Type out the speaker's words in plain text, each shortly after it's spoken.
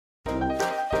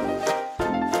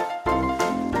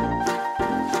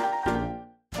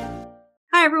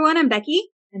everyone, I'm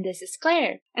Becky. And this is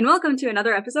Claire. And welcome to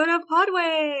another episode of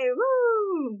Podway!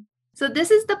 Woo! So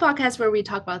this is the podcast where we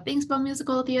talk about things about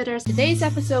musical theaters. Today's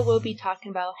episode, we'll be talking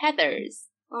about Heathers.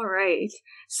 All right.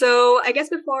 So I guess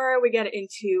before we get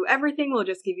into everything, we'll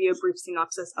just give you a brief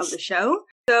synopsis of the show.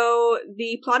 So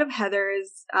the plot of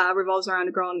Heathers revolves around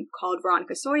a girl called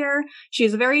Veronica Sawyer.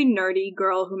 She's a very nerdy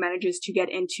girl who manages to get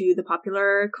into the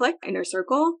popular clique inner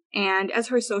circle. And as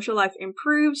her social life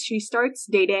improves, she starts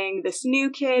dating this new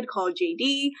kid called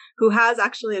JD, who has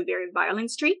actually a very violent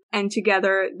streak. And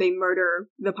together they murder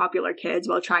the popular kids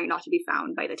while trying not to be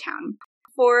found by the town.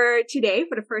 For today,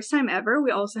 for the first time ever,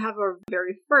 we also have our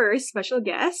very first special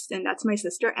guest, and that's my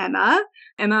sister, Emma.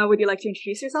 Emma, would you like to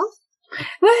introduce yourself?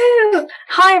 Woohoo!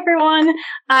 Hi, everyone.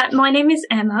 My name is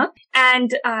Emma,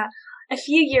 and a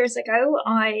few years ago,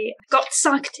 I got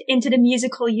sucked into the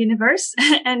musical universe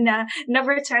and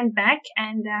never turned back,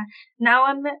 and now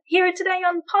I'm here today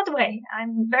on Podway.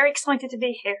 I'm very excited to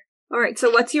be here. All right,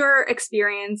 so what's your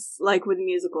experience like with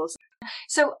musicals?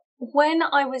 So, when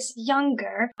I was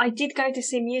younger, I did go to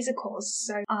see musicals.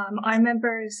 So, I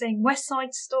remember seeing West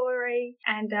Side Story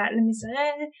and Les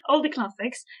Miserables, all the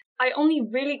classics. I only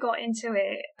really got into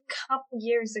it a couple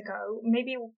years ago,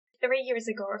 maybe 3 years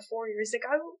ago or 4 years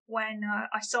ago, when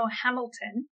I saw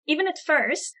Hamilton. Even at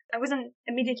first, I wasn't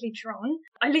immediately drawn.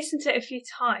 I listened to it a few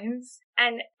times,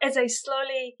 and as I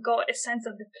slowly got a sense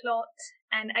of the plot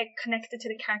and I connected to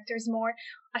the characters more,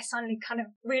 I suddenly kind of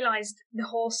realized the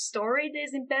whole story that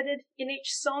is embedded in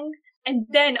each song. And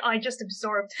then I just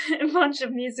absorbed a bunch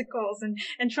of musicals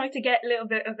and tried to get a little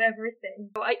bit of everything.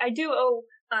 So I do owe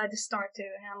the start to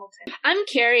Hamilton. I'm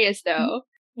curious though,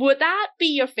 would that be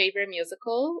your favorite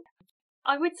musical?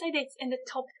 I would say that it's in the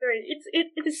top 3.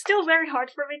 It is still very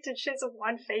hard for me to choose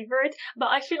one favorite, but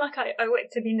I feel like I owe it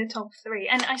to be in the top 3.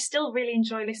 And I still really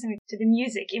enjoy listening to the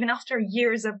music, even after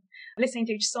years of listening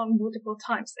to each song multiple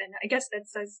times. And I guess that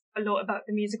says a lot about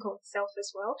the musical itself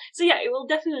as well. So yeah, it will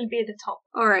definitely be at the top.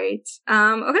 All right.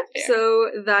 Okay. Fair.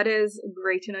 So that is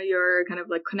great to know your kind of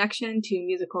like connection to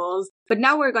musicals. But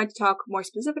now we're going to talk more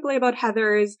specifically about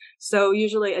Heathers. So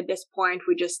usually at this point,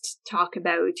 we just talk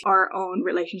about our own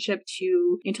relationship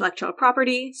to intellectual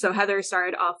property. So Heathers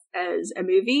started off as a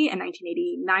movie, a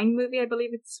 1989 movie, I believe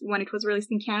it's when it was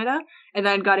released in Canada, and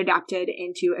then got adapted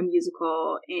into a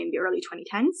musical in the early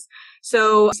 2010s.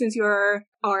 So since you're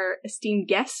our esteemed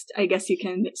guest, I guess you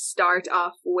can start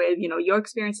off with, your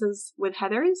experiences with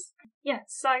Heathers. Yeah,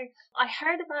 so I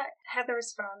heard about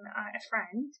Heathers from a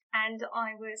friend, and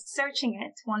I was searching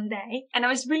it one day, and I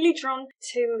was really drawn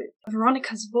to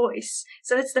Veronica's voice.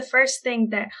 So that's the first thing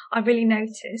that I really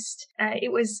noticed.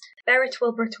 It was Barrett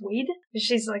Wilbert-Weed.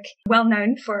 She's well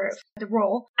known for the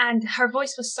role, and her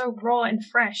voice was so raw and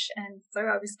fresh, and so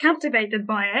I was captivated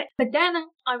by it. But then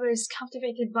I was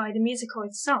captivated by the musical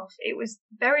itself. It was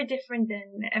very different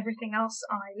than everything else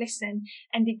I listened,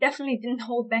 and they definitely didn't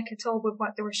hold back at all with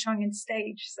what they were showing on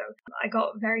stage. So I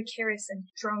got very curious and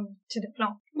drawn to the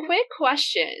plot. Quick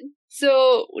question.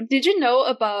 So, did you know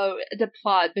about the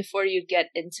plot before you get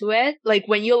into it? Like,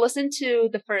 when you listened to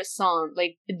the first song,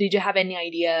 did you have any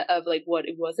idea of, what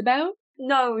it was about?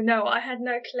 No, I had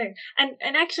no clue. And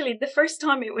actually, the first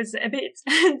time it was a bit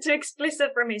too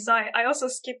explicit for me, so I also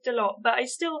skipped a lot, but I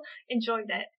still enjoyed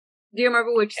it. Do you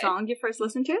remember which song you first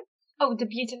listened to? Oh, The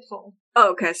Beautiful.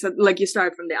 Oh, okay. So, you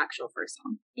started from the actual first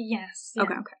song. Yes. Yeah.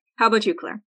 Okay. How about you,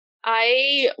 Claire?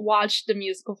 I watched the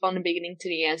musical from the beginning to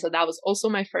the end, so that was also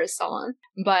my first song.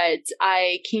 But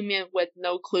I came in with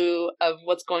no clue of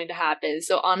what's going to happen.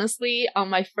 So honestly,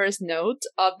 on my first note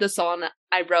of the song,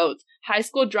 I wrote, "High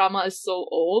school drama is so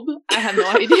old. I have no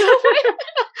idea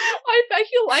why Becky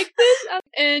liked this."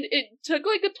 And it took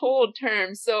a total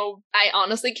turn. So I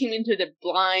honestly came into it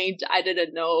blind. I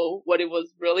didn't know what it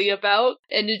was really about.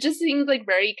 And it just seems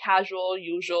very casual,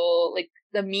 usual,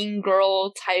 the mean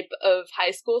girl type of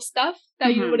high school stuff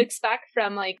that you would expect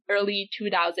from early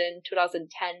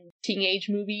 2010 teenage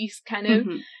movies kind of.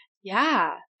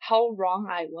 Yeah, how wrong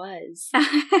I was.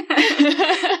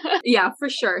 Yeah, for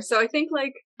sure. So I think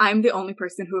I'm the only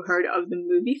person who heard of the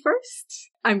movie first.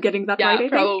 I'm getting that right, I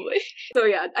think. Probably. So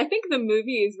yeah, I think the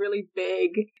movie is really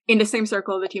big in the same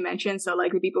circle that you mentioned. So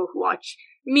the people who watch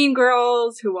Mean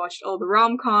Girls, who watched all the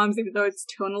rom-coms, even though it's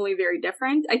tonally very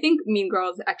different. I think Mean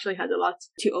Girls actually has a lot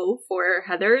to owe for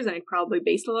Heathers, and it probably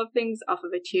based a lot of things off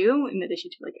of it too, in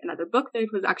addition to another book that it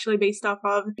was actually based off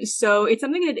of. So it's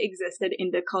something that existed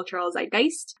in the cultural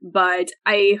zeitgeist, but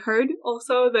I heard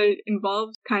also that it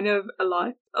involves kind of a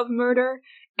lot of murder,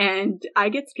 and I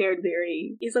get scared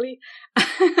very easily.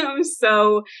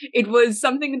 So it was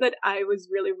something that I was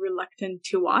really reluctant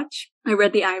to watch. I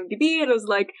read the IMDb and I was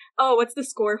like, oh, what's the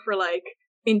score for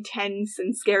intense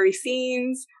and scary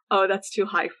scenes. Oh, that's too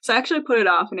high. So I actually put it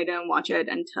off and I didn't watch it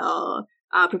until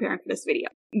preparing for this video.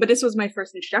 But this was my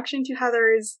first introduction to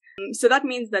Heathers. So that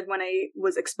means that when I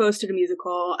was exposed to the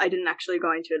musical, I didn't actually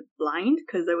go into it blind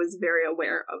because I was very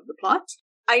aware of the plot.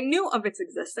 I knew of its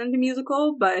existence, the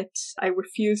musical, but I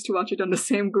refused to watch it on the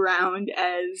same ground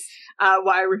as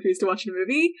why I refused to watch the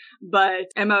movie.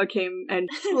 But Emma came and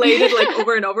played it like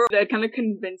over and over. That kind of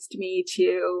convinced me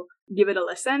to give it a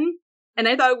listen. And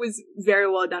I thought it was very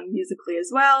well done musically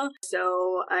as well.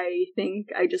 So I think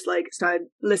I just like started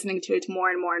listening to it more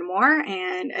and more and more.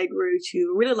 And I grew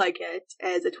to really like it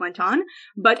as it went on.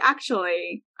 But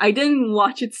actually, I didn't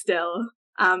watch it still.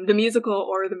 The musical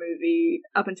or the movie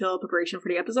up until preparation for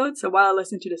the episode. So while I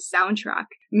listened to the soundtrack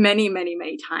many, many,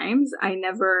 many times, I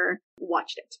never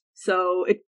watched it. So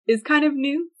it is kind of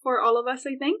new for all of us,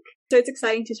 I think. So it's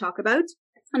exciting to talk about.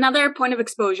 Another point of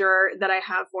exposure that I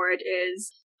have for it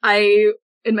is I,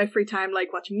 in my free time,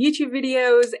 like watching YouTube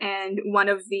videos, and one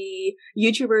of the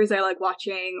YouTubers I like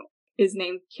watching is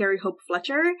named Carrie Hope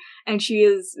Fletcher, and she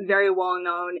is very well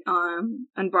known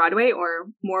on Broadway, or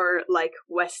more like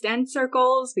West End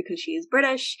circles, because she is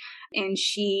British, and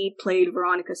she played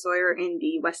Veronica Sawyer in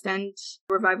the West End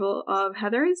revival of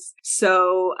Heathers.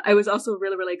 So I was also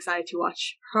really, really excited to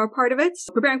watch her part of it.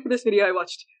 So preparing for this video, I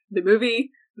watched the movie,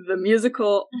 the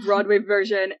musical, Broadway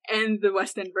version, and the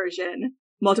West End version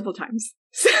multiple times.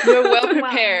 You're well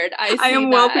prepared. I am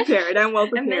well prepared. I'm well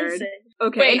prepared. Amazing.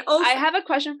 Okay. Wait, also, I have a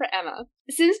question for Emma.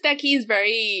 Since Becky is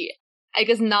very, I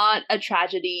guess, not a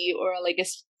tragedy or like a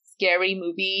scary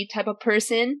movie type of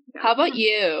person, how about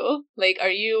you? Like, are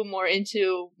you more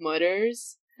into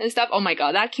murders and stuff? Oh my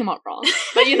god, that came out wrong.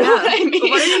 But you know what I mean?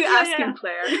 What are you asking,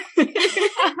 Claire?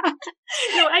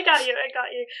 No, I got you.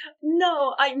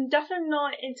 No, I'm definitely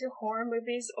not into horror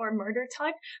movies or murder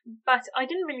type, but I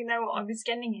didn't really know what I was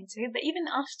getting into. But even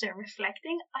after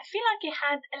reflecting, I feel like it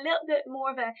had a little bit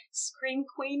more of a Scream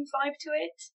Queen vibe to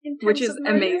it. In terms Which is of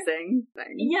murder. amazing.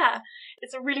 Yeah,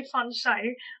 it's a really fun show.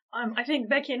 I think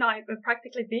Becky and I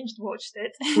practically binge watched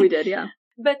it. We did, yeah.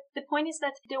 But the point is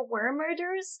that there were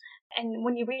murders, and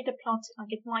when you read the plot, like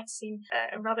it might seem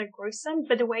rather gruesome,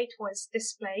 but the way it was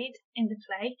displayed in the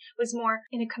play was more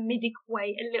in a comedic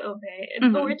way, a little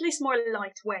bit, or at least more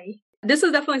light way. This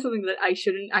is definitely something that I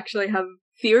shouldn't actually have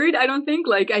feared, I don't think.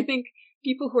 Like, I think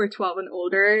people who are 12 and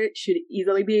older should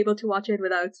easily be able to watch it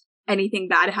without anything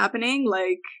bad happening.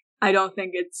 Like, I don't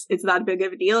think it's that big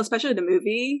of a deal, especially the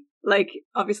movie. Like,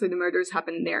 obviously the murders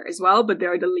happen there as well, but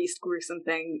they're the least gruesome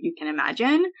thing you can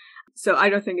imagine. So I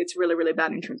don't think it's really, really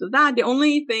bad in terms of that. The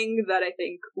only thing that I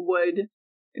think would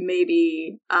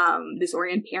maybe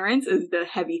disorient parents is the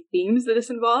heavy themes that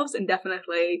this involves, and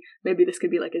definitely maybe this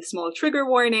could be like a small trigger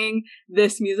warning.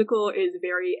 This musical is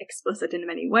very explicit in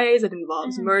many ways. It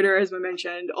involves murder, as we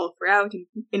mentioned, all throughout. It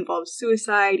involves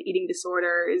suicide, eating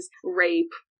disorders,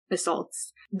 rape,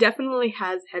 assaults. Definitely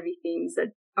has heavy themes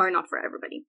that are not for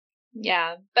everybody.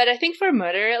 Yeah, but I think for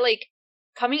murder, like,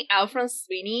 coming out from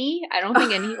Sweeney, I don't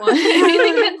think anyone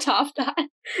can top that.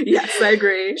 Yes, I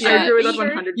agree. Yeah. I agree with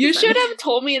that 100%. You should have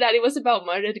told me that it was about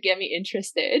murder to get me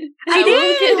interested. I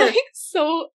did! Like,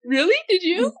 so, really? Did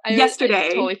you? Yesterday. I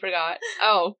totally forgot.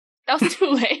 Oh, that was too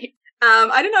late.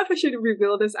 I don't know if I should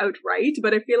reveal this outright,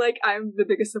 but I feel like I'm the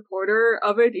biggest supporter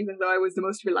of it, even though I was the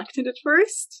most reluctant at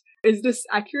first. Is this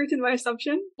accurate in my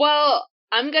assumption? Well,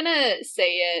 I'm gonna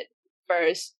say it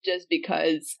first just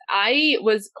because I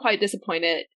was quite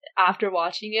disappointed after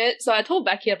watching it. So I told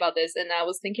Becky about this, and I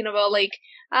was thinking about like,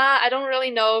 I don't really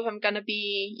know if I'm gonna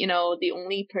be, the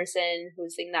only person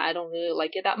who's saying that I don't really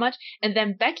like it that much. And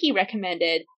then Becky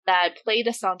recommended that I play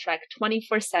the soundtrack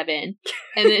 24/7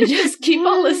 and then just keep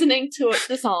on listening to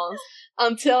the songs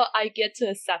until I get to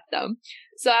accept them.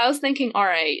 So I was thinking, all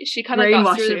right, she kind of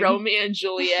got through the Romeo and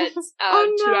Juliet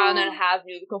 2.5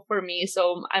 musical for me,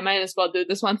 so I might as well do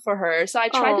this one for her. So I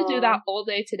tried to do that all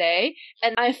day today,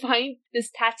 and I find this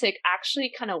tactic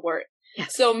actually kind of worked.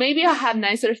 Yes. So maybe I'll have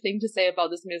nicer things to say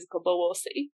about this musical, but we'll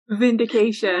see.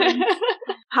 Vindication.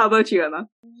 How about you, Emma?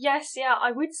 Yes, yeah,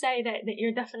 I would say that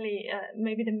you're definitely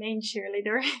maybe the main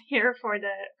cheerleader here for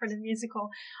the musical.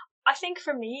 I think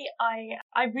for me,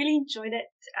 I really enjoyed it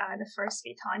the first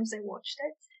few times I watched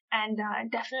it, and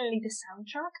definitely the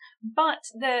soundtrack. But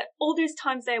all those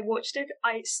times I watched it,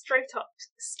 I straight up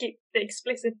skipped the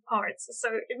explicit parts, so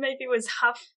it maybe was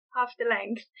half the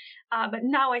length. But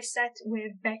now I sat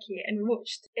with Becky and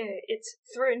watched it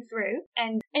through and through,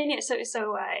 and yeah, so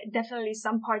definitely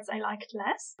some parts I liked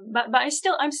less, but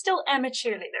I'm still Emma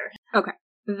cheerleader. Okay.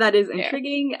 That is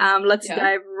intriguing. Let's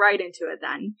dive right into it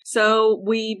then. So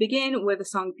we begin with the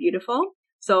song Beautiful.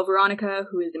 So Veronica,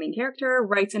 who is the main character,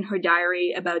 writes in her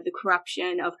diary about the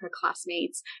corruption of her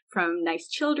classmates, from nice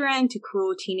children to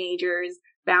cruel teenagers,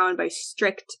 bound by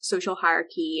strict social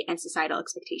hierarchy and societal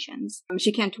expectations.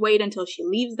 She can't wait until she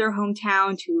leaves their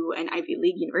hometown to an Ivy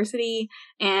League university,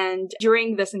 and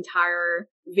during this entire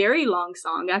very long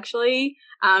song, actually,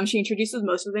 she introduces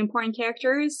most of the important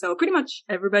characters, so pretty much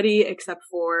everybody except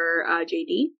for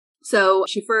JD. So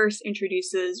she first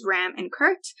introduces Ram and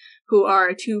Kurt, who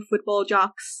are two football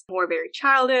jocks who are very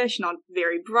childish, not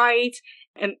very bright,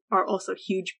 and are also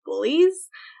huge bullies.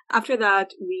 After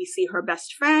that, we see her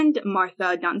best friend,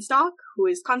 Martha Dunstock, who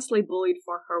is constantly bullied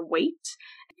for her weight.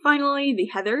 Finally, the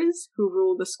Heathers, who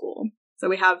rule the school. So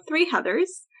we have three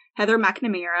Heathers. Heather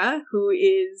McNamara, who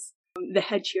is the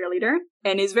head cheerleader,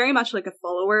 and is very much like a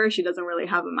follower. She doesn't really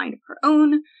have a mind of her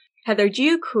own. Heather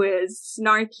Duke, who is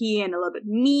snarky and a little bit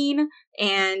mean.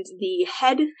 And the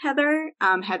head Heather,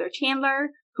 Heather Chandler,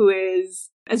 who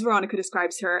is, as Veronica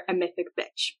describes her, a mythic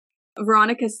bitch.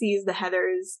 Veronica sees the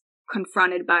Heathers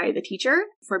confronted by the teacher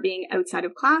for being outside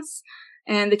of class,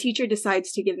 and the teacher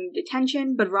decides to give them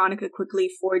detention, but Veronica quickly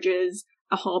forges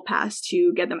a hall pass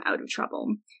to get them out of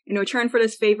trouble. In return for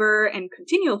this favor and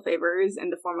continual favors in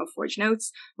the form of forged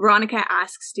notes, Veronica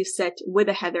asks to sit with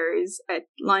the Heathers at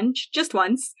lunch just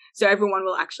once, so everyone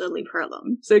will actually leave her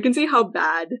alone. So you can see how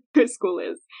bad her school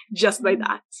is just by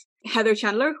that. Heather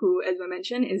Chandler, who, as I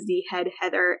mentioned, is the head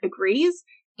Heather, agrees,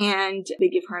 and they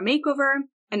give her a makeover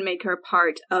and make her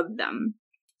part of them.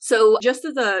 So just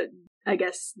as a, I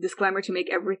guess, disclaimer to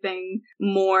make everything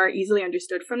more easily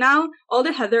understood from now, all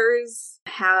the Heathers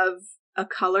have a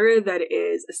color that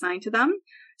is assigned to them.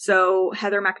 So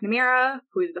Heather McNamara,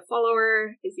 who is the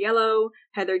follower, is yellow.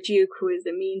 Heather Duke, who is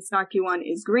the mean, snarky one,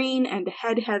 is green. And the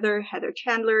head Heather, Heather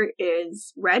Chandler,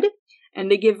 is red. And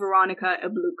they give Veronica a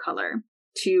blue color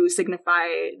to signify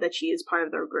that she is part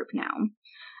of their group now.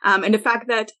 And the fact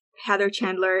that Heather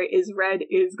Chandler is red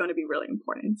is going to be really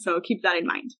important, so keep that in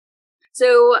mind.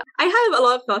 So I have a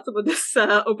lot of thoughts about this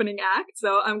opening act,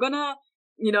 so I'm gonna,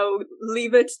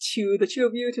 leave it to the two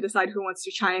of you to decide who wants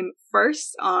to chime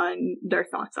first on their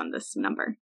thoughts on this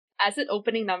number. As an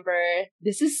opening number,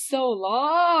 this is so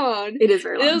long. It is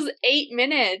very long. It was 8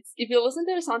 minutes. If you listen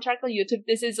to the soundtrack on YouTube,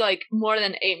 this is like more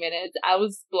than 8 minutes. I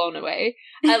was blown away.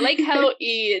 I like how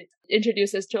it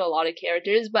introduces to a lot of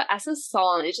characters, but as a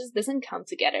song, it just doesn't come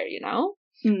together,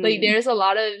 Like, there's a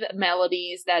lot of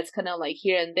melodies that's kind of like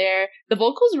here and there. The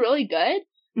vocal's really good,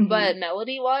 but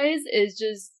melody-wise, it's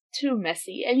just too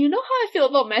messy. And you know how I feel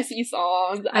about messy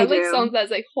songs. I like songs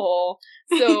that's like whole.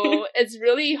 So it's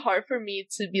really hard for me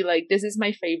to be like, this is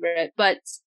my favorite. But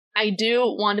I do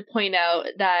want to point out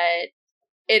that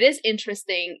it is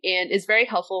interesting and is very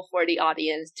helpful for the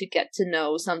audience to get to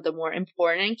know some of the more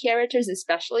important characters,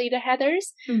 especially the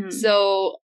Heathers.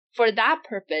 So for that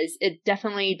purpose, it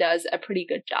definitely does a pretty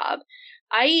good job.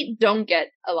 I don't get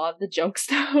a lot of the jokes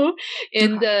though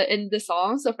in the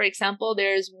song. So for example,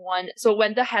 there's one, so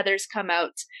when the Heathers come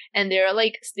out and they're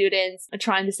like students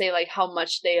trying to say like how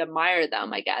much they admire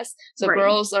them, I guess. So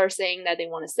girls are saying that they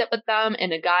want to sit with them,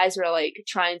 and the guys are like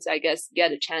trying to, I guess,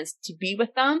 get a chance to be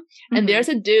with them. And there's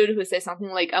a dude who says something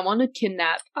like, I want to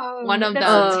kidnap one of them.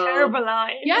 That's a terrible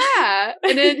line. Yeah.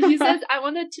 And then he says, I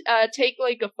want to take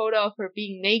like a photo of her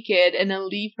being naked and then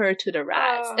leave her to the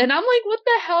rats. And I'm like, what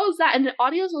the hell is that? And the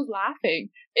audience was laughing.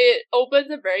 It opens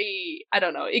a very, I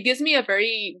don't know, it gives me a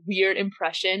very weird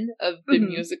impression of the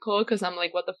musical, because I'm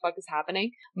like, what the fuck is happening?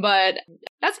 But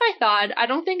that's my thought. I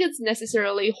don't think it's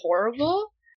necessarily horrible.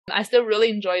 I still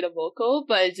really enjoy the vocal,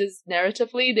 but just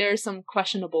narratively, there are some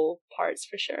questionable parts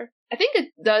for sure. I think it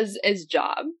does its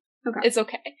job. Okay. It's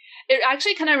okay. It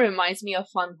actually kind of reminds me of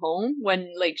Fun Home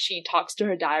when like she talks to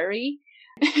her diary.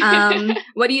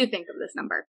 What do you think of this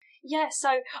number? Yeah, so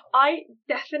I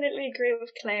definitely agree with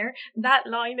Claire. That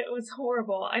line, it was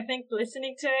horrible. I think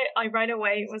listening to it, I right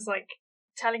away was like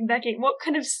telling Becky, what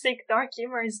kind of sick dark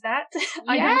humor is that?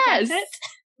 I don't get it.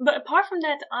 But apart from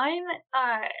that, I'm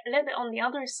a little bit on the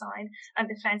other side of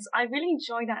the fence. I really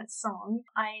enjoy that song.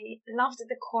 I loved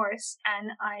the chorus,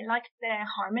 and I liked the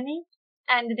harmony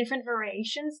and the different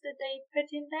variations that they put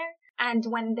in there. And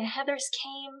when the Heathers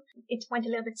came, it went a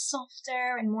little bit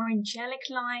softer and more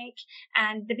angelic-like.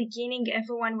 And the beginning,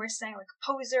 everyone were saying like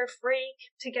poser, freak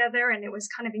together, and it was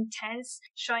kind of intense,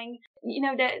 showing,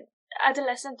 the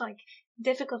adolescent like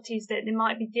difficulties that they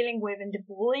might be dealing with and the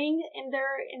bullying in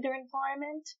their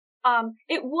environment.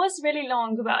 It was really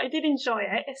long, but I did enjoy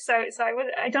it. So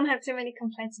I don't have too many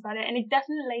complaints about it, and it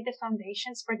definitely laid the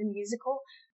foundations for the musical.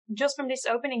 Just from this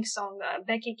opening song,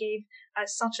 Becky gave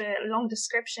such a long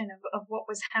description of what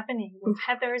was happening with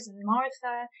Heathers and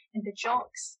Martha and the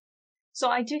jocks. So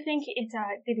I do think it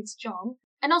did its job.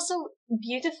 And also,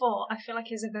 beautiful, I feel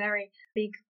like, is a very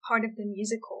big part of the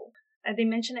musical. They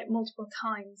mention it multiple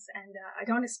times, and I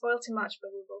don't want to spoil too much, but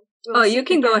we'll you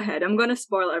can go ahead. I'm going to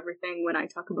spoil everything when I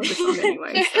talk about the song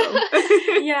anyway. So.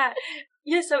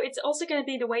 Yeah, so it's also going to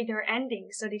be the way they're ending.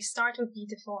 So they start with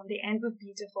beautiful and they end with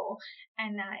beautiful.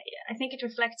 And I think it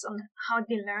reflects on how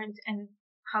they learned and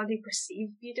how they perceive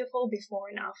beautiful before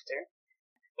and after.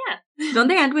 Yeah. Don't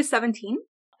they end with 17?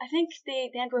 I think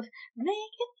they end with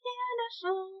make it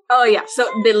beautiful. Oh, yeah. So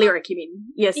the lyric, you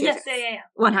mean? Yes. Yeah.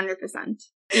 100%.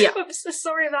 Yeah. I'm so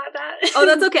sorry about that. Oh,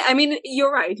 that's okay. I mean,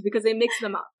 you're right, because they mix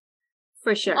them up.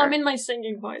 For sure. I'm in my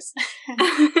singing voice. No,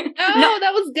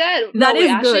 that was good. That is we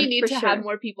actually good, need for to sure. have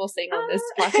more people sing on this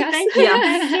podcast. Thank you.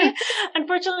 Yeah.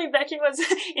 Unfortunately, Becky was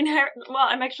well,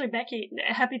 I'm actually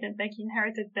happy that Becky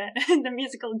inherited the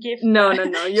musical gift. No.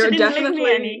 She didn't leave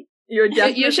me any. You're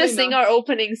definitely You should sing not. our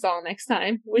opening song next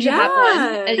time. We should have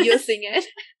one, and you'll sing it.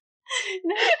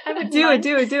 No, I would Do mind.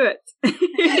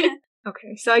 it.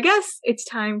 Okay, so I guess it's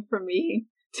time for me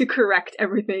to correct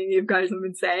everything you guys have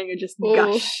been saying and just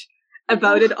gush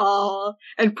about it all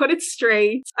and put it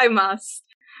straight. I must.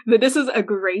 But this is a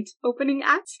great opening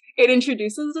act. It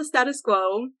introduces the status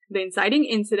quo, the inciting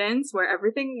incidents where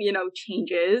everything,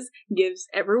 changes, gives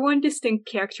everyone distinct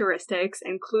characteristics,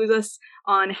 and clues us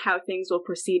on how things will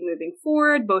proceed moving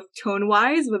forward, both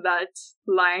tone-wise with that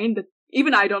line that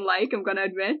even I don't like, I'm gonna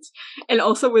admit, and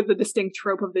also with the distinct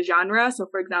trope of the genre. So,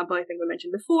 for example, I think we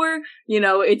mentioned before,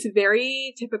 it's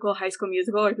very typical High School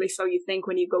Musical, or at least so you think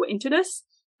when you go into this.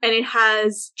 And it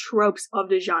has tropes of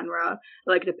the genre,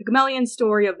 like the Pygmalion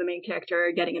story of the main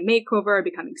character getting a makeover,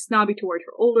 becoming snobby toward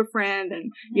her older friend,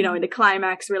 and, in the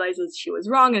climax realizes she was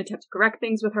wrong and attempts to correct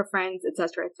things with her friends,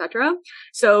 etc., etc.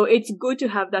 So it's good to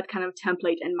have that kind of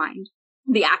template in mind.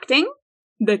 The acting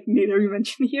that neither you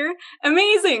mentioned here,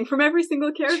 amazing from every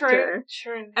single character.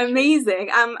 True. Amazing.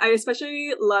 I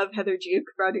especially love Heather Duke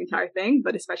throughout the entire thing,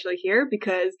 but especially here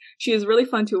because she is really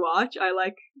fun to watch. I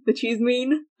like the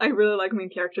Cheesemean. I really like main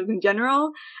characters in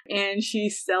general, and she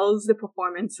sells the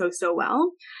performance so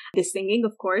well. The singing,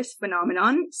 of course,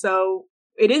 phenomenon. So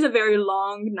it is a very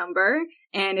long number,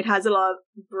 and it has a lot of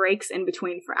breaks in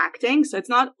between for acting, so it's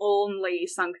not only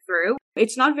sung through.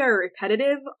 It's not very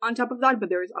repetitive on top of that, but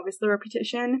there is obviously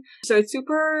repetition. So it's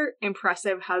super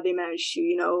impressive how they managed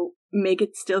to, make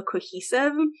it still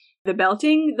cohesive. The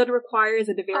belting that it requires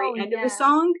at the very end of the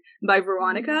song by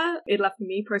Veronica, it left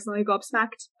me personally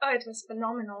gobsmacked. Oh, it was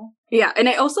phenomenal. Yeah, and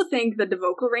I also think that the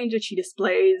vocal range that she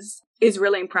displays is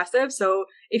really impressive. So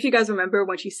if you guys remember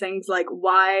when she sings like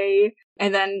why,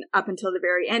 and then up until the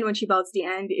very end when she belts the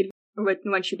end,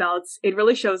 when she belts, it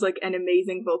really shows like an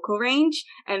amazing vocal range.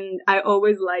 And I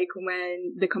always like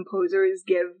when the composers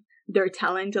give their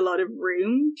talent a lot of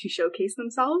room to showcase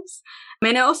themselves.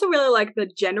 And I also really like the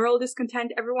general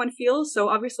discontent everyone feels. So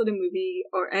obviously the movie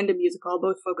and the musical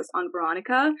both focus on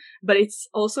Veronica, but it's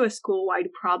also a school-wide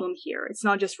problem here. It's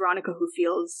not just Veronica who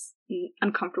feels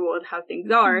uncomfortable with how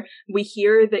things are. We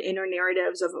hear the inner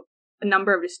narratives of a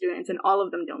number of the students, and all of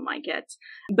them don't like it.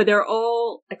 But they're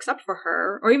all, except for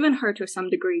her, or even her to some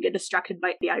degree, get distracted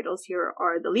by the idols here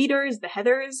are the leaders, the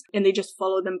Heathers, and they just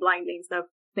follow them blindly instead of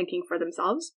thinking for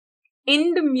themselves.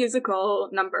 In the musical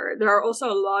number, there are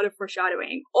also a lot of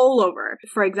foreshadowing all over.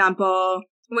 For example,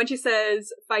 when she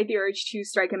says, fight the urge to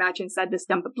strike a match and set this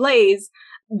dump ablaze,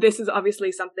 this is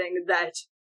obviously something that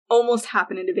almost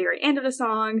happened in the very end of the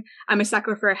song. I'm a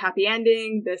sucker for a happy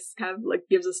ending. This kind of like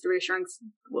gives us the reassurance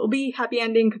will be happy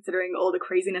ending considering all the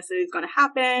craziness that is going to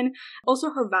happen. Also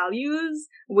her values,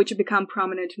 which become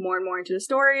prominent more and more into the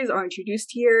stories, are introduced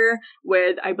here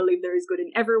with I believe there is good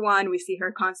in everyone. We see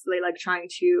her constantly like trying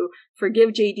to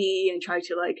forgive JD and try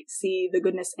to like see the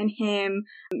goodness in him.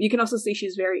 You can also see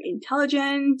she's very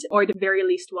intelligent, or at the very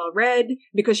least well read,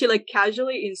 because she like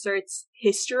casually inserts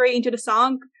history into the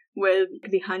song with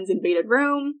the Huns invaded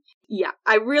Rome. Yeah,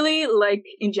 I really like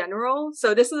in general.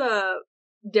 So this is a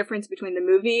difference between the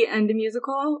movie and the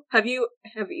musical. Have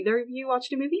either of you watched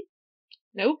the movie?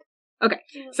 Nope. Okay,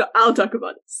 so I'll talk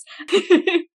about this.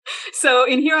 So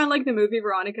in here, unlike the movie,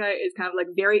 Veronica is kind of like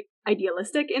very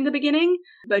idealistic in the beginning,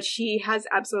 but she has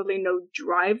absolutely no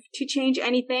drive to change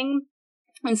anything.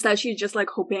 Instead, she's just like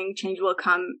hoping change will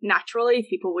come naturally if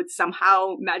people would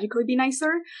somehow magically be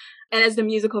nicer. And as the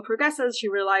musical progresses, she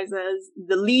realizes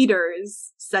the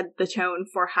leaders set the tone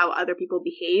for how other people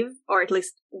behave, or at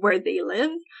least where they live.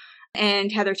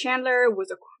 And Heather Chandler was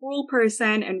a cruel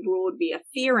person and ruled via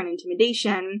fear and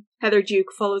intimidation. Heather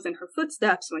Duke follows in her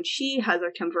footsteps when she has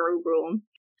her temporary rule.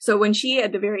 So when she,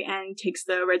 at the very end, takes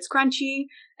the red scrunchie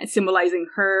and symbolizing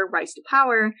her rise to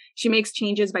power, she makes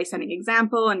changes by setting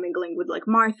example and mingling with like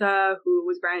Martha, who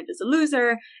was branded as a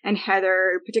loser, and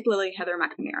Heather, particularly Heather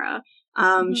McNamara,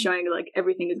 showing like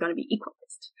everything is going to be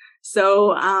equalized.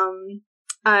 So,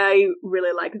 I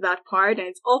really like that part, and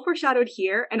it's all foreshadowed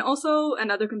here. And also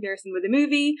another comparison with the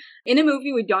movie. In a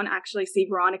movie, we don't actually see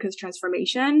Veronica's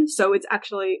transformation, so it's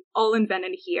actually all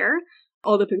invented here.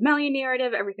 All the Pygmalion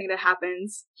narrative, everything that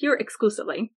happens here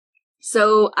exclusively.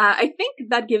 So I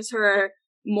think that gives her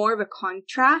more of a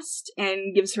contrast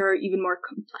and gives her even more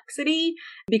complexity,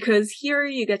 because here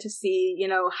you get to see, you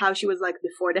know, how she was like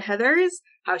before the Heathers,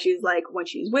 how she's like when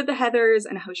she's with the Heathers,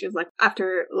 and how she was like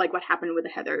after, like what happened with the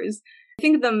Heathers. I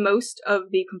think the most of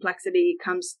the complexity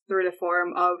comes through the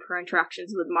form of her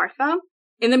interactions with Martha.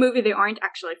 In the movie, they aren't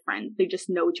actually friends. They just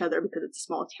know each other because it's a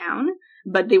small town,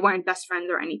 but they weren't best friends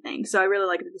or anything. So I really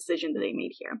like the decision that they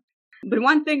made here. But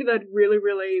one thing that really,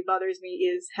 really bothers me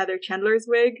is Heather Chandler's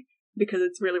wig, because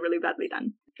it's really, really badly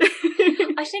done.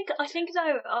 I think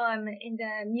though, in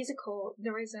the musical,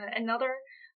 there is another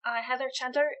Heather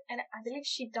Chandler, and I believe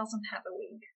she doesn't have a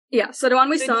wig. Yeah, so the one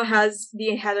we saw has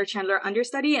the Heather Chandler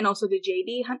understudy and also the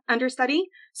JD understudy.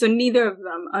 So neither of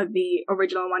them are the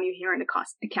original one you hear in the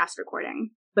cast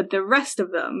recording. But the rest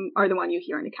of them are the one you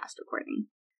hear in the cast recording.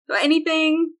 So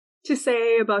anything to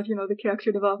say about, you know, the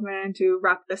character development to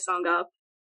wrap this song up?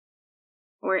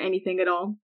 Or anything at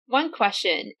all? One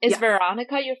question. Is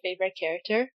Veronica your favorite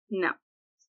character? No.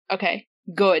 Okay,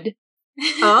 good.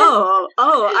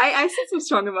 I see some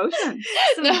strong emotion.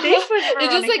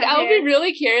 It's just like, I would be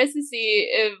really curious to see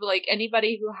if like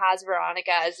anybody who has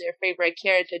Veronica as their favorite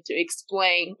character to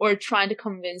explain or trying to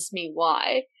convince me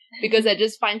why, because I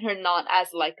just find her not as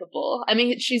likable. I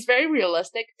mean, she's very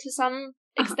realistic to some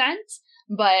extent,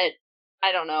 but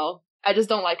I don't know. I just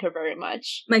don't like her very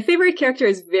much. My favorite character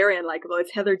is very unlikable.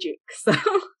 It's Heather Duke. So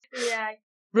yeah,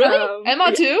 really,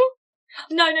 Emma too.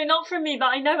 No, not for me, but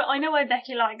I know why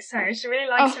Becky likes her. She really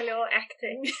likes her little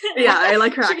acting. Yeah, I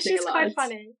like her acting she's a lot. quite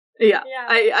funny. Yeah.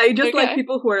 I just like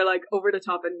people who are like over the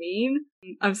top and mean.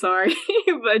 I'm sorry,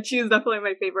 but she's definitely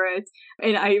my favorite.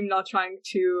 And I'm not trying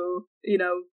to, you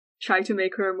know, try to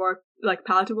make her more like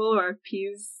palatable or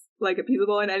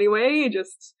appeasable in any way.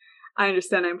 Just, I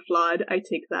understand I'm flawed. I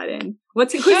take that in.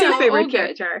 Who's your favorite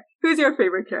character? Who's your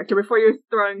favorite character before you're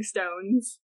throwing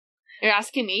stones? You're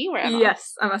asking me? Where am I?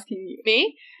 Yes, I'm asking you.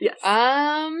 Me? Yes.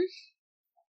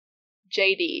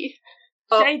 JD.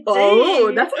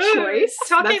 Oh, that's a choice.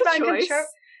 Talking about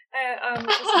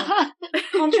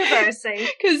controversy.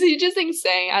 Because he's just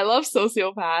insane. I love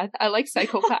sociopath. I like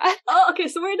psychopath. Oh, okay,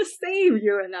 so we're the same,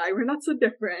 you and I. We're not so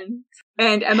different.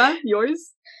 And Emma,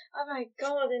 yours? Oh my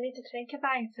god, I need to think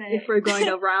about it. If we're going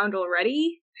around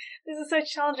already? This is so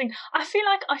challenging. I feel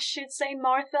like I should say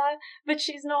Martha, but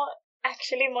she's not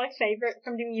actually my favorite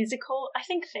from the musical. I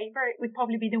think favorite would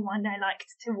probably be the one I liked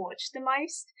to watch the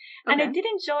most. Okay. And I did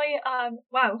enjoy,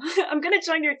 wow, I'm gonna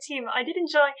join your team. I did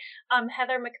enjoy,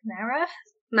 Heather McNamara.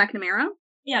 McNamara?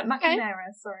 Yeah,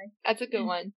 McNamara, sorry. That's a good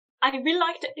one. I really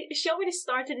liked it. She already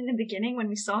started in the beginning when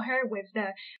we saw her with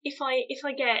the, if I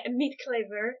get a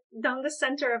mid-cleaver down the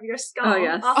center of your skull,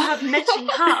 I'll have matching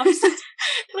halves.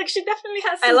 Like, she definitely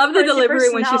has some I love the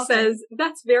delivery when she says,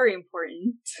 that's very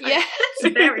important. Yeah.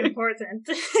 That's very important.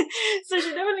 So she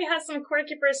definitely has some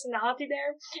quirky personality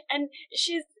there. And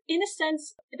she's, in a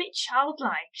sense, a bit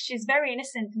childlike. She's very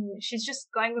innocent and she's just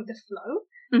going with the flow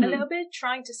a little bit,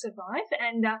 trying to survive.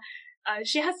 And,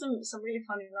 she has some really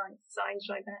funny lines, so I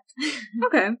enjoyed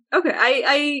that. Okay.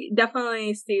 I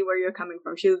definitely see where you're coming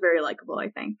from. She was very likable, I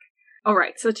think. All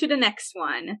right, so to the next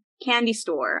one, Candy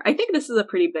Store. I think this is a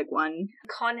pretty big one.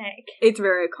 Iconic. It's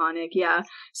very iconic, yeah.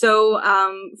 So,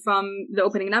 from the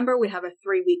opening number, we have a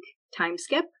 3-week time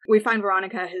skip. We find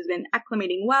Veronica has been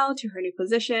acclimating well to her new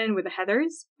position with the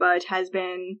Heathers, but has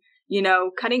been, you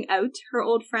know, cutting out her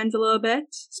old friends a little bit,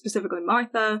 specifically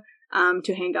Martha,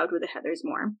 to hang out with the Heathers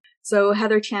more. So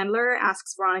Heather Chandler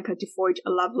asks Veronica to forge a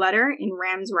love letter in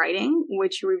Ram's writing,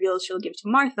 which she reveals she'll give to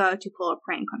Martha to pull a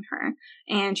prank on her.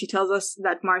 And she tells us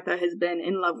that Martha has been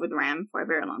in love with Ram for a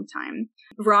very long time.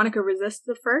 Veronica resists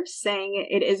at first, saying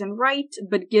it isn't right,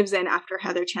 but gives in after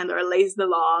Heather Chandler lays the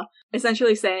law,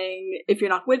 essentially saying, if you're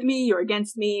not with me, you're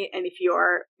against me, and if you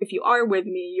are with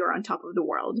me, you're on top of the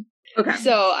world. Okay.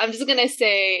 So I'm just gonna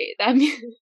say that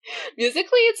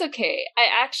musically, it's okay. I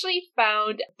actually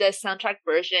found the soundtrack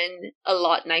version a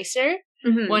lot nicer.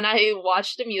 When I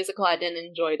watched the musical, I didn't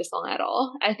enjoy the song at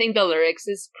all. I think the lyrics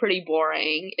is pretty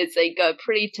boring. It's like a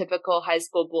pretty typical high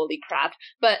school bully crap.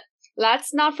 But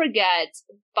let's not forget,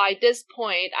 by this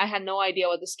point, I had no idea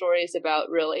what the story is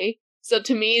about, really. So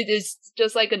to me, it's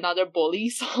just like another bully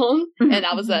song, and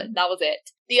that was it.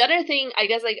 The other thing, I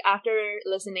guess, like after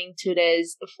listening to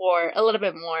this for a little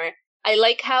bit more, I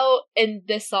like how in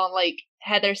this song, like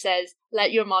Heather says,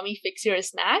 "Let your mommy fix you a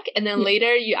snack," and then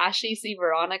later you actually see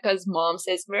Veronica's mom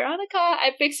says, "Veronica,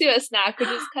 I fix you a snack," which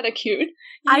is kind of cute.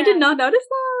 Yeah. I did not notice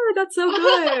that. That's so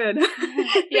good.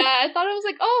 Yeah, I thought it was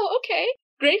like, oh, okay.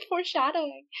 Great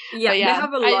foreshadowing. Yeah, they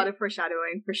have a lot of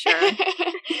foreshadowing for sure.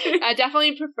 I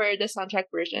definitely prefer the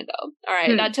soundtrack version though.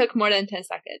 Alright, that took more than 10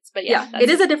 seconds. But yeah. It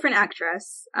is a different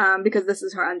actress, because this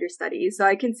is her understudy, so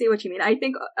I can see what you mean. I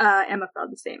think Emma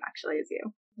felt the same actually as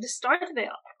you. The start of it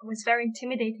was very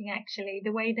intimidating, actually.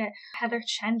 The way that Heather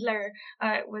Chandler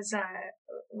was,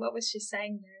 what was she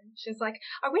saying there? She was like,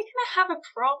 "Are we gonna have a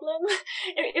problem?"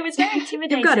 It was very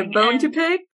intimidating. You've got a bone to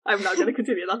pick? I'm not gonna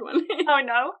continue that one. Oh,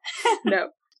 no? No.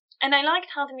 And I liked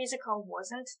how the musical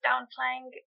wasn't downplaying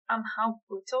how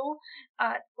brutal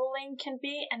bullying can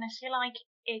be, and I feel like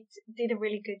it did a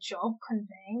really good job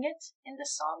conveying it in the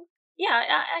song. Yeah,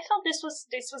 I felt this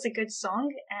was a good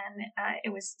song, and it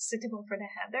was suitable for the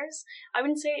Heathers. I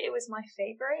wouldn't say it was my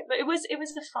favorite, but it was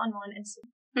a fun one. And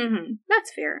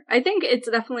That's fair. I think it's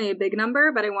definitely a big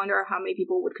number, but I wonder how many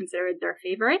people would consider it their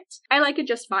favorite. I like it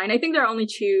just fine. I think there are only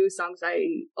 2 songs I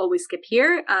always skip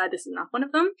here. This is not one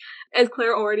of them. As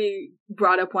Claire already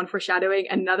brought up one foreshadowing,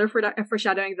 another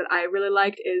foreshadowing that I really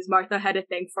liked is Martha had a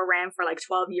thing for Ram for like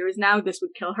 12 years now. This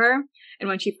would kill her. And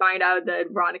when she find out that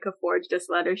Veronica forged this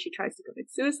letter, she tries to commit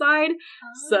suicide.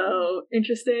 So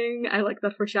interesting. I like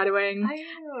that foreshadowing. I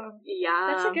know.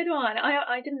 Yeah. That's a good one.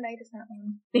 I didn't notice that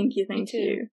one. Thank you. Thank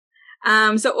you.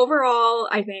 So overall,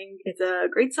 I think it's a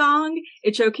great song.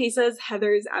 It showcases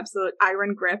Heather's absolute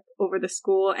iron grip over the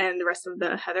school and the rest of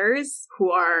the Heathers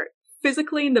who are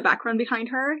physically in the background behind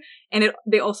her. And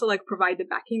they also like provide the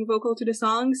backing vocal to the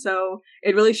song. So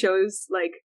it really shows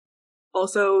like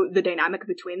also the dynamic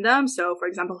between them. So for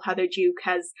example, Heather Duke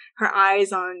has her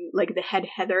eyes on like the head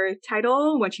Heather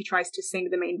title when she tries to sing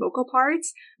the main vocal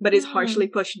parts, but is harshly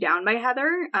pushed down by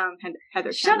Heather.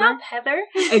 Heather Shut Chandler. Up, Heather.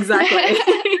 Exactly.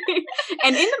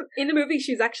 And in the movie,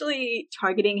 she's actually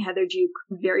targeting Heather Duke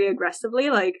very aggressively.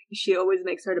 Like she always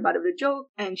makes her the butt of the joke,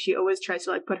 and she always tries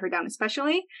to like put her down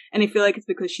especially. And I feel like it's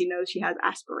because she knows she has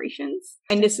aspirations.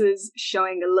 And this is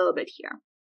showing a little bit here.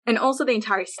 And also the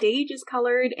entire stage is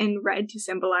colored in red to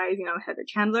symbolize, Heather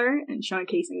Chandler and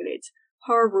showcasing that it's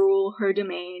her rule, her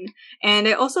domain. And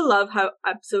I also love how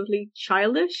absolutely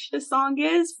childish the song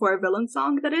is for a villain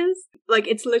song that is. Like,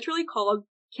 it's literally called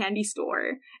Candy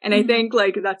Store. And I think,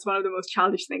 like, that's one of the most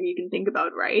childish things you can think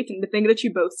about, right? And the thing that she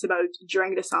boasts about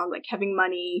during the song, like having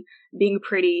money, being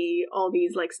pretty, all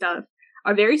these, like, stuff,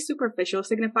 are very superficial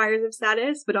signifiers of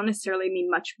status, but don't necessarily mean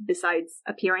much besides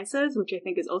appearances, which I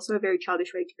think is also a very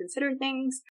childish way to consider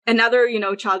things. Another,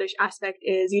 childish aspect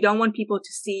is you don't want people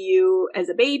to see you as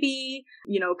a baby,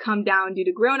 come down, do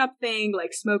the grown-up thing,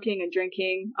 like smoking and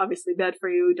drinking, obviously bad for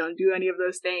you, don't do any of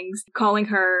those things. Calling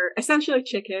her essentially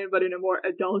chicken, but in a more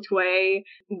adult way,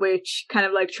 which kind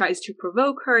of like tries to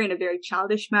provoke her in a very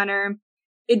childish manner.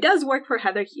 It does work for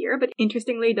Heather here, but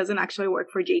interestingly, it doesn't actually work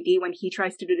for JD when he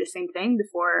tries to do the same thing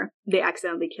before they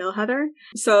accidentally kill Heather.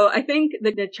 So I think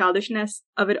that the childishness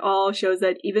of it all shows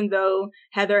that even though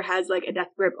Heather has like a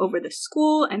death grip over the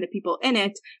school and the people in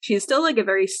it, she's still like a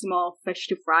very small fish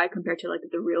to fry compared to like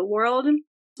the real world.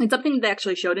 It's something they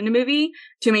actually showed in the movie.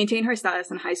 To maintain her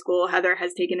status in high school, Heather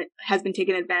has been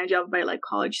taken advantage of by like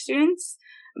college students.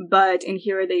 But in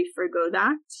here, they forgo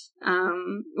that,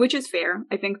 which is fair.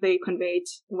 I think they conveyed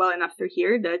well enough through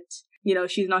here that,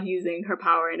 she's not using her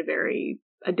power in a very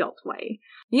adult way.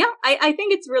 Yeah, I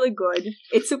think it's really good.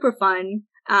 It's super fun.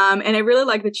 And I really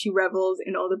like that she revels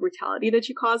in all the brutality that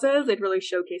she causes. It really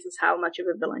showcases how much of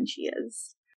a villain she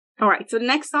is. All right, so the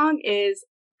next song is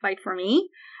Fight For Me.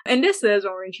 And this is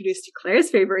when we're introduced to Claire's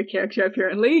favorite character,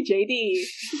 apparently, JD.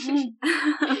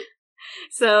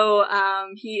 So,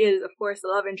 he is, of course, the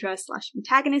love interest /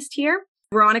 antagonist here.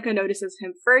 Veronica notices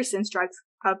him first and strikes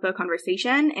up a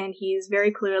conversation, and he's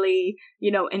very clearly,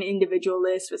 an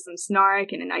individualist with some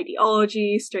snark and an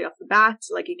ideology straight off the bat.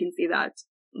 Like, you can see that,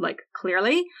 like,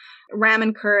 clearly. Ram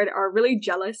and Kurt are really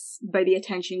jealous by the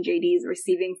attention JD is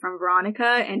receiving from Veronica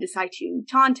and decide to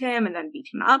taunt him and then beat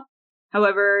him up.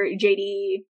 However,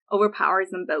 JD overpowers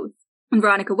them both. And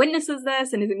Veronica witnesses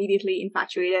this and is immediately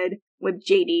infatuated with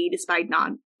JD despite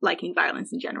not liking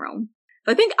violence in general.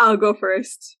 So I think I'll go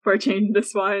first for a change in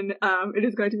this one. It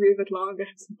is going to be a bit long. I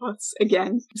have some thoughts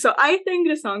again. So I think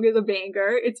the song is a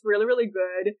banger. It's really, really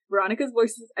good. Veronica's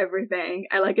voice is everything.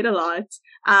 I like it a lot.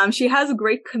 She has a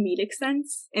great comedic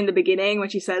sense in the beginning when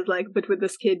she says like, but with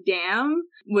this kid, damn,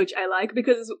 which I like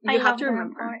because you have to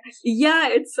remember. Yeah,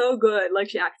 it's so good. Like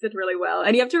she acts it really well.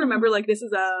 And you have to remember like this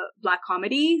is a Black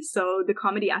comedy. So the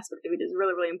comedy aspect of it is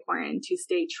really, really important to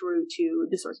stay true to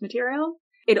the source material.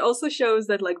 It also shows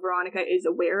that, like, Veronica is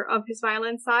aware of his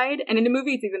violent side, and in the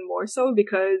movie it's even more so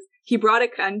because he brought a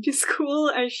gun to school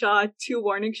and shot 2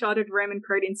 warning shots at Rem and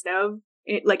Kurt instead of,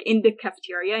 in the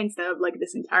cafeteria instead of, like,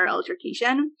 this entire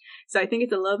altercation. So I think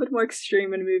it's a little bit more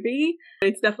extreme in the movie, but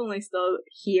it's definitely still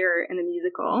here in the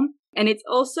musical. And it's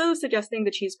also suggesting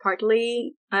that she's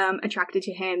partly attracted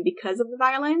to him because of the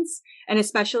violence, and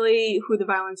especially who the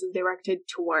violence is directed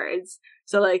towards.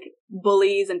 So, like,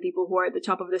 bullies and people who are at the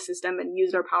top of the system and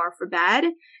use their power for bad.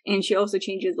 And she also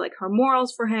changes, like, her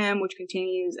morals for him, which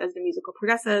continues as the musical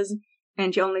progresses,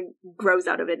 and she only grows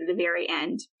out of it at the very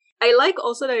end. I like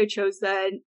also that it shows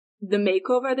that the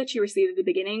makeover that she received at the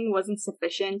beginning wasn't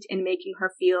sufficient in making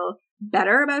her feel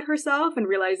better about herself and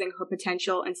realizing her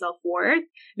potential and self-worth,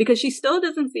 because she still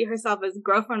doesn't see herself as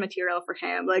girlfriend material for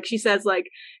him. Like, she says, like,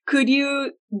 could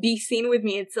you be seen with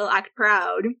me and still act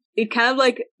proud? It kind of,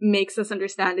 like, makes us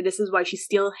understand that this is why she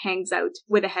still hangs out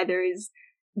with the Heathers,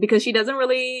 because she doesn't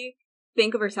really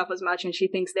think of herself as much, and she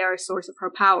thinks they are a source of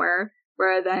her power,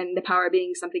 rather than the power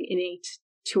being something innate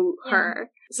to her.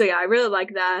 So yeah, I really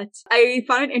like that. I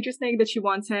found it interesting that she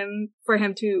wants for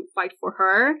him to fight for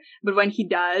her, but when he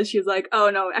does, she's like,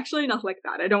 oh no, actually not like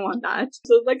that. I don't want that.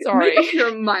 So it's like, sorry. Make up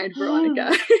your mind,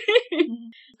 Veronica.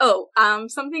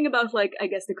 Something about, like, I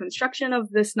guess the construction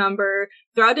of this number.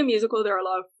 Throughout the musical, there are a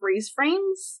lot of freeze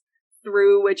frames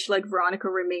through which, like, Veronica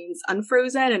remains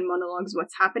unfrozen and monologues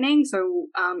what's happening. So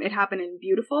it happened in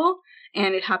Beautiful,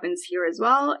 and it happens here as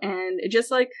well, and it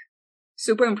just, like,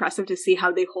 super impressive to see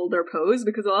how they hold their pose,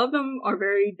 because a lot of them are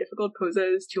very difficult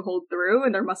poses to hold through,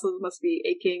 and their muscles must be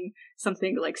aching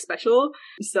something, like, special.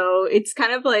 So it's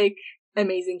kind of, like,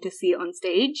 amazing to see on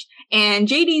stage. And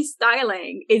JD's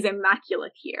styling is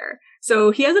immaculate here.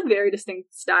 So he has a very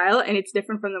distinct style, and it's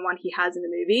different from the one he has in the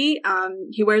movie.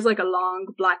 He wears, like, a long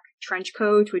black trench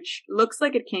coat, which looks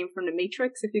like it came from The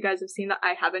Matrix. If you guys have seen that,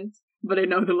 I haven't, but I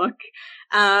know the look.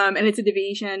 And it's a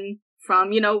deviation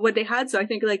from, what they had. So I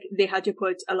think, like, they had to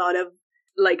put a lot of,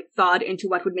 like, thought into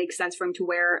what would make sense for him to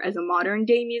wear as a modern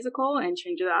day musical and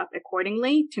change it up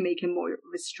accordingly to make him more of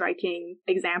a striking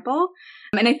example.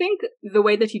 And I think the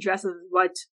way that he dresses is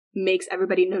what makes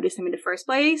everybody notice him in the first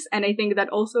place. And I think that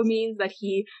also means that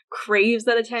he craves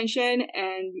that attention,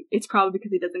 and it's probably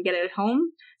because he doesn't get it at home.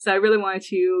 So I really wanted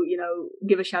to,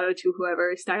 give a shout out to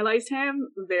whoever stylized him.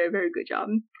 Very, very good job.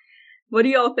 What do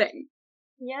y'all think?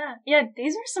 Yeah,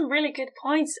 these are some really good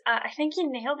points. I think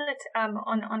you nailed it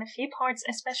on a few parts,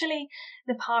 especially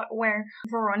the part where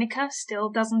Veronica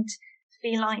still doesn't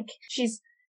feel like she's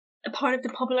a part of the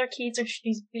popular kids, or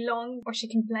she's belong, or she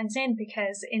can blend in,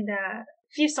 because in the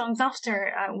few songs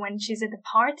after, when she's at the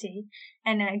party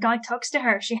and a guy talks to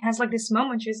her, she has, like, this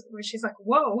moment where she's like,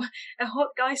 whoa, a hot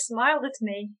guy smiled at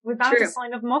me without a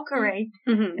sign of mockery.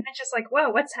 Mm-hmm. And then she's like,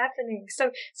 whoa, what's happening? So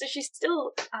she's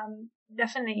still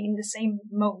definitely in the same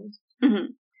mode.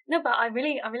 Mm-hmm. No, but I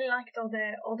really liked all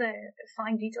the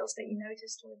fine details that you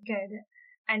noticed were good.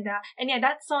 And yeah,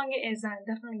 that song is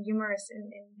definitely humorous in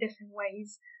different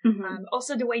ways. Mm-hmm.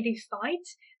 Also, the way they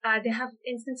fight, they have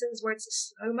instances where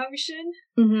it's slow motion,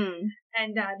 mm-hmm.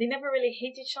 and they never really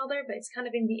hit each other, but it's kind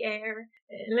of in the air.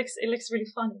 It looks really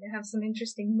funny. They have some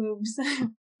interesting moves.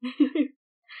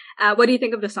 What do you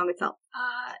think of the song itself?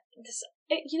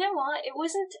 You know what? It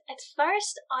wasn't, at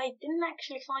first, I didn't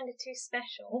actually find it too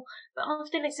special, but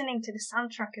after listening to the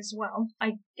soundtrack as well,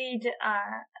 I did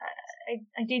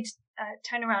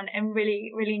turn around and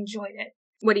really, really enjoyed it.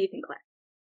 What do you think, Claire?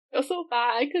 I feel so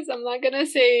bad because I'm not gonna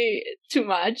say too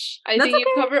much. I think you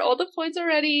covered all the points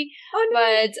already,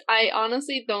 but I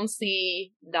honestly don't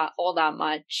see that all that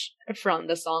much from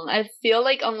the song. I feel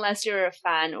like unless you're a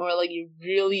fan or, like, you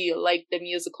really like the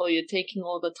musical, you're taking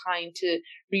all the time to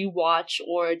rewatch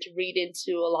or to read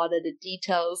into a lot of the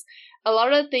details. A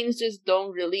lot of things just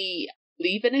don't really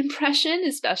leave an impression,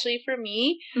 especially for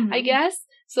me, mm-hmm. I guess.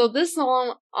 So this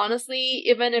song, honestly,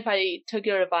 even if I took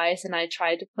your advice and I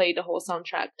tried to play the whole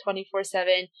soundtrack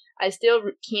 24/7, I still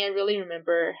can't really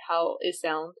remember how it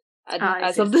sounds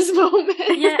as of this moment.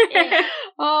 Yeah.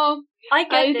 I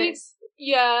get this.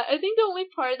 I think the only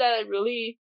part that I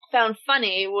really found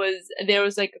funny was there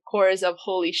was, like, a chorus of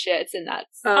holy shits, and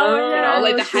that's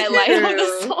like the highlight of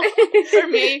the song for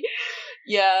me.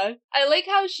 Yeah. I like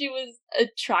how she was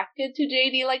attracted to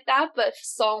JD like that, but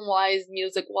song-wise,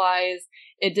 music-wise,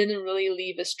 it didn't really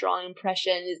leave a strong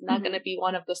impression. It's not going to be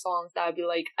one of the songs that I'd be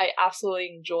like, I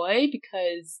absolutely enjoy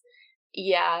because,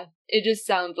 yeah, it just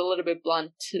sounds a little bit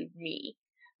blunt to me.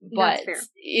 But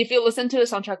if you listen to the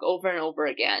soundtrack over and over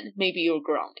again, maybe you'll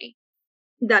grow on me.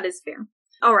 That is fair.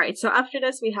 Alright, so after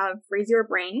this we have Freeze Your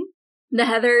Brain. The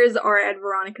Heathers are at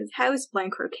Veronica's house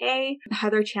playing croquet.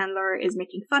 Heather Chandler is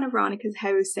making fun of Veronica's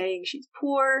house, saying she's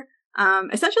poor,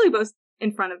 essentially both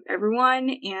in front of everyone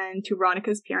and to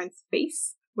Veronica's parents'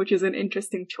 face, which is an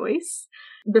interesting choice.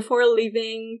 Before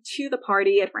leaving to the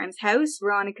party at Fran's house,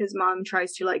 Veronica's mom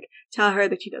tries to, tell her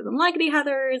that she doesn't like the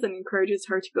Heathers and encourages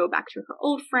her to go back to her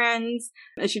old friends,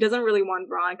 as she doesn't really want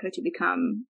Veronica to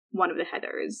become one of the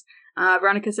Heathers.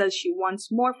 Veronica says she wants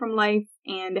more from life,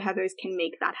 and the Heathers can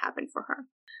make that happen for her.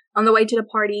 On the way to the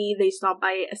party, they stop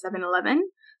by a 7-Eleven,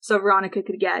 so Veronica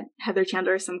could get Heather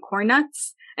Chandler some corn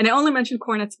nuts. And I only mentioned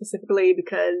corn nuts specifically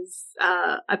because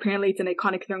apparently it's an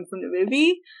iconic thing from the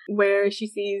movie, where she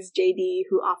sees JD,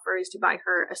 who offers to buy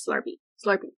her a Slushie?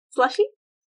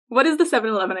 What is the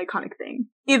 7-Eleven iconic thing?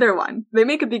 Either one. They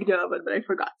make a big deal of it, but I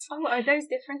forgot. Oh, are those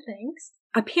different things?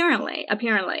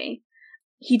 Apparently.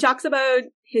 He talks about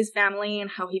his family and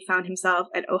how he found himself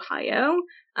at Ohio,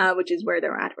 which is where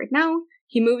they're at right now.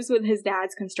 He moves with his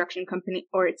dad's destruction company,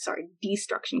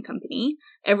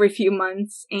 every few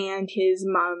months, and his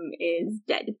mom is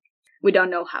dead. We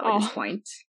don't know how at this point.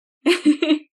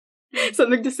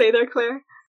 Something to say there, Claire?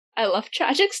 I love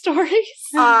tragic stories.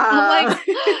 I'm like,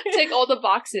 tick all the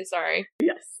boxes, sorry.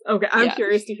 Yes. Okay, I'm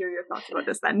curious to hear your thoughts about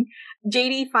this then.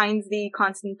 JD finds the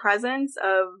constant presence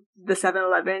of the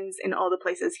 7-Elevens in all the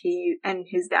places he and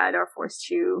his dad are forced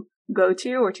to go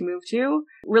to or to move to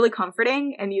really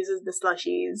comforting, and uses the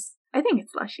slushies, I think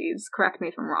it's slushies, correct me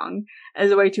if I'm wrong,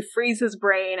 as a way to freeze his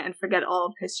brain and forget all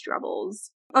of his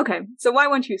troubles. Okay, so why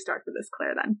won't you start with this,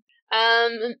 Claire, then?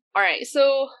 Alright,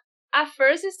 so at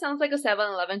first it sounds like a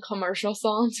 7-Eleven commercial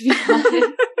song, to be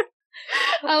honest.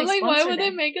 I'm like, why would they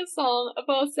make a song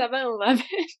about 7-Eleven?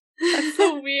 That's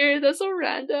so weird. That's so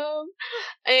random.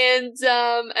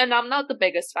 And I'm not the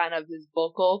biggest fan of his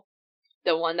vocal,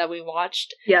 the one that we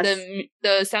watched. Yes.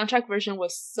 The soundtrack version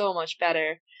was so much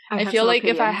better. I feel like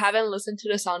if I haven't listened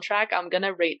to the soundtrack, I'm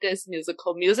gonna rate this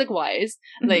musical, music-wise,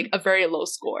 like a very low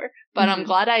score. But I'm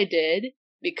glad I did,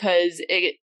 because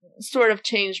it sort of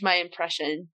changed my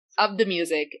impression of the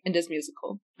music in this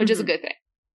musical, which is a good thing.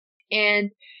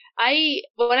 And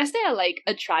when I say I like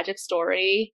a tragic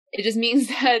story, it just means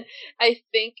that I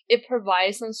think it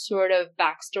provides some sort of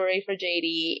backstory for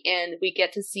JD, and we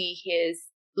get to see his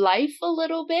life a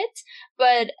little bit.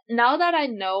 But now that I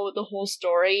know the whole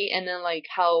story and then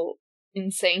how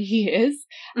insane he is,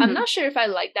 I'm not sure if I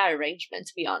like that arrangement,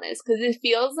 to be honest, because it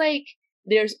feels like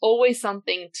there's always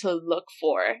something to look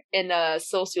for in a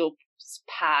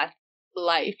sociopath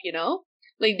life, you know?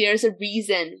 Like, there's a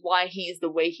reason why he's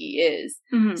the way he is.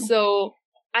 So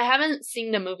I haven't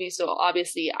seen the movie, so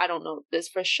obviously I don't know this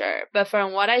for sure. But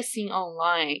from what I've seen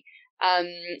online,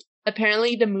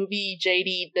 apparently the movie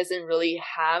JD doesn't really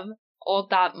have all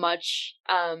that much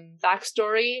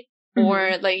backstory,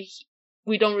 or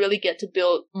we don't really get to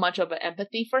build much of an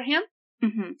empathy for him.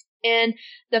 And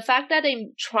the fact that they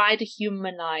try to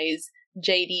humanize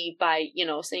JD by,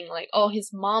 saying oh,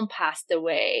 his mom passed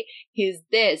away, he's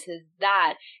this, he's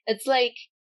that. It's like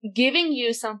giving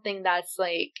you something that's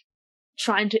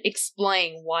trying to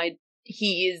explain why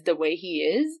he is the way he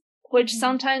is, which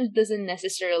sometimes doesn't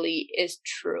necessarily is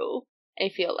true, I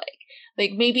feel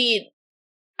like maybe,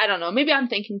 I don't know, maybe I'm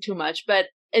thinking too much, but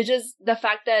it's just the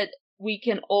fact that we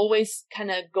can always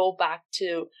kind of go back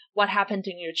to what happened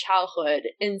in your childhood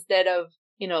instead of,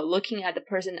 looking at the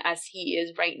person as he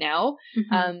is right now.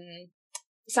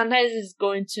 Sometimes it's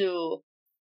going to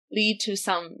lead to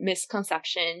some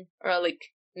misconception or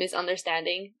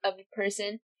misunderstanding of a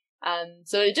person.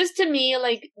 So just to me,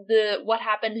 what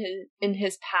happened in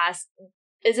his past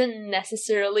isn't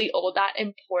necessarily all that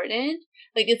important.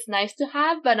 It's nice to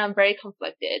have, but I'm very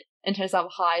conflicted in terms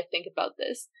of how I think about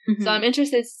this. So I'm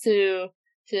interested to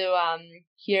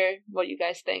hear what you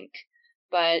guys think.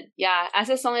 But yeah, as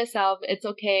a song itself, it's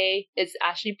okay. It's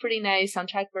actually pretty nice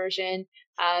soundtrack version.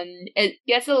 It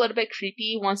gets a little bit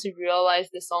creepy once you realize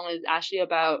the song is actually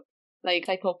about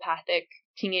psychopathic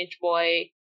teenage boy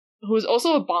who's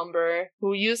also a bomber,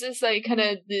 who uses kind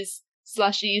of these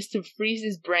slushies to freeze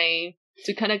his brain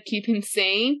to kind of keep him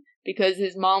sane, because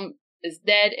his mom is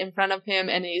dead in front of him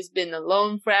and he's been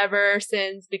alone forever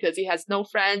since, because he has no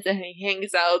friends and he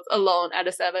hangs out alone at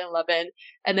a 7-Eleven,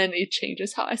 and then it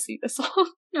changes how I see the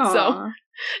song. So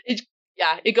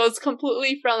yeah, it goes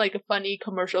completely from like a funny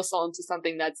commercial song to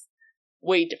something that's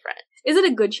way different. Is it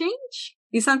a good change?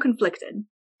 You sound conflicted.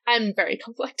 I'm very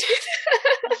conflicted.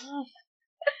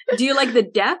 Do you like the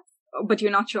depth, but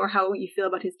you're not sure how you feel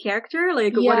about his character?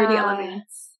 Like, what are the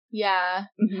elements? Yeah.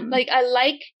 Mm-hmm. Like, I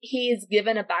like he's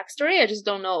given a backstory. I just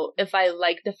don't know if I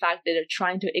like the fact that they're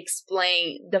trying to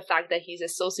explain the fact that he's a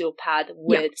sociopath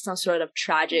with some sort of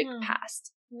tragic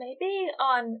past. Maybe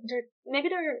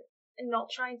they're not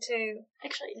trying to.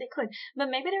 Actually, they could, but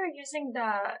maybe they're using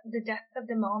the death of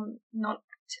the mom not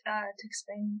to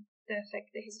explain the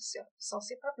fact that he's a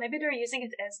sociopath. Maybe they're using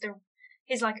it as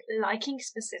his like liking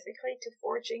specifically to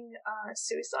forging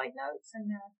suicide notes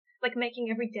and like making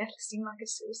every death seem like a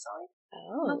suicide.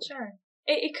 Oh, not sure.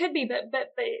 It could be, but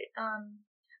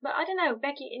I don't know.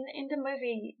 Becky, in the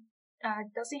movie,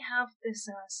 does he have this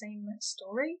same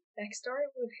backstory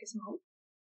with his mom?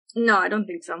 No, I don't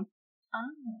think so. Oh,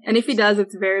 and if he does,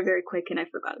 it's very, very quick, and I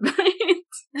forgot about it.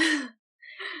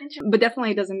 But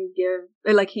definitely doesn't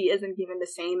give, like, he isn't given the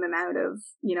same amount of,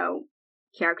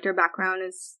 character background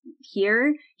as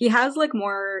here. He has, like,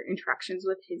 more interactions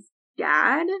with his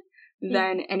dad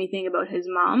than anything about his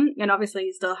mom. And obviously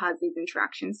he still has these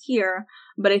interactions here,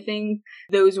 but I think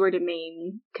those were the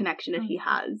main connection that he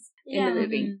has in the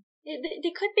movie.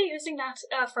 They could be using that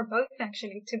for both,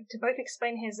 actually, to both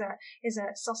explain his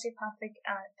sociopathic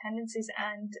tendencies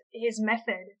and his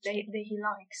method that he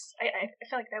likes. I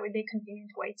feel like that would be a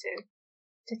convenient way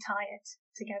to tie it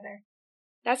together.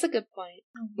 That's a good point.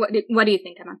 What do you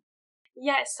think, Emma?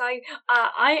 Yes,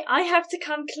 I have to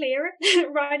come clear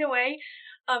right away.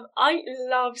 I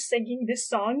love singing this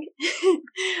song.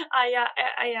 I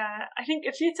think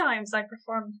a few times I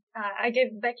performed. I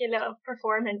gave Becky a little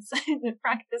performance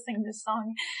practicing this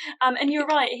song. And you're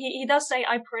right. He does say,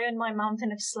 "I pray on my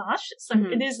mountain of slush." So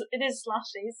it is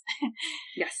slushies.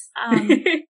 Yes.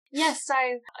 Yes, so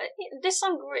this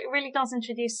song really does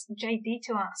introduce JD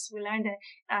to us. We learned that,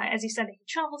 as you said, that he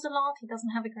travels a lot, he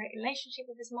doesn't have a great relationship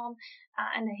with his mom,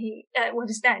 and that with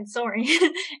his dad, sorry,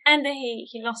 and that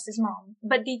he lost his mom.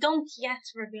 But they don't yet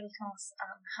reveal to us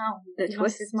how he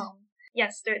lost his mom.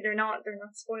 Yes, they're not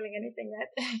spoiling anything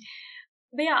yet.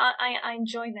 But yeah, I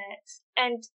enjoy that,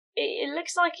 and it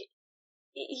looks like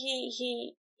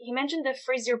he mentioned the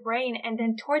freeze your brain, and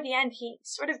then toward the end, he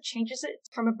sort of changes it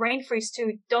from a brain freeze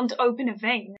to don't open a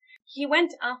vein. He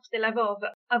went up the level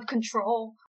of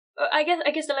control. I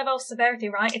guess the level of severity,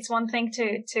 right? It's one thing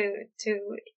to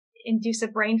induce a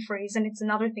brain freeze, and it's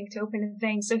another thing to open a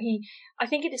vein. So I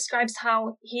think it describes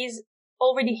how he's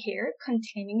already here,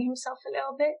 containing himself a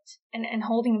little bit, and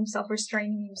holding himself,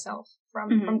 restraining himself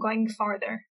from going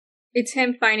farther. It's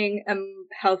him finding a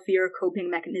healthier coping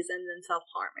mechanism than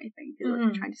self-harm, I think, is what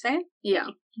you're trying to say.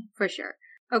 Yeah, for sure.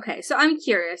 Okay, so I'm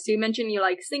curious. You mentioned you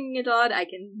like singing it a lot. I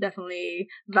can definitely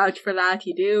vouch for that.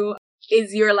 You do.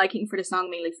 Is your liking for the song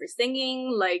mainly for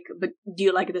singing? But do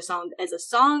you like the song as a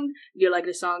song? Do you like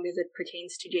the song as it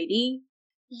pertains to JD?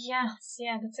 Yes,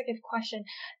 yeah, that's a good question.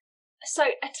 So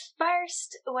at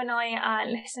first, when I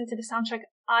listened to the soundtrack,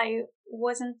 I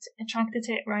wasn't attracted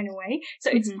to it right away.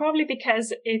 So it's probably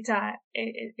because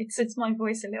it suits my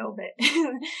voice a little bit.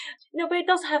 No, but it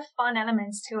does have fun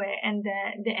elements to it, and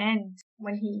the end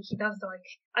when he does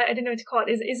I don't know what to call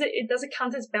it. Does it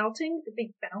count as belting? The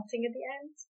big belting at the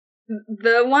end?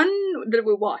 The one that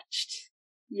we watched.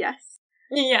 Yes.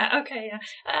 Yeah. Okay. Yeah.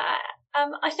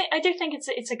 I do think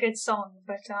it's a good song,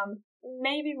 but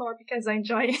maybe more because I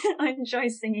enjoy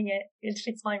singing it. It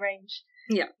fits my range.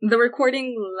 Yeah, the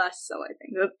recording less so, I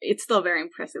think. It's still a very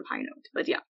impressive high note, but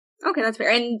yeah. Okay, that's fair.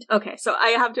 And okay, so I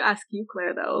have to ask you,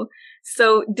 Claire, though.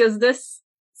 So does this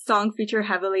song factor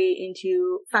heavily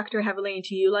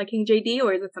into you liking JD,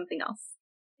 or is it something else?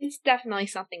 It's definitely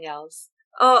something else.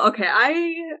 Oh, okay.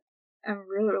 I am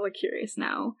really, really curious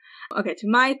now. Okay, to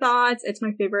my thoughts, it's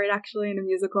my favorite actually in the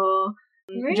musical.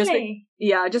 Really?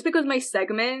 Just because my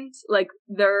segment,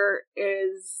 there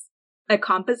is a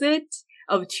composite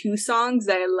of two songs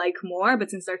that I like more, but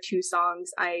since there are two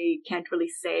songs, I can't really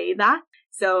say that.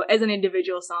 So as an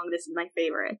individual song, this is my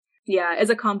favorite. Yeah, as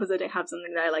a composite, I have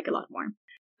something that I like a lot more.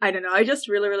 I don't know, I just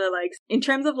really, really like, in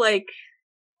terms of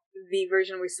the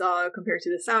version we saw compared to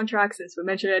the soundtrack, since we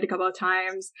mentioned it a couple of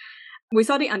times, we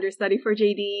saw the understudy for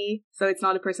JD, so it's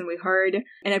not a person we heard.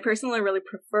 And I personally really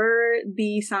prefer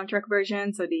the soundtrack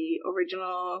version, so the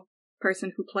original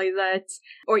person who plays it,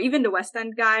 or even the West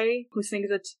End guy who sings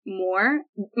it more.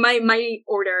 My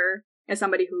order, as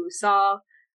somebody who saw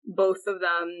both of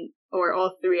them, or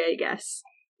all three, I guess,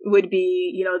 would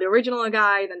be, the original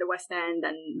guy, then the West End,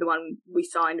 then the one we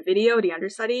saw in the video, the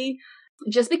understudy.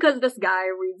 Just because this guy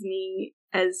reads me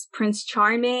as Prince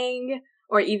Charming,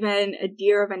 or even a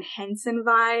Dear Evan Hansen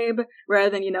vibe, rather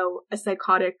than, a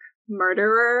psychotic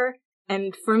murderer.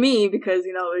 And for me, because,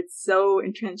 it's so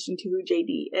entrenched into who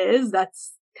JD is,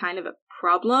 that's kind of a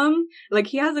problem. Like,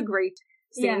 he has a great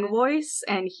singing voice,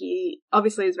 and he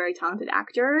obviously is a very talented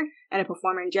actor and a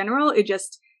performer in general.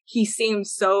 He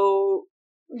seems so...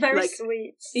 Very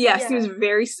sweet. Yeah, seems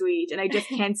very sweet, and I just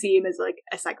can't see him as, like,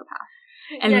 a psychopath.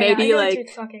 And I maybe, know like... what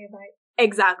you're talking about.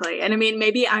 Exactly. And I mean,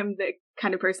 maybe I'm the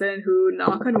kind of person who,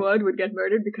 knock on wood, would get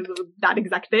murdered because of that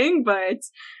exact thing, but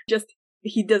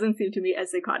he doesn't seem to me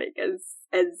as psychotic as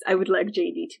I would like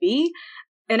JD to be.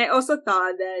 And I also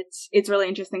thought that it's really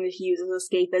interesting that he uses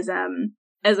escapism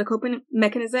as a coping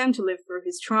mechanism to live through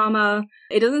his trauma.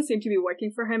 It doesn't seem to be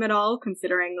working for him at all,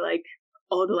 considering, like,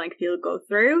 all the length he'll go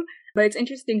through. But it's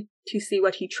interesting to see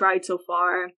what he tried so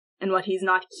far and what he's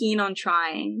not keen on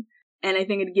trying. And I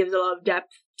think it gives a lot of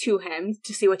depth to him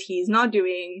to see what he's not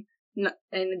doing,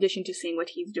 in addition to seeing what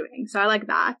he's doing. So I like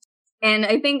that. And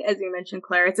I think, as you mentioned,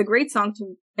 Claire, it's a great song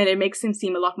and it makes him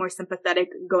seem a lot more sympathetic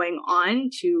going on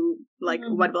to, like,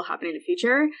 what will happen in the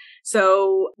future.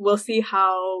 So we'll see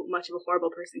how much of a horrible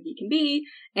person he can be.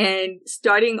 And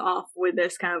starting off with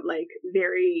this kind of, like,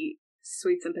 very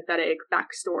sweet, sympathetic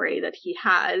backstory that he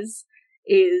has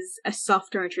is a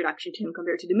softer introduction to him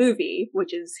compared to the movie,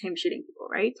 which is him shooting people,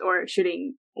 right? Or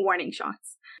shooting warning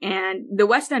shots. And the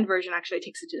West End version actually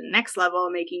takes it to the next level,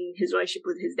 making his relationship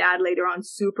with his dad later on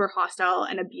super hostile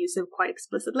and abusive quite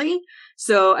explicitly.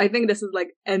 So I think this is like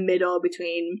a middle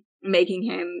between making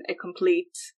him a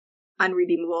complete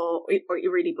unredeemable or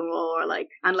irredeemable or like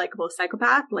unlikable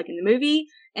psychopath, like in the movie,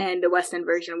 and the West End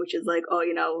version, which is like,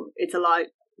 it's a lot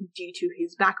due to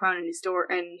his background and his story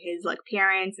and his like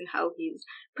parents and how he's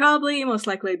probably most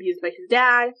likely abused by his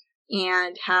dad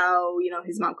and how,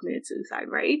 his mom committed suicide,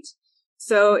 right?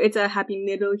 So it's a happy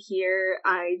middle here.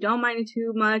 I don't mind it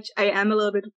too much. I am a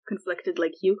little bit conflicted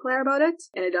like you, Claire, about it,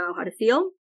 and I don't know how to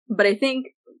feel. But I think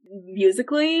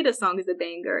musically, the song is a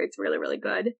banger. It's really, really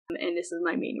good. And this is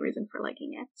my main reason for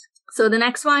liking it. So the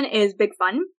next one is Big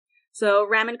Fun. So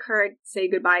Ram and Kurt say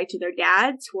goodbye to their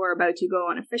dads, who are about to go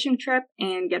on a fishing trip,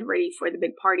 and get ready for the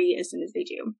big party as soon as they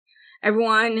do.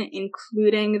 Everyone,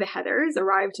 including the Heathers,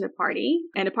 arrive to the party,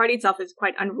 and the party itself is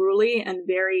quite unruly and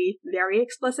very, very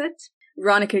explicit.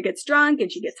 Veronica gets drunk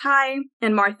and she gets high,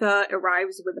 and Martha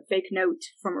arrives with a fake note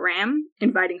from Ram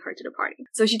inviting her to the party.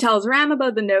 So she tells Ram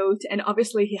about the note, and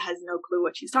obviously he has no clue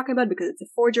what she's talking about because it's a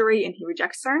forgery and he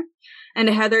rejects her. And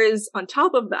the Heathers, on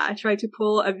top of that, try to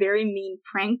pull a very mean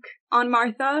prank on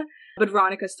Martha, but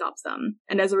Veronica stops them.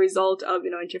 And as a result of,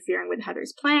 interfering with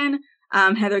Heather's plan,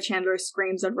 Heather Chandler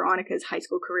screams that Veronica's high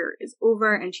school career is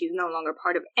over and she's no longer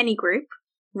part of any group.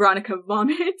 Veronica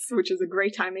vomits, which is a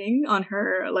great timing on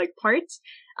her, part,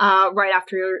 right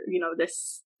after,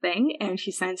 this thing, and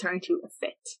she sends her into a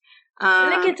fit.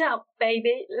 Lick it up,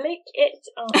 baby. Lick it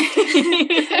up.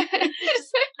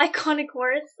 Iconic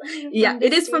words. Yeah,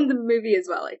 it is from the movie as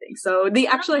well, I think. So they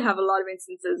actually have a lot of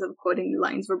instances of quoting the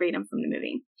lines verbatim from the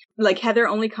movie. Like, Heather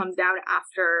only comes down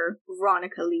after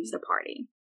Veronica leaves the party.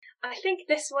 I think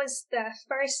this was the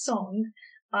first song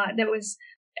that was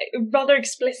rather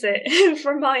explicit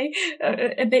for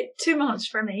a bit too much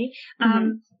for me.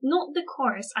 Not the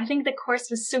chorus. I think the chorus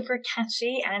was super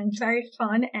catchy and very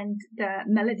fun, and the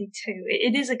melody too.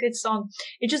 It is a good song.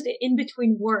 It's just in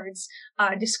between words,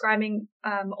 describing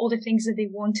all the things that they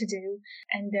want to do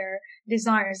and their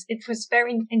desires. It was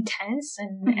very intense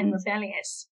and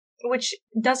rebellious, which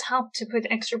does help to put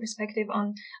extra perspective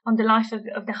on the life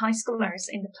of the high schoolers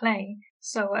in the play.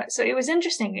 So it was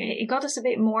interesting. It got us a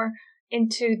bit more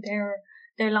into their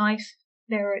life,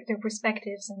 their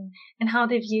perspectives and how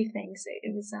they view things.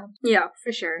 It was yeah,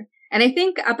 for sure. And I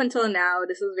think up until now,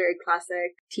 this was very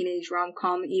classic teenage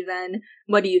rom-com even.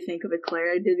 What do you think of it,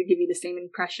 Claire? Did it give you the same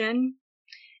impression?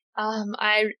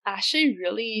 I actually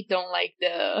really don't like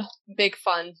the big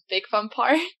fun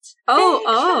part.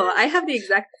 Oh, I have the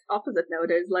exact opposite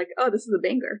note. It's like, oh, this is a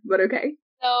banger, but okay.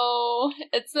 No,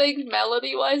 it's like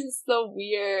melody-wise, it's so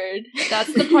weird.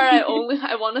 That's the part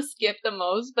I want to skip the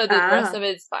most, but the rest of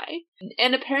it is fine.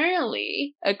 And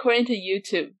apparently, according to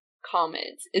YouTube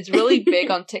comments, it's really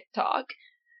big on TikTok.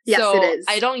 Yes, so it is.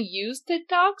 I don't use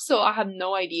TikTok, so I have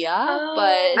no idea,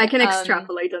 but... I can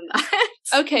extrapolate on that.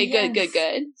 Okay, yes.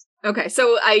 Good. Okay,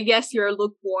 so I guess you're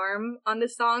lukewarm on the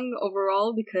song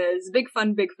overall, because Big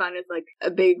Fun is like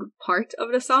a big part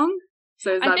of the song.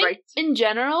 So is that right? In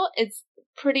general, it's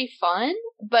pretty fun,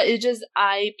 but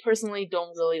I personally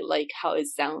don't really like how it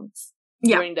sounds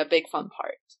during the big fun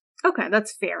part. Okay,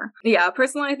 that's fair. Yeah,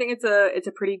 personally, I think it's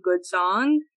a pretty good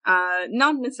song.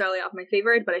 Not necessarily off my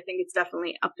favorite, but I think it's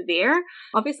definitely up there.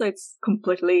 Obviously, it's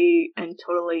completely and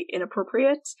totally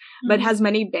inappropriate, but it has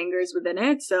many bangers within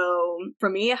it. So for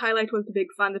me, a highlight was the Big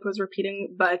Fun that was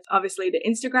repeating. But obviously, the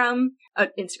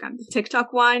the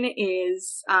TikTok one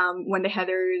is when the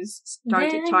Heathers start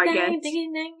to target.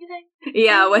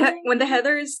 Yeah, when the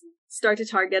Heathers start to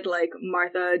target like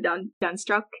Martha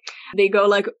Dunstruck. They go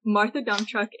like, Martha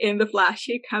Dunstruck in the flash,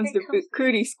 here comes the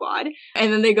Cootie Squad.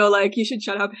 And then they go like, you should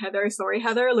shut up, Heather. Sorry,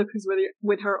 Heather. Look who's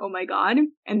with her. Oh my god.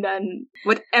 And then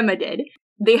what Emma did.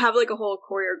 They have like a whole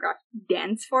choreographed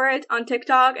dance for it on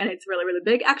TikTok, and it's really, really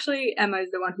big. Actually, Emma is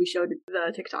the one who showed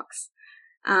the TikToks.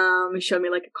 Showed me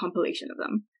like a compilation of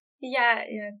them.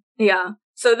 Yeah.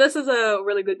 So this is a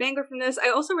really good banger from this. I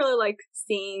also really like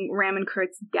seeing Ram and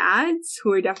Kurt's dads,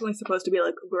 who are definitely supposed to be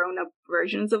like grown-up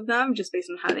versions of them, just based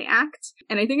on how they act.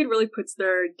 And I think it really puts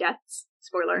their deaths,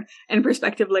 spoiler, in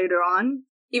perspective later on.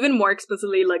 Even more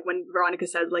explicitly, like when Veronica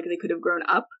says like they could have grown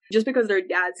up, just because their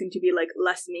dads seem to be like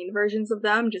less mean versions of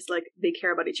them, just like they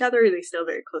care about each other, they still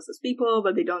very close as people,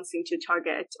 but they don't seem to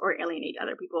target or alienate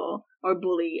other people or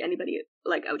bully anybody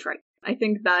like outright. I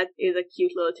think that is a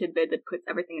cute little tidbit that puts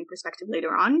everything in perspective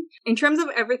later on. In terms of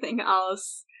everything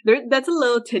else, that's a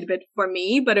little tidbit for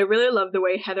me, but I really love the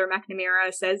way Heather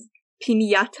McNamara says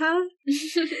piñata.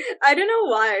 I don't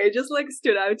know why, it just like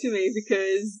stood out to me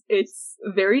because it's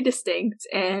very distinct.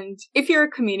 And if you're a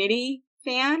Community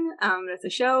fan, that's a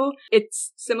show,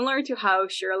 it's similar to how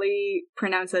Shirley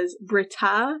pronounces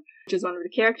Britta, which is one of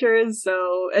the characters.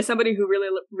 So as somebody who really,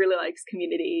 really likes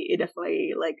Community, it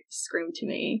definitely like screamed to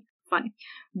me fun.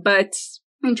 But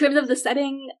in terms of the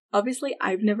setting, obviously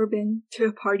I've never been to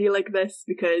a party like this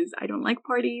because I don't like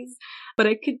parties, but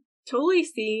I could totally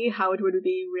see how it would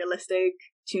be realistic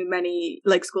to many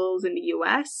like schools in the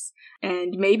US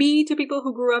and maybe to people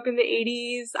who grew up in the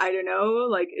 80s. I don't know,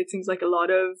 like it seems like a lot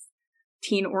of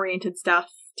teen oriented stuff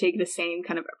take the same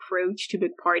kind of approach to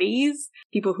big parties.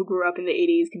 People who grew up in the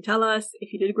 80s can tell us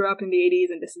if you did grow up in the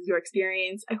 80s and this is your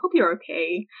experience. I hope you're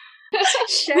okay.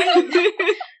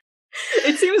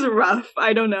 It seems rough.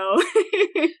 I don't know.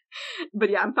 But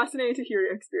yeah, I'm fascinated to hear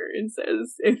your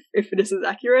experiences if this is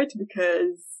accurate,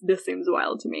 because this seems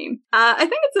wild to me. I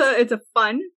think it's a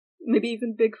fun, maybe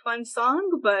even big fun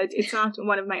song, but it's not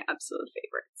one of my absolute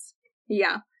favorites.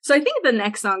 Yeah. So I think the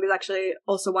next song is actually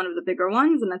also one of the bigger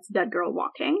ones, and that's Dead Girl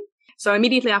Walking. So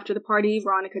immediately after the party,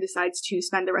 Veronica decides to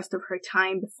spend the rest of her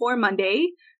time before Monday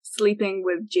sleeping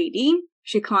with JD.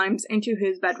 She climbs into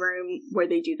his bedroom where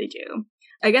they do.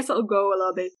 I guess I'll go a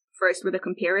little bit first with a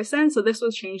comparison. So this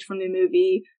was changed from the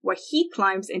movie where he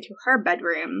climbs into her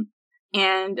bedroom.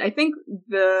 And I think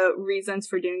the reasons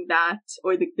for doing that,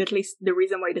 or at least the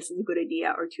reason why this is a good idea,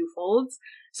 are twofold.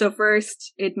 So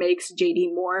first, it makes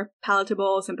JD more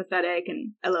palatable, sympathetic,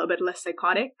 and a little bit less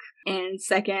psychotic. And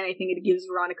second, I think it gives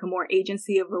Veronica more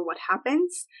agency over what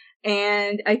happens.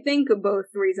 And I think both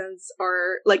reasons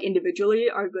are, like, individually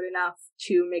are good enough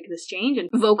to make this change. And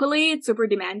vocally, it's super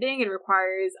demanding. It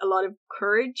requires a lot of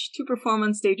courage to perform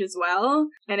on stage as well.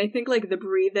 And I think, like, the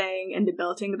breathing and the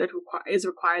belting that is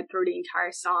required through the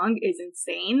entire song is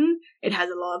insane. It has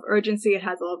a lot of urgency. It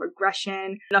has a lot of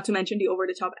aggression, not to mention the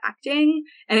over-the-top acting.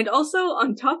 And it also,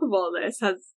 on top of all this,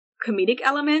 has comedic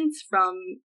elements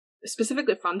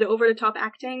specifically from the over-the-top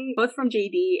acting, both from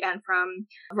JD and from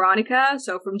Veronica.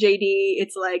 So from JD,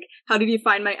 it's like, how did you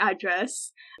find my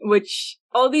address? Which,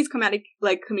 all these comedic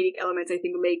elements, I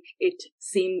think, make it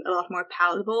seem a lot more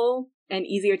palatable and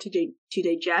easier to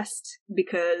digest,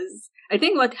 because I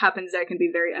think what happens there can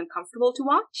be very uncomfortable to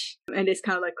watch, and this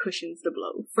kind of like cushions the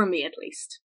blow, for me at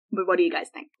least. But what do you guys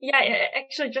think? Yeah,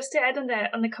 actually, just to add on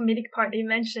the comedic part you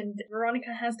mentioned,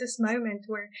 Veronica has this moment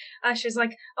where she's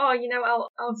like, oh,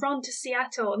 I'll run to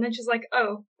Seattle. And then she's like,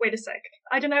 oh, wait a sec.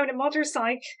 I don't know, the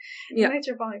motorcycle. Yeah.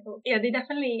 Motorcycle. Yeah, they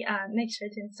definitely make sure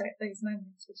to insert those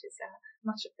moments, which is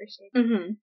much appreciated.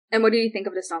 Mm-hmm. And what do you think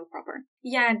of the song proper?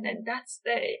 Yeah,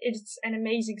 it's an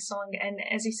amazing song. And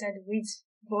as you said, Reed's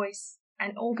voice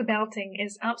and Olga belting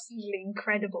is absolutely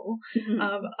incredible.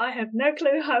 Mm-hmm. I have no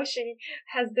clue how she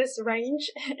has this range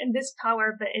and this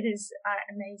power, but it is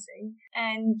amazing.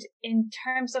 And in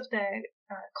terms of the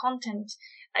content,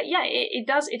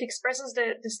 it expresses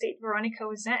the state Veronica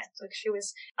was at. Like, she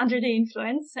was under the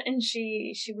influence, and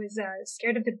she was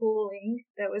scared of the bullying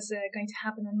that was going to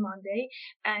happen on Monday,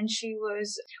 and she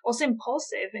was also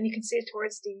impulsive, and you can see it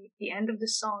towards the end of the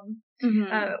song,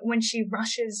 mm-hmm. When she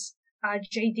rushes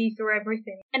JD through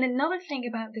everything. And another thing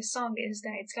about this song is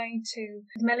that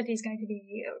the melody is going to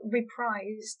be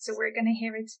reprised, so we're going to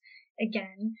hear it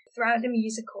again throughout the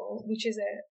musical, which is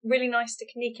a really nice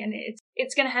technique, and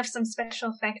it's going to have some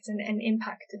special effects and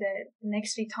impact the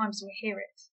next few times we hear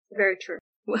it. Very true.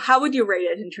 How would you rate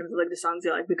it in terms of like the songs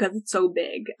you like? Because it's so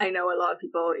big. I know a lot of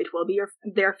people, it will be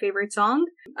their favorite song.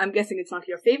 I'm guessing it's not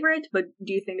your favorite, but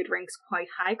do you think it ranks quite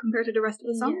high compared to the rest of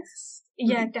the songs? Yes.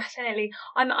 Yeah, definitely.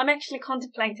 I'm actually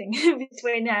contemplating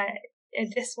between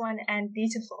this one and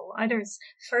Beautiful, either it's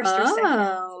first or second.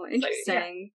 Oh,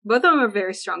 interesting. So, both of them are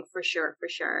very strong for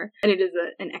sure. And it is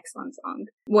an excellent song.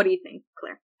 What do you think,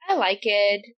 Claire? I like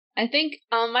it. I think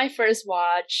on my first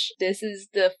watch, this is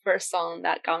the first song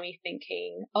that got me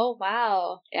thinking, oh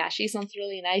wow, yeah, she sounds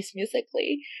really nice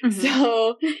musically. Mm-hmm.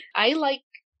 So I like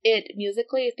it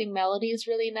musically. I think melody is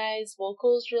really nice,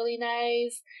 vocals really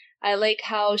nice. I like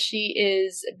how she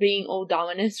is being all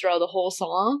dominant throughout the whole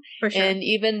song. For sure. And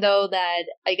even though that,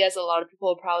 I guess a lot of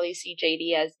people probably see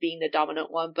JD as being the dominant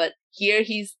one, but here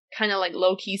he's kind of like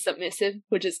low-key submissive,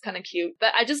 which is kind of cute.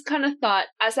 But I just kind of thought,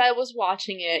 as I was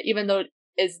watching it, even though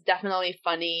it's definitely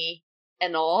funny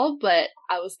and all, but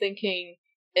I was thinking,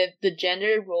 if the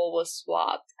gender role was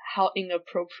swapped, how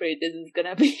inappropriate this is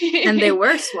gonna be. And they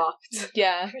were swapped.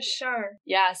 Yeah. For sure.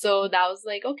 Yeah, so that was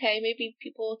like, okay, maybe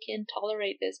people can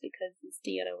tolerate this because it's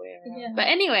the other way around. Yeah. But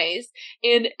anyways,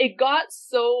 and it got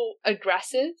so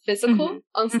aggressive, physical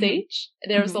on stage.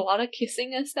 There was a lot of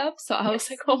kissing and stuff, so I was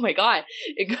like, oh my god,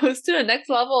 it goes to the next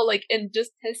level like in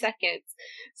just 10 seconds.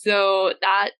 So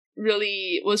that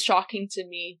really was shocking to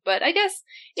me, but I guess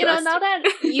you know, now that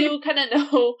you kind of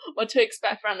know what to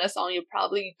expect from the song, you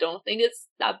probably don't think it's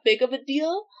that big of a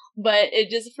deal, but it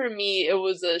just, for me, it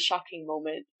was a shocking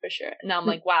moment for sure. And I'm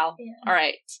like, wow, all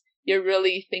right, you're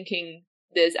really thinking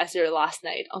this as your last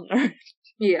night on Earth.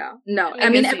 Yeah, no, I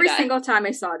mean, every single time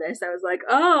I saw this, I was like,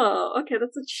 oh, okay,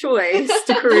 that's a choice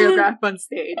to choreograph on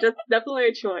stage. That's definitely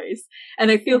a choice.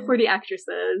 And I feel for the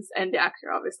actresses and the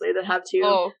actor, obviously, that have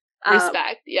to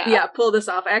respect, yeah, pull this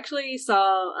off. I actually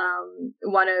saw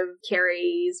one of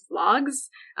Carrie's vlogs,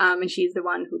 and she's the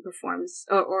one who performs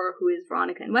or who is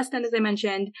Veronica in West End, as I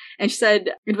mentioned, and she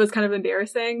said it was kind of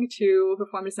embarrassing to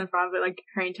perform this in front of like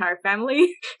her entire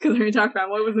family because her entire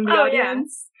family was in the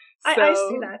audience. Yeah. So, I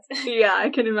see that. Yeah, I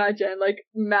can imagine. Like,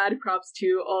 mad props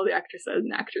to all the actresses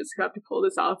and actors who have to pull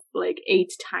this off like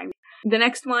 8 times. The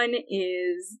next one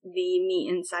is the Me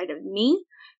Inside of Me.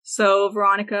 So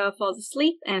Veronica falls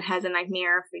asleep and has a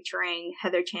nightmare featuring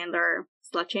Heather Chandler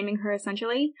slut-shaming her,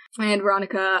 essentially. And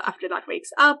Veronica, after that, wakes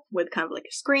up with kind of like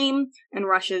a scream and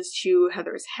rushes to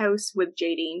Heather's house with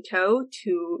JD in tow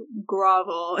to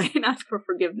grovel and ask for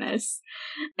forgiveness.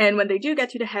 And when they do get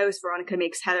to the house, Veronica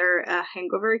makes Heather a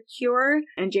hangover cure,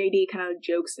 and JD kind of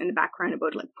jokes in the background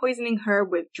about like poisoning her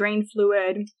with drain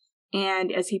fluid.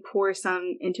 And as he pours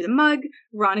some into the mug,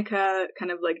 Veronica kind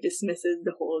of like dismisses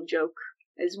the whole joke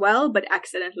as well, but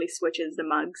accidentally switches the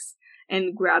mugs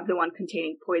and grab the one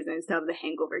containing poison instead of the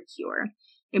hangover cure.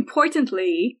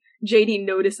 Importantly, JD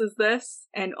notices this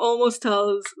and almost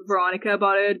tells Veronica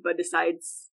about it, but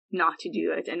decides not to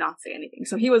do it and not say anything.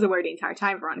 So he was aware the entire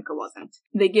time, Veronica wasn't.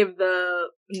 They give the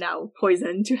now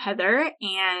poison to Heather,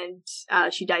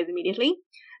 and she dies immediately.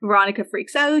 Veronica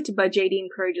freaks out, but JD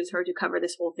encourages her to cover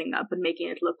this whole thing up and making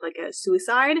it look like a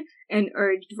suicide, and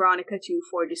urged Veronica to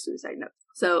forge a suicide note.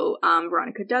 So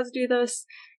Veronica does do this.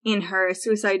 In her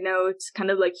suicide note, kind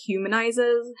of like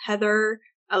humanizes Heather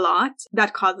a lot.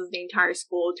 That causes the entire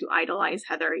school to idolize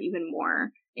Heather even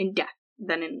more in death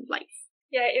than in life.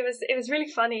 Yeah, it was really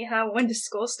funny how when the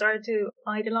school started to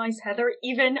idolize Heather,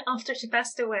 even after she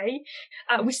passed away,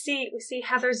 we see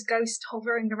Heather's ghost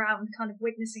hovering around, kind of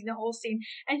witnessing the whole scene,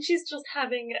 and she's just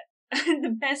having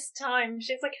the best time.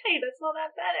 She's like, "Hey, that's not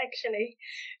that bad, actually."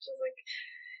 She's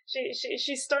like,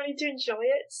 she's starting to enjoy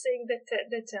it, seeing that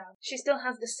she still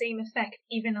has the same effect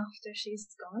even after she's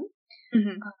gone,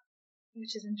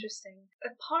 which is interesting.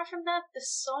 Apart from that, the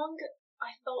song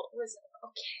I thought was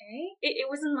okay. It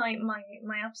wasn't my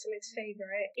absolute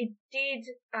favorite. It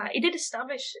did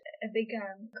establish a big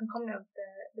component of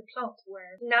the plot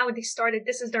where now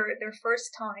this is their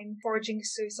first time forging a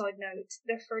suicide note,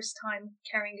 their first time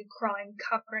carrying a crime,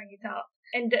 covering it up.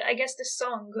 And I guess the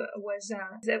song was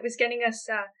getting us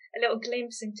a little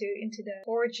glimpse into the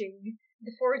forging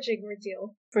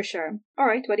ordeal. For sure. All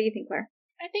right, what do you think, Claire?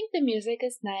 I think the music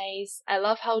is nice. I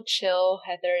love how chill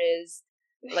Heather is.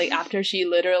 Like after she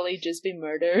literally just been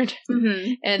murdered,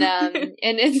 and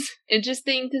it's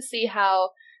interesting to see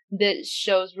how the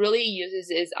show really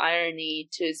uses its irony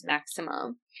to its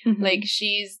maximum. Like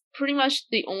she's pretty much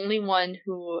the only one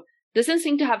who doesn't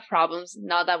seem to have problems,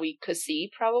 not that we could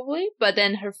see probably, but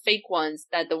then her fake ones,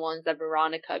 that the ones that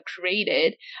Veronica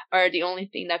created, are the only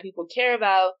thing that people care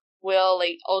about. Will,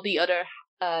 like, all the other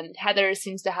Heather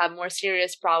seems to have more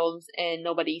serious problems and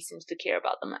nobody seems to care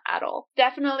about them at all.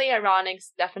 Definitely ironic,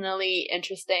 definitely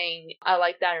interesting. I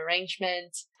like that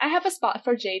arrangement. I have a spot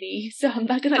for JD, so I'm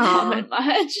not gonna comment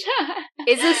much.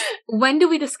 When do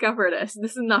we discover this?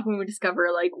 This is not when we discover,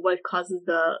 like, what causes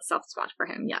the soft spot for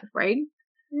him yet, right?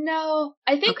 No,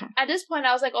 I think at this point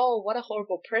I was like, oh, what a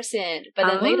horrible person. But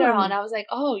then later on I was like,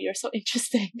 oh, you're so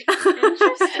interesting.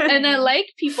 And I like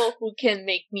people who can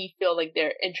make me feel like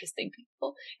they're interesting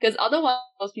people. Because otherwise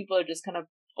most people are just kind of,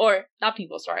 or not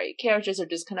people, sorry, characters are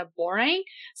just kind of boring.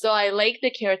 So I like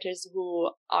the characters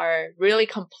who are really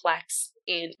complex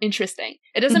and interesting.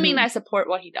 It doesn't mean I support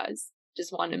what he does.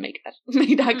 Just want to make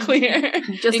that clear.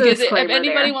 Just because if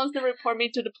anybody wants to report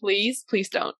me to the police, please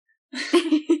don't.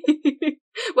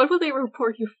 What will they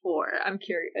report you for? I'm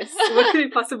curious. What could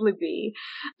it possibly be?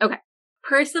 Okay.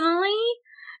 Personally,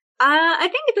 I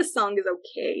think the song is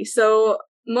okay. So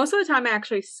most of the time I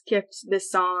actually skipped this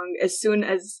song as soon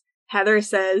as Heather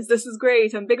says, "This is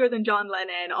great, I'm bigger than John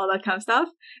Lennon," all that kind of stuff.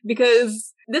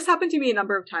 Because this happened to me a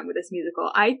number of times with this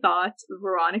musical. I thought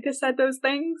Veronica said those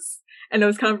things, and I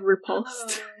was kind of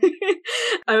repulsed.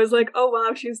 I was like, oh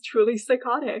wow, she's truly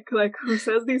psychotic. Like, who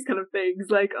says these kind of things?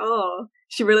 Like, oh,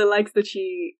 she really likes that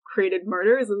she created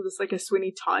murders. It was just like a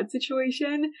Sweeney Todd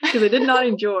situation. Because I did not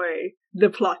enjoy the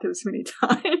plot of Sweeney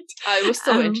Todd. It was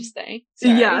so interesting.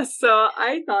 Sorry. Yeah, so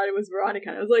I thought it was Veronica.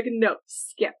 And I was like, no,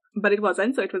 skip. But it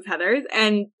wasn't, so it was Heather's.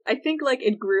 And I think, like,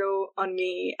 it grew on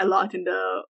me a lot in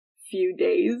the few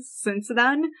days since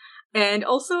then. And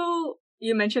also,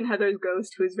 you mentioned Heather's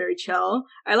ghost, who is very chill.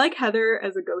 I like Heather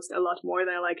as a ghost a lot more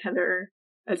than I like Heather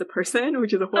as a person,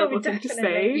 which is a horrible thing to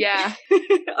say. Yeah.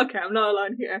 Okay, I'm not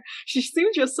alone here. She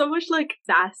seems just so much, like,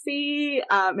 sassy,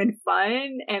 and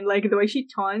fun, and, like, the way she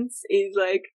taunts is,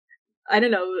 like, I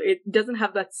don't know, it doesn't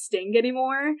have that sting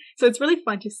anymore. So it's really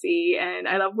fun to see, and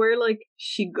I love where, like,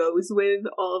 she goes with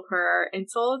all of her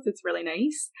insults. It's really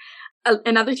nice.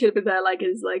 Another tidbit that I like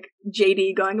is, like,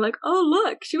 JD going like, oh,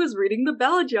 look, she was reading the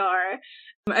bell jar.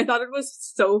 I thought it was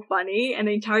so funny, and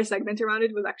the entire segment around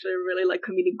it was actually really, like,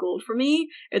 comedic gold for me.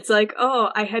 It's like, oh,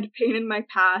 I had pain in my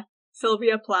path,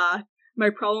 Sylvia Plath, my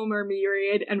problem are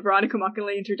myriad, and Veronica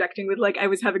mockingly interjecting with, like, I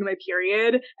was having my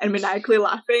period, and maniacally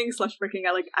laughing / freaking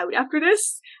out, like, out after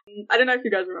this. I don't know if you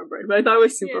guys remember it, but I thought it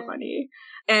was super funny.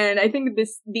 And I think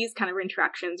these kind of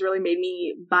interactions really made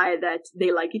me buy that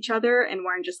they like each other and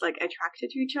weren't just, like, attracted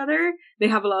to each other. They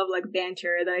have a lot of, like,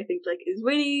 banter that I think, like, is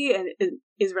witty and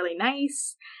is really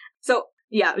nice. So,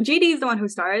 yeah, JD is the one who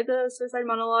started the suicide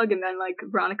monologue, and then, like,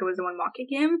 Veronica was the one mocking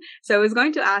him. So I was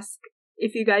going to ask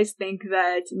if you guys think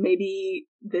that maybe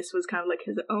this was kind of like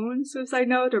his own suicide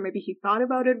note, or maybe he thought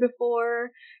about it before,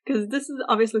 because this is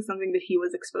obviously something that he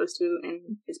was exposed to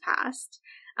in his past,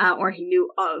 or he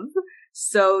knew of.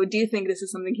 So do you think this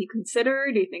is something he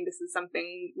considered? Do you think this is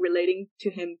something relating to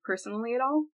him personally at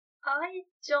all? I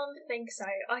don't think so.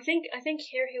 I think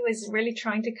here he was really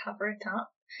trying to cover it up.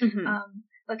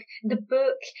 Like the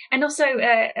book, and also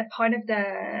a part of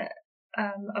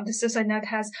the suicide note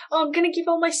has, oh, I'm gonna give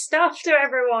all my stuff to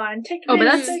everyone. Take this,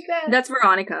 but take that. That's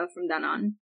Veronica from then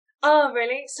on. Oh,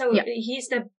 really? So he's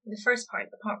the first part,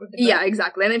 the part with the book. Yeah,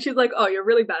 exactly. And then she's like, oh, you're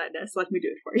really bad at this. Let me do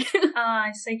it for you.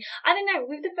 I see. I don't know.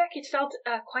 With the book, it felt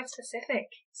quite specific.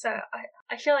 So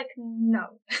I feel like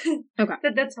no. Okay.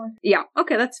 That's one. Yeah,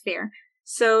 okay, that's fair.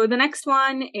 So the next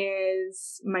one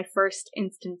is my first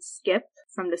instant skip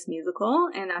from this musical,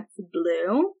 and that's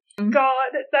Blue.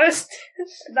 God,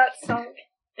 that song.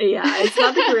 Yeah, it's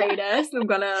not the greatest. I'm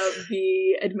gonna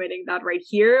be admitting that right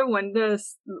here. When the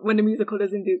musical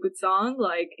doesn't do a good song,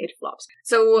 like, it flops.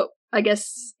 So I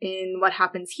guess in what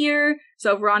happens here,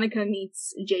 so Veronica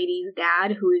meets JD's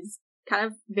dad, who is kind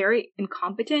of very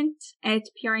incompetent at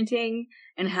parenting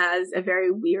and has a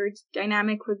very weird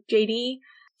dynamic with JD.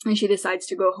 And she decides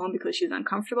to go home because she's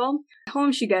uncomfortable. At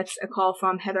home, she gets a call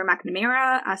from Heather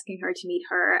McNamara asking her to meet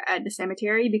her at the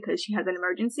cemetery because she has an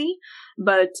emergency.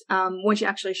 But when she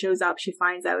actually shows up, she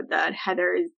finds out that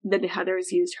the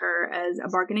Heathers used her as a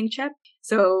bargaining chip.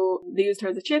 So they used her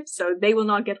as a chip, so they will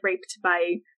not get raped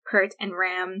by Kurt and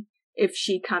Ram if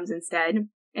she comes instead.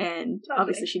 And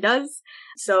obviously she does.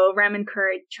 So Ram and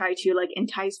Kurt try to, like,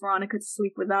 entice Veronica to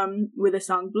sleep with them with the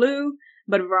song Blue.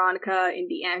 But Veronica, in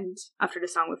the end, after the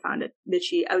song, we found that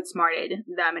she outsmarted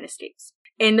them and escapes.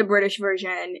 In the British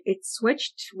version, it's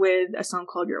switched with a song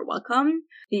called You're Welcome.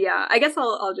 Yeah, I guess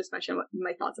I'll just mention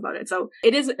my thoughts about it. So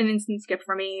it is an instant skip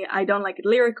for me. I don't like it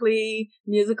lyrically,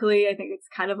 musically. I think it's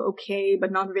kind of okay,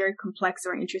 but not very complex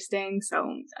or interesting.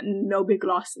 So no big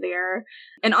loss there.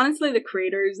 And honestly, the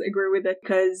creators agree with it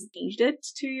because they changed it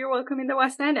to You're Welcome in the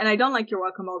West End. And I don't like You're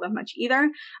Welcome all that much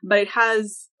either, but it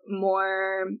has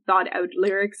more thought out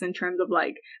lyrics in terms of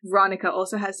like Veronica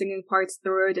also has singing parts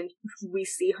through it, and we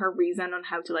see her reason on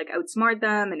how to like outsmart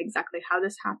them and exactly how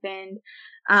this happened.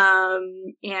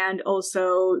 And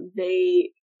also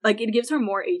they like it gives her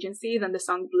more agency than the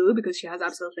song Blue because she has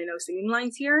absolutely no singing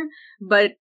lines here,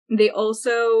 but they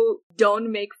also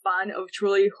don't make fun of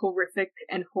truly horrific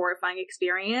and horrifying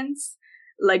experience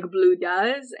like Blue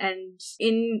does. And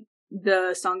in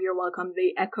the song You're Welcome,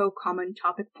 they echo common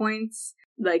topic points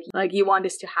like you want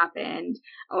this to happen,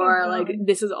 or like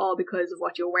this is all because of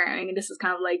what you're wearing, and this is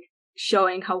kind of like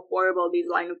showing how horrible these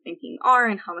line of thinking are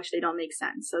and how much they don't make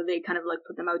sense. So they kind of like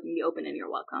put them out in the open and You're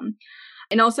Welcome.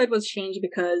 And also it was changed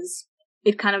because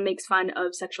it kind of makes fun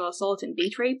of sexual assault and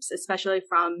date rapes, especially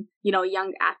from, you know,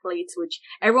 young athletes, which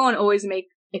everyone always make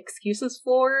excuses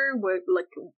for, with like,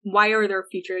 why are their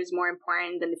futures more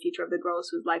important than the future of the girls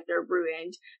whose life they're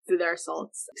ruined through their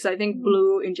assaults. So I think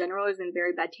Blue in general is in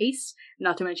very bad taste,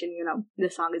 not to mention, you know, the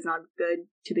song is not good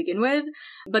to begin with.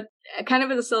 But kind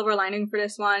of as a silver lining for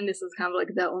this one, this is kind of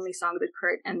like the only song that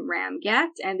Kurt and Ram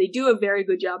get, and they do a very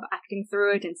good job acting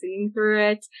through it and singing through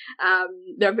it.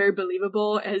 They're very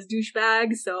believable as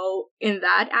douchebags, so in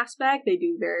that aspect they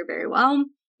do very, very well.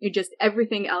 It just,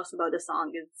 everything else about the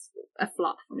song is a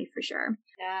flop for me for sure.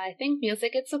 Yeah, I think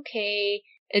music, it's okay.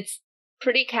 It's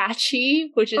pretty catchy,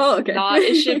 which is okay. not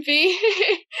it should be.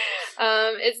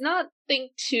 It's not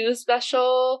think too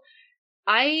special.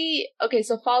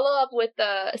 So follow up with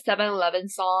the 7-Eleven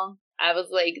song. I was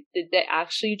like, did they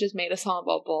actually just make a song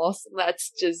about balls?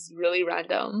 That's just really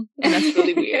random. And that's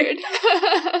really weird.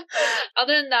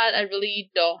 Other than that, I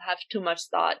really don't have too much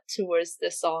thought towards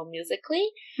this song musically.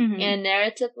 Mm-hmm. And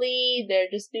narratively, they're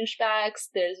just douchebags.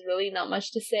 There's really not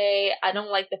much to say. I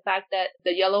don't like the fact that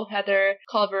the Yellow Heather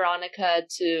called Veronica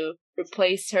to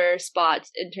replace her spot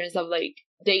in terms of like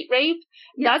date rape.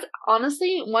 Yeah. That's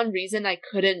honestly one reason I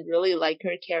couldn't really like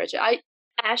her character. I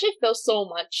actually feel so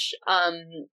much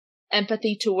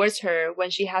empathy towards her when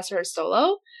she has her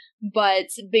solo, but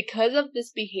because of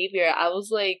this behavior, I was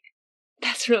like,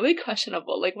 that's really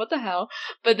questionable, like what the hell.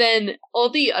 But then all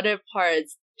the other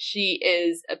parts, she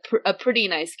is a pretty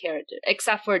nice character,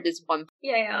 except for this one.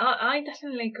 I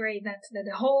definitely agree that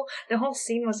the whole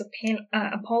scene was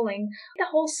appalling. The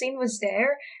whole scene was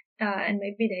there, and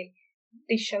maybe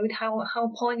they showed how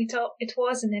appalling it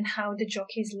was, and then how the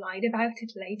jockeys lied about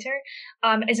it later,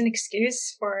 as an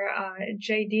excuse for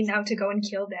JD now to go and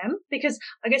kill them, because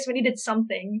I guess we needed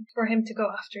something for him to go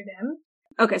after them.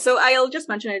 Okay, so I'll just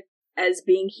mention it as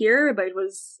being here, but it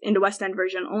was in the West End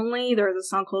version only. There was a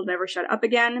song called Never Shut Up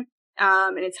Again,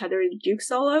 and it's Heather Duke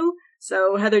solo.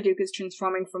 So Heather Duke is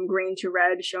transforming from green to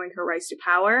red, showing her rise to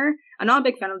power. I'm not a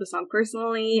big fan of the song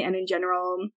personally, and in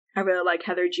general, I really like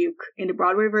Heather Duke in the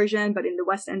Broadway version, but in the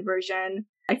West End version,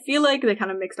 I feel like they kind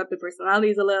of mixed up the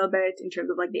personalities a little bit in terms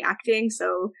of like the acting.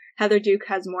 So Heather Duke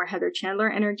has more Heather Chandler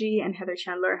energy, and Heather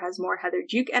Chandler has more Heather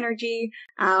Duke energy.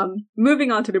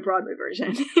 Moving on to the Broadway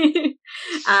version.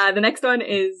 The next one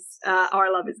is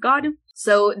Our Love is God.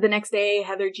 So the next day,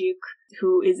 Heather Duke,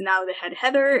 who is now the head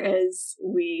Heather, as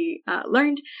we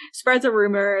learned, spreads a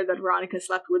rumor that Veronica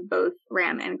slept with both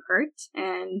Ram and Kurt,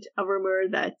 and a rumor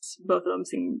that both of them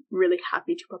seem really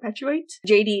happy to perpetuate.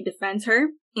 JD defends her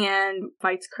and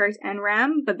fights Kurt and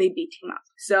Ram, but they beat him up.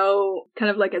 So, kind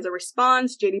of like as a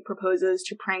response, JD proposes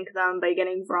to prank them by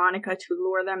getting Veronica to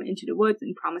lure them into the woods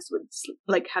and promise with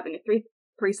like having a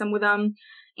threesome with them.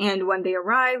 And when they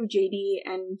arrive, JD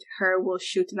and her will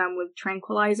shoot them with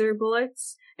tranquilizer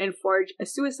bullets and forge a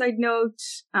suicide note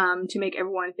to make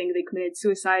everyone think they committed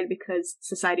suicide because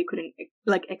society couldn't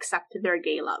like accept their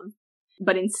gay love.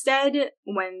 But instead,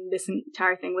 when this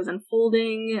entire thing was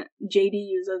unfolding, JD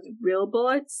uses real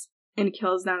bullets and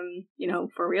kills them, you know,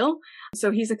 for real. So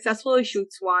he successfully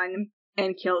shoots one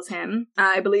and kills him.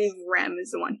 I believe Ram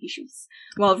is the one he shoots,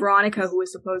 while Veronica, who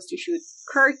was supposed to shoot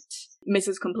Kurt,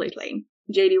 misses completely.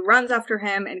 JD runs after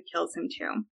him and kills him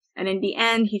too. And in the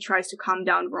end, he tries to calm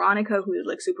down Veronica, who is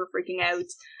like super freaking out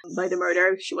by the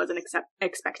murder. She wasn't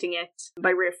expecting it, by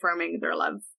reaffirming their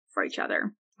love for each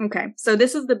other. Okay, so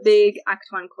this is the big Act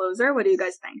 1 closer. What do you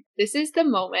guys think? This is the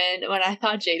moment when I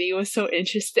thought JD was so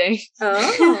interesting.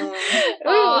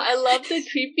 Oh. I love the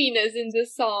creepiness in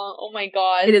this song. Oh my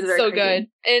god. It is very so creepy. good.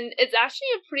 And it's actually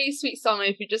a pretty sweet song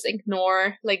if you just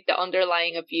ignore like the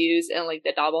underlying abuse and like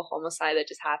the double homicide that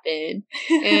just happened.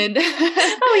 And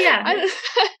Oh, yeah.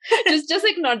 just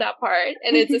ignore that part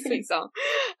and it's a sweet song.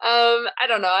 I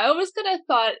don't know. I always kind of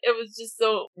thought it was just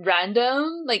so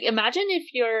random. Like imagine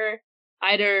if you're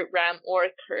either Ram or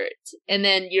Kurt, and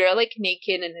then you're like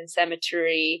naked in a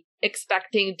cemetery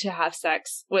expecting to have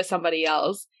sex with somebody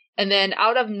else, and then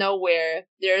out of nowhere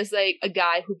there's like a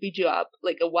guy who beat you up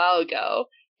like a while ago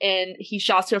and he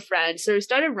shot your friend, so he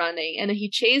started running and he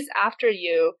chased after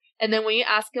you, and then when you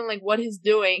ask him like what he's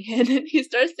doing, and then he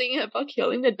starts singing about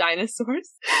killing the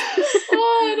dinosaurs.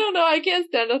 Oh, I don't know, I can't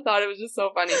stand the thought. It was just so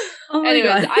funny. Oh my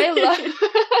Anyways, God.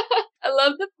 I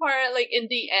love the part, like, in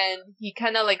the end, he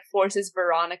kind of, like, forces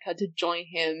Veronica to join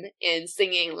him in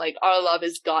singing, like, Our Love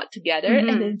Is God together, Mhm.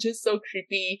 and it's just so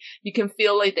creepy. You can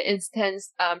feel, like, the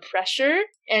intense pressure,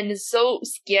 and it's so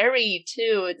scary,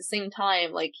 too, at the same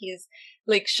time. Like, he's,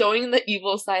 like, showing the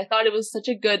evil side. I thought it was such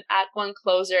a good Act 1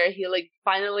 closer. He, like,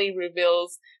 finally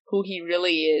reveals who he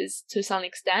really is, to some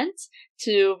extent,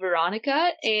 to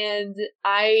Veronica, and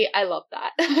I love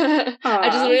that. I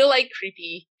just Aw. really like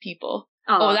creepy people.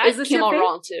 Aw, Oh, that is this came your out fave?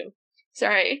 wrong too.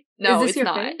 Sorry. No, this it's your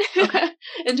not. fave? Okay.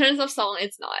 In terms of song,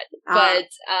 it's not. Ah.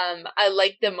 But I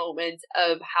like the moment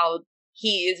of how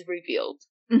he is revealed,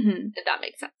 Mm-hmm. if that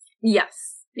makes sense.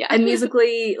 Yes. Yeah. And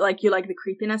musically, like, you like the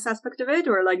creepiness aspect of it,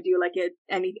 or like, do you like it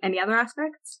any other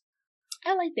aspects?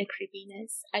 I like the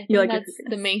creepiness. I You think like the that's the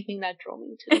creepiness. main thing that drew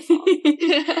me to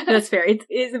the song. That's fair. It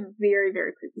is a very,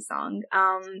 very creepy song.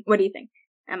 What do you think,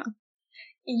 Emma?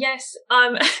 Yes,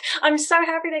 I'm so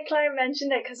happy that Claire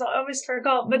mentioned it because I almost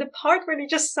forgot. But the part where they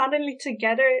just suddenly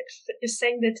together is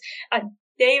saying that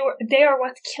they are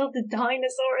what killed the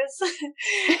dinosaurs,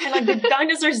 and like the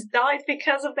dinosaurs died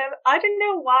because of them. I don't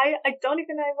know why. I don't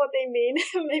even know what they mean.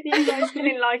 Maybe you guys can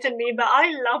enlighten me. But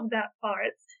I love that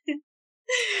part.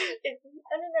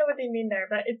 I don't know what they mean there,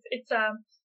 but it's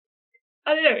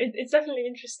I don't know. It's definitely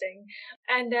interesting.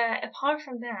 And apart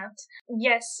from that,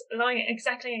 yes, like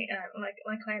exactly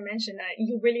like I mentioned,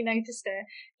 you really notice the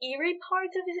eerie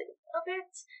part of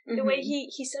it. The way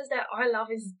he says that our love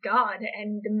is God,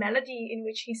 and the melody in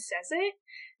which he says it,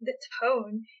 the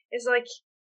tone is like,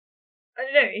 I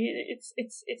don't know.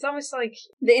 It's almost like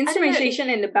The I don't know, instrumentation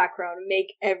in the background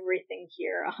make everything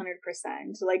here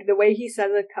 100%. Like the way he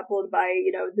says it, coupled by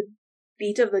the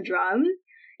beat of the drum,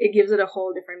 it gives it a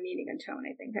whole different meaning and tone.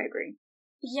 I think I agree.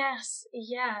 Yes,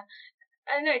 yeah.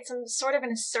 I don't know, it's some sort of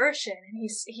an assertion, and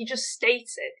he just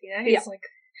states it, He's like,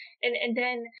 and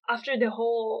then after the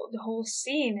whole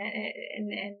scene,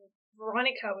 and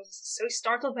Veronica was so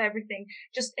startled by everything.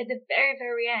 Just at the very,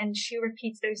 very end, she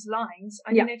repeats those lines.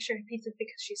 I don't know if she repeats it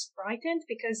because she's frightened,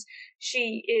 because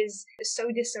she is so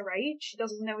disarrayed. She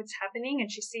doesn't know what's happening, and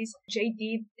she sees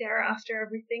JD there after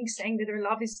everything, saying that her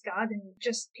love is God, and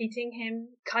just repeating him,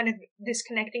 kind of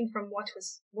disconnecting from what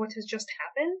has just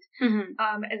happened,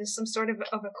 as some sort of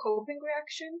a coping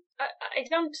reaction. I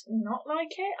don't not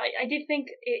like it. I did think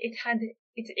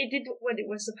it did what it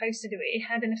was supposed to do. It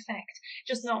had an effect,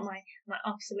 just not my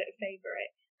absolute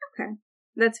favorite. Okay,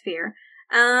 that's fair.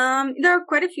 There are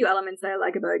quite a few elements that I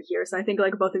like about it here. So I think,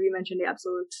 like, both of you mentioned the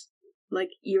absolute, like,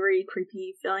 eerie,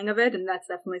 creepy feeling of it, and that's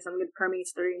definitely something that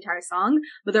permeates through the entire song.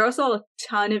 But there are also a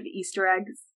ton of Easter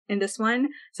eggs in this one.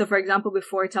 So, for example,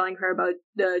 before telling her about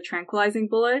the tranquilizing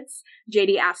bullets,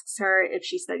 JD asks her if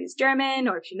she studies German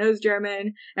or if she knows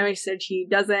German, and when she said she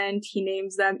doesn't, he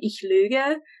names them Ich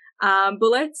lüge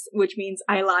bullets, which means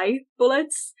I lie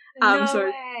bullets. No So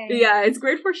way. yeah, it's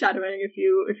great foreshadowing if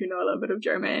you know a little bit of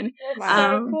German. That's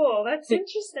so cool. That's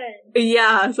interesting.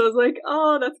 Yeah, so I was like,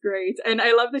 oh, that's great. And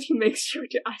I love that he makes sure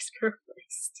to ask her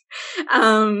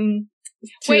first.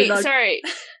 Wait, sorry.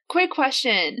 Quick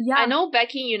question. Yeah. I know,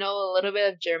 Becky, you know a little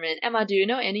bit of German. Emma, do you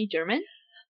know any German?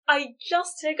 I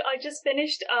just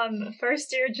finished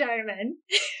first year German.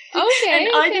 Okay. And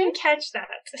I didn't catch that.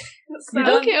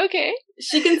 You Okay.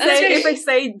 She can That's say, great. if I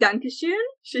say Dankeschön,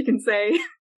 she can say,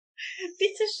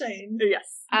 Bitteschön.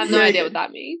 yes. I have no Very idea good. what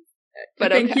that means.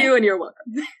 But Thank okay. you, and you're welcome.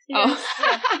 Yes,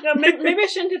 yeah. No, maybe I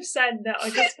shouldn't have said that I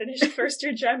just finished first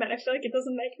year German. I feel like it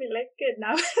doesn't make me look good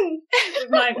now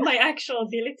with my actual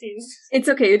abilities. It's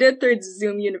okay, you did third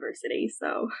Zoom University,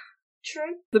 so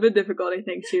True. it's a bit difficult, I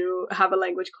think, to have a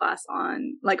language class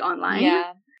online.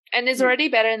 Yeah. And it's already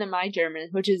better than my German,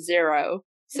 which is 0.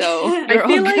 So I you're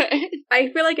feel all like- good. I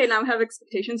feel like I now have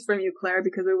expectations from you, Claire,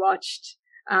 because we watched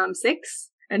 6,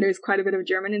 and there's quite a bit of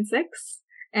German in 6.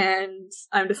 and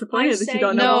I'm disappointed that you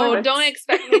don't know no, Orbits. don't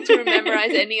expect me to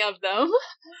memorize any of them.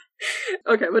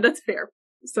 Okay, but that's fair.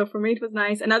 So for me, it was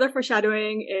nice. Another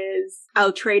foreshadowing is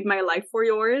I'll trade my life for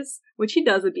yours, which he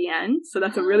does at the end. So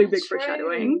that's a really big True.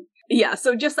 foreshadowing. Yeah,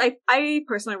 so just I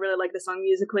personally really like the song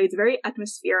musically. It's very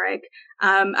atmospheric.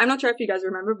 I'm not sure if you guys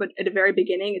remember, but at the very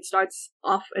beginning, it starts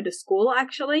off at a school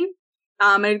actually.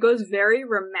 And it goes very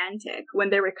romantic when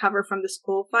they recover from the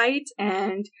school fight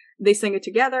and they sing it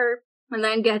together. And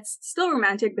then gets still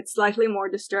romantic, but slightly more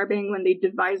disturbing when they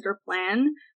devise their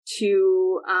plan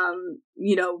to,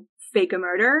 fake a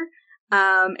murder.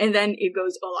 And then it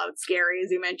goes all out scary, as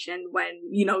you mentioned, when,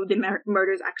 the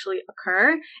murders actually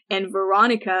occur. And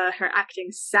Veronica, her acting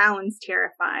sounds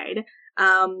terrified,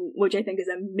 which I think is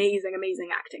amazing, amazing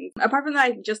acting. Apart from that,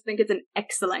 I just think it's an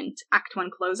excellent Act 1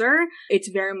 closer. It's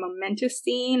a very momentous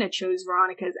scene. It shows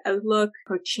Veronica's outlook,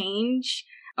 her change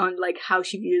on like how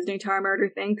she views the entire murder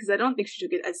thing, because I don't think she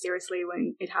took it as seriously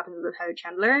when it happens with Heather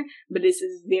Chandler, but this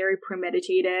is very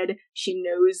premeditated. She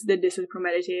knows that this is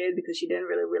premeditated because she didn't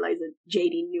really realize that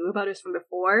JD knew about this from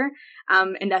before,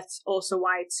 and that's also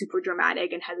why it's super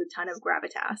dramatic and has a ton of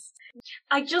gravitas.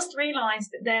 I just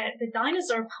realized that the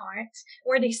dinosaur part,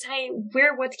 where they say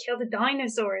we're what killed the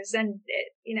dinosaurs and,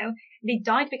 they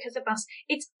died because of us,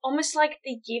 it's almost like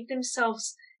they give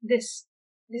themselves this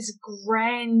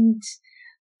grand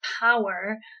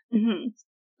power,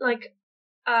 like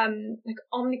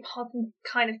omnipotent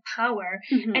kind of power.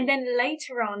 And then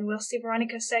later on we'll see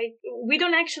Veronica say, we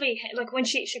don't actually, like when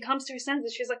she comes to her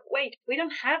senses, she's like, wait, we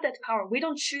don't have that power, we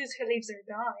don't choose who lives or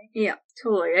die. Yeah,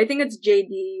 totally. I think it's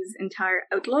JD's entire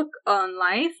outlook on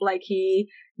life. Like,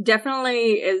 he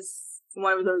definitely is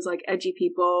one of those like edgy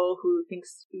people who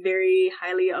thinks very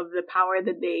highly of the power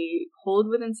that they hold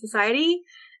within society.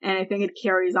 And I think it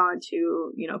carries on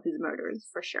to, his murders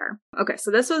for sure. Okay, so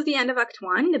this was the end of Act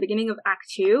 1. The beginning of Act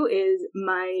 2 is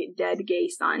My Dead Gay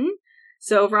Son.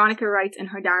 So Veronica writes in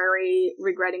her diary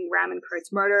regretting Ram and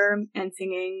Kurt's murder and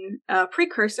singing a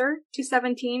precursor to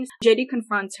 17. JD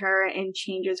confronts her and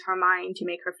changes her mind to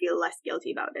make her feel less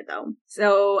guilty about it though.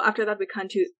 So after that we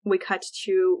cut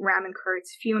to Ram and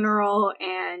Kurt's funeral,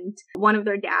 and one of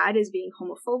their dad is being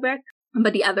homophobic,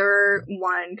 but the other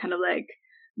one kind of like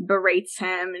berates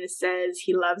him and says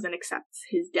he loves and accepts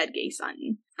his dead gay son.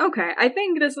 Okay, I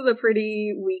think this was a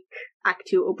pretty weak Act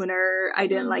 2 opener. I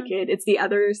didn't like it. It's the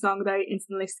other song that I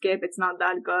instantly skip. It's not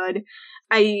that good.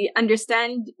 I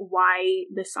understand why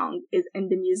the song is in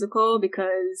the musical,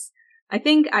 because I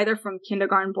think either from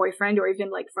Kindergarten Boyfriend or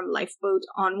even like from Lifeboat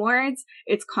onwards,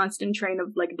 it's constant train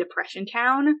of like Depression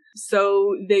Town.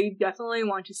 So they definitely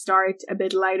want to start a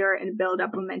bit lighter and build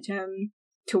up momentum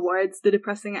towards the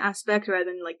depressing aspect rather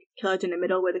than like kill it in the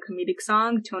middle with a comedic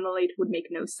song. Tonally, it would make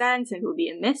no sense and would be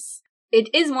a miss. It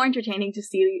is more entertaining to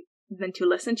see than to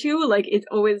listen to. Like, it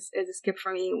always is a skip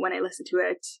for me when I listen to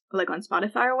it, like on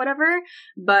Spotify or whatever.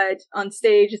 But on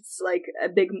stage, it's like a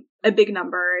big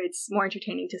number. It's more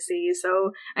entertaining to see.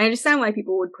 So I understand why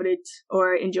people would put it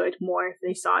or enjoy it more if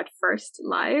they saw it first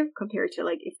live compared to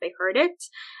like if they heard it.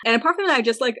 And apart from that, I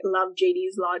just like love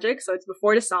JD's logic. So it's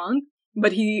before the song.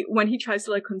 But when he tries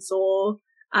to like console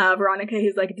Veronica,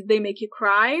 he's like, did they make you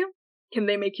cry? Can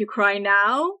they make you cry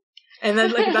now? And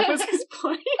then like that was his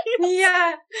point.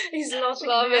 Yeah, he's lost.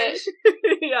 Love it.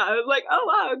 Yeah, I was like, oh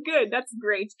wow, good, that's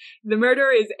great. The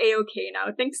murderer is A-okay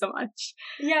now. Thanks so much.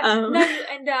 Yeah, no,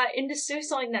 and in the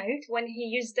suicide note, when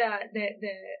he used the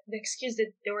excuse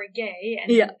that they were gay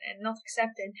and not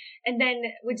accepted, and then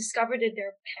we discovered that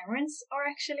their parents are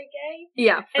actually gay.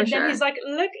 Yeah, for and sure. then he's like,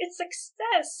 look, it's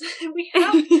success. We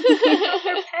have to love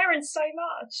their parents so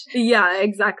much. Yeah,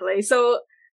 exactly. So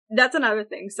that's another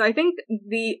thing. So I think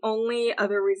the only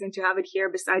other reason to have it here,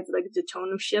 besides like the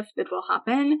tone of shift that will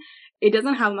happen, it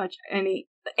doesn't have much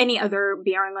any other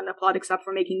bearing on the plot except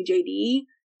for making JD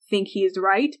think he is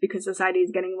right because society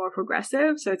is getting more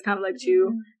progressive. So it's kind of like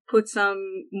to put some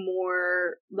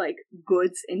more like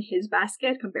goods in his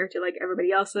basket compared to like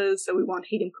everybody else's. So we won't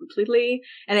hate him completely.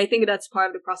 And I think that's part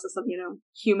of the process of,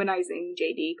 humanizing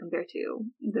JD compared to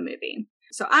the movie.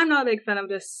 So I'm not a big fan of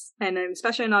this, and I'm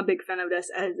especially not a big fan of this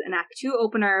as an Act 2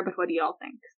 opener, but what do y'all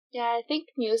think? Yeah, I think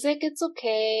music, it's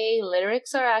okay.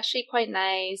 Lyrics are actually quite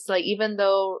nice. Like, even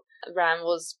though Ram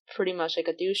was pretty much like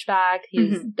a douchebag,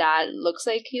 his dad looks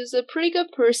like he's a pretty good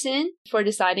person for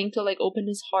deciding to like open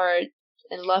his heart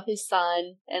and love his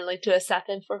son and like to accept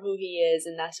him for who he is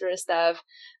and that sort of stuff.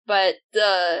 But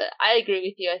I agree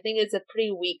with you. I think it's a pretty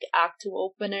weak Act 2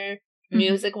 opener.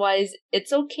 Music-wise,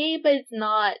 it's okay, but it's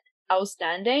not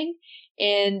outstanding.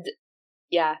 And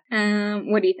yeah.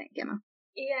 What do you think, Emma?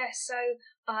 Yeah, so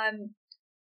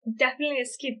definitely a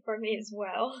skip for me as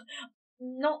well.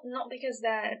 not because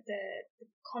the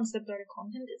concept or the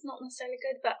content is not necessarily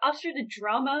good, but after the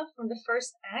drama from the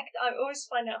first act, I always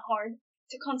find it hard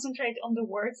to concentrate on the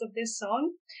words of this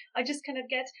song. I just kind of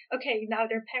get, okay, now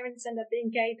their parents end up being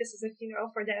gay, this is a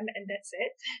funeral for them, and that's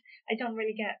it. I don't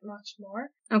really get much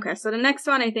more. Okay, so the next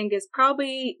one I think is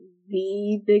probably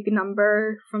the big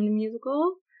number from the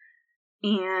musical,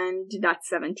 and that's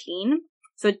 17.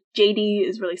 So JD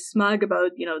is really smug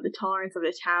about, the tolerance of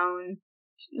the town,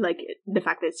 like the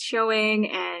fact that it's showing,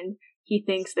 and he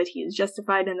thinks that he is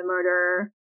justified in the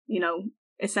murder,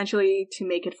 essentially to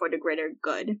make it for the greater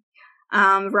good.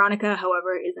 Veronica,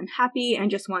 however, is unhappy and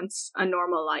just wants a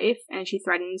normal life, and she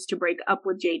threatens to break up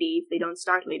with JD if they don't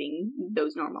start leading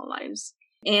those normal lives.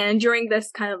 And during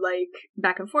this kind of like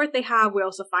back and forth they have, we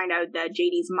also find out that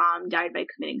JD's mom died by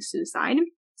committing suicide.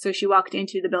 So she walked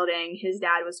into the building his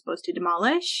dad was supposed to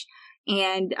demolish,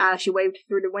 and she waved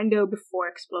through the window before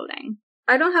exploding.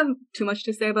 I don't have too much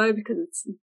to say about it because it's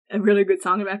a really good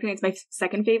song in my opinion. It's my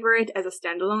second favorite as a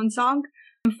standalone song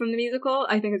from the musical.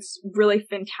 I think it's really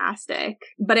fantastic,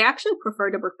 but I actually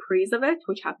prefer the reprise of it,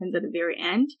 which happens at the very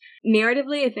end.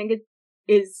 Narratively, I think it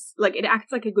is like, it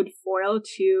acts like a good foil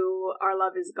to Our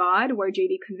Love Is God, where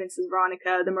JD convinces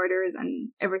Veronica the murders and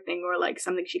everything were like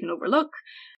something she can overlook.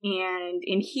 And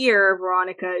in here,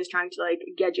 Veronica is trying to like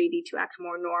get JD to act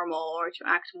more normal, or to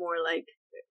act more like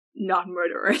not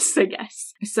murderous, I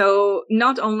guess. So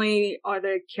not only are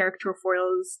there character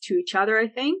foils to each other, I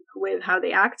think, with how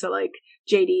they act. So like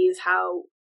JD is how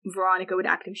Veronica would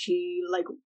act if she like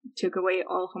took away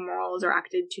all her morals or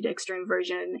acted to the extreme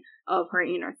version of her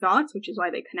inner thoughts, which is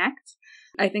why they connect.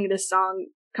 I think this song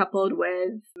coupled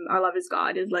with Our Love Is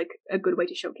God is like a good way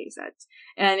to showcase it.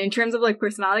 And in terms of like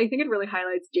personality, I think it really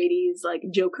highlights JD's like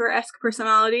Joker-esque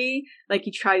personality. Like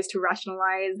he tries to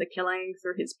rationalize the killing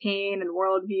through his pain and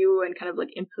worldview and kind of like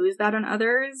impose that on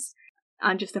others,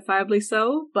 unjustifiably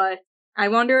so. But I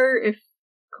wonder if,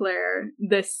 Claire,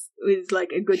 this is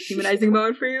like a good humanizing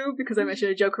moment for you, because I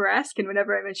mentioned a Joker-esque, and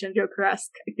whenever I mention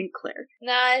Joker-esque, I think Claire.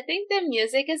 No, I think the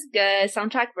music is good.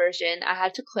 Soundtrack version, I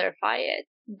had to clarify it.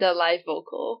 The live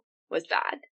vocal was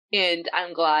bad, and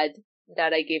I'm glad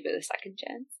that I gave it a second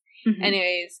chance. Mm-hmm.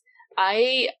 Anyways,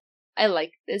 I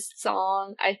like this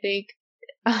song. I think,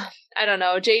 I don't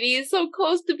know, JD is so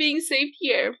close to being saved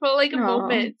here for like a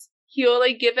moment. He'll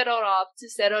like give it all off to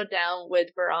settle down with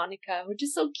Veronica, which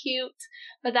is so cute,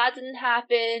 but that didn't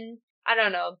happen. I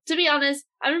don't know. To be honest,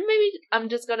 I'm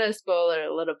just gonna spoil it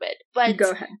a little bit, but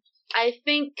go ahead. I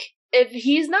think if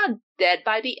he's not dead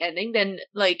by the ending, then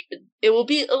like it will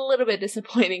be a little bit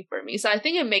disappointing for me. So I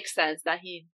think it makes sense that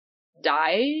he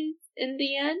dies in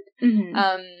the end.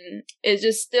 Mm-hmm. It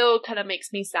just still kind of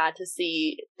makes me sad to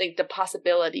see like the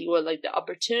possibility or like the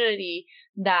opportunity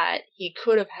that he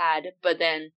could have had, but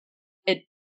then it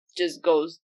just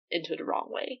goes into the wrong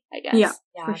way, I guess.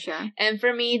 Yeah, for sure. And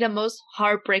for me, the most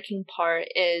heartbreaking part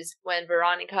is when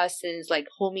Veronica sings like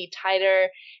 "Hold Me Tighter"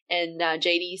 and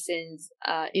JD sings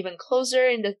even closer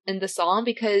in the song,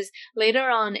 because later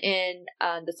on in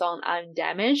the song "I'm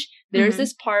Damaged," there's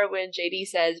this part when JD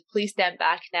says, "Please stand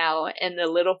back now," and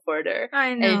a little further.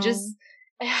 I know. And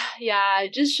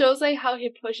it just shows like how he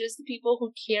pushes the people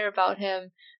who care about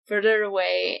him further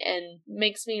away, and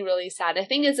makes me really sad. I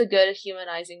think it's a good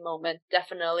humanizing moment,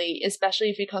 definitely, especially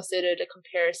if you consider the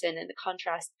comparison and the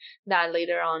contrast that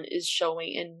later on is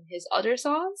showing in his other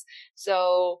songs.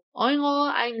 So all in all,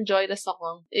 I enjoy the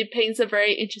song. It paints a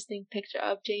very interesting picture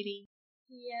of JD.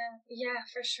 Yeah,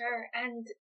 for sure. And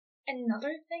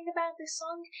another thing about this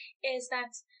song is that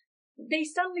they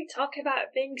suddenly talk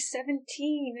about being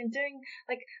 17 and doing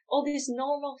like all these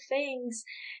normal things.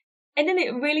 And then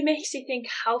it really makes you think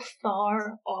how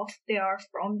far off they are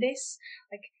from this,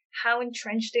 like how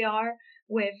entrenched they are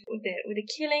with the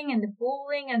killing and the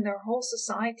bullying, and their whole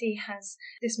society has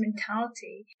this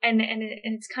mentality. And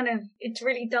it's kind of, it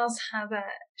really does have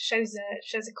shows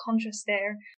a contrast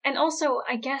there. And also,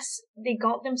 I guess they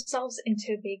got themselves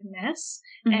into a big mess,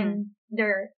 and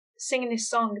they're singing this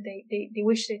song. They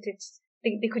wish that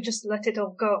they could just let it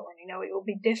all go, and it will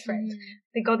be different.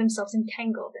 They got themselves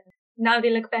entangled, and now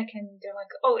they look back and they're like,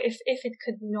 oh, if it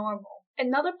could be normal.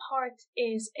 Another part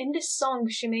is, in this song,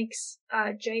 she makes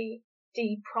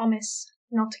JD promise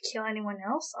not to kill anyone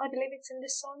else. I believe it's in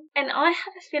this song. And I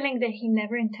have a feeling that he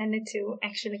never intended to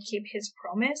actually keep his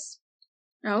promise.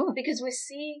 Oh. Because we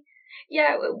see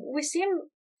him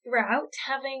throughout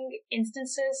having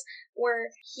instances where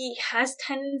he has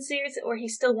tendencies, or he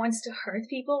still wants to hurt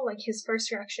people. Like his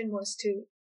first reaction was to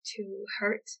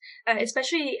hurt,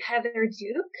 especially Heather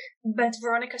Duke, but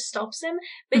Veronica stops him.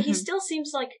 But he still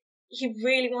seems like he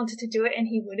really wanted to do it and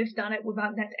he would have done it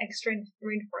without that extra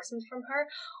reinforcement from her.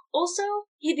 Also,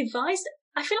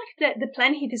 I feel like the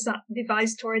plan he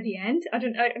devised toward the end,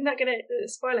 I'm not gonna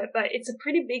spoil it, but it's a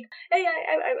pretty big,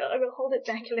 I will hold it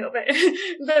back a little bit.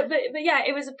 but yeah,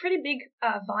 it was a pretty big,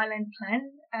 violent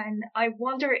plan, and I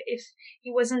wonder if he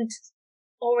wasn't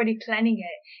already planning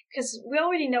it, because we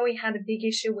already know he had a big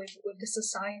issue with the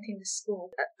society in the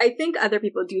school. I think other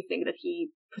people do think that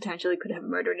he potentially could have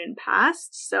murdered in the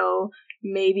past, so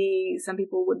maybe some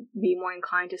people would be more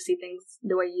inclined to see things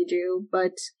the way you do,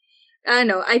 but I don't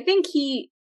know. I think he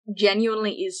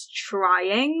genuinely is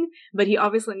trying, but he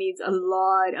obviously needs a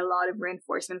lot of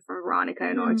reinforcement from Veronica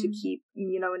in order to keep,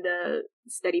 in the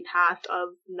steady path of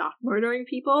not murdering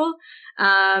people.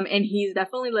 And he's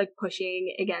definitely like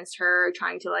pushing against her,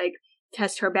 trying to like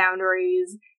test her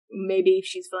boundaries. Maybe if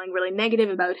she's feeling really negative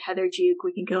about Heather Duke,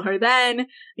 we can kill her then,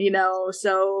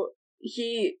 so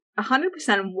he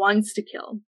 100% wants to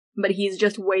kill. But he's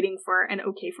just waiting for an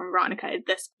okay from Veronica at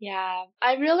this point. Yeah,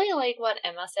 I really like what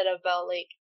Emma said about, like,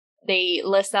 they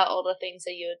list out all the things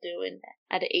that you would do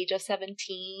at the age of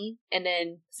 17, and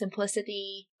then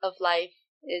simplicity of life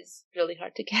is really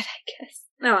hard to get, I guess.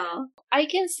 Oh. I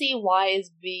can see why it's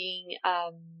being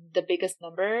the biggest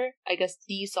number, I guess,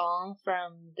 the song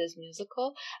from this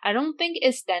musical. I don't think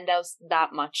it stands out that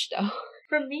much, though.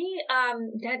 For me,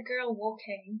 Dead Girl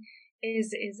Walking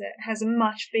has a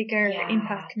much bigger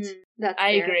impact. That's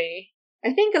I fair. agree.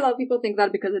 I think a lot of people think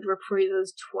that because it reprises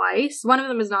twice. One of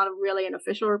them is not really an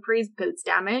official reprise because it's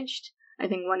damaged. I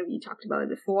think one of you talked about it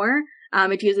before.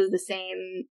 It uses the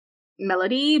same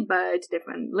melody but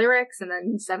different lyrics, and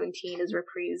then 17 is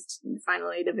reprised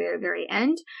finally at the very, very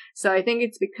end. So I think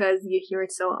it's because you hear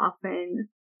it so often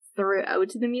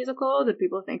throughout the musical that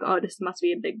people think, oh, this must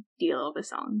be a big deal of a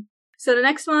song. So the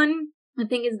next one, I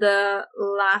think, is the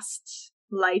last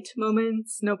light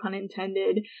moments, no pun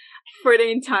intended, for the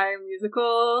entire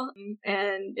musical,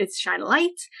 and it's Shine a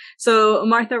Light. So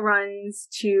Martha runs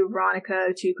to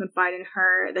Veronica to confide in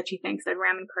her that she thinks that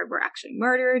Ram and Kurt were actually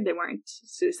murdered. They weren't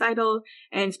suicidal,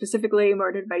 and specifically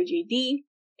murdered by JD.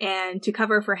 And to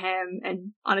cover for him,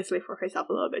 and honestly for herself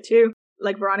a little bit too,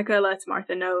 like, Veronica lets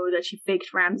Martha know that she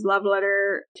faked Ram's love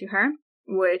letter to her,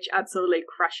 which absolutely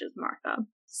crushes Martha.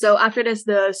 So after this,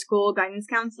 the school guidance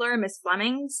counselor, Miss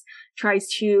Flemings, tries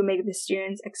to make the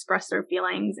students express their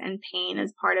feelings and pain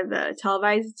as part of the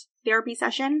televised therapy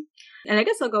session. And I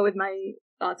guess I'll go with my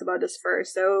thoughts about this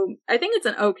first. So I think it's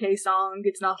an okay song.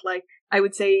 It's not like, I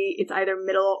would say it's either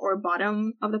middle or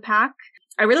bottom of the pack.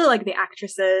 I really like the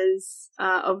actresses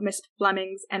of Miss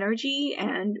Fleming's energy,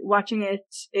 and watching it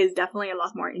is definitely a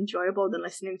lot more enjoyable than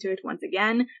listening to it once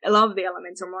again. A lot of the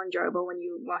elements are more enjoyable when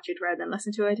you watch it rather than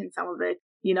listen to it, and some of it,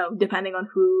 depending on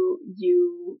who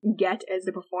you get as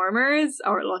the performers,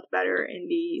 are a lot better in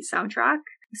the soundtrack.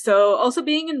 So also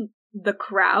being in the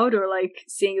crowd, or like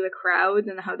seeing the crowd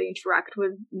and how they interact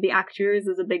with the actors,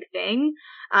 is a big thing.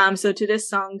 So to this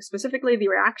song specifically, the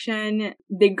reaction,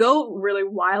 they go really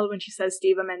wild when she says,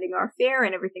 "Steve, I'm ending our affair,"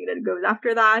 and everything that goes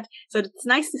after that. So it's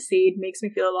nice to see. It makes me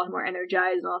feel a lot more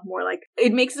energized, and a lot more like,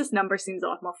 it makes this number seems a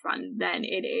lot more fun than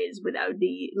it is without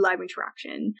the live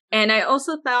interaction. And I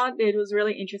also thought it was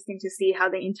really interesting to see how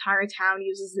the entire town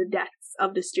uses the deaths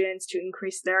of the students to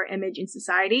increase their image in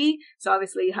society. So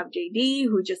obviously you have JD,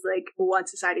 who just like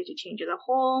wants society to change as a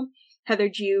whole, Heather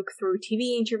Duke through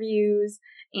TV interviews,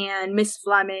 and Miss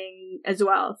Fleming as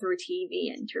well through TV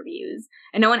interviews.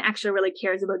 And no one actually really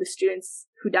cares about the students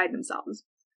who died themselves.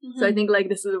 Mm-hmm. So I think like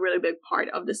this is a really big part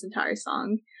of this entire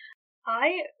song.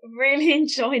 I really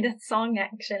enjoyed that song,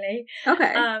 actually.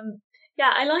 Okay.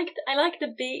 Yeah, I liked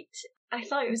the beat. I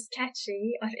thought it was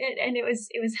catchy, and it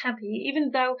was happy,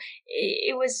 even though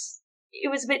it was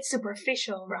a bit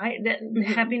superficial, right? The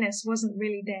happiness wasn't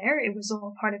really there. It was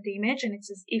all part of the image, and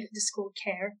it's as if the school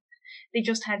cared. They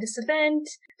just had this event.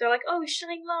 They're like, oh,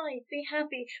 shine light, be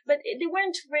happy. But they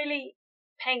weren't really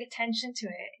paying attention to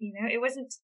it, It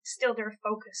wasn't still their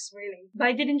focus, really. But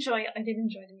I did enjoy the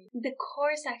music. The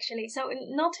chorus, actually. So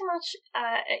not too much,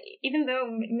 even though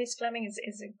Miss Fleming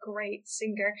is a great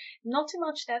singer, not too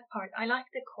much that part. I like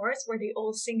the chorus where they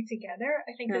all sing together.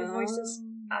 I think the voices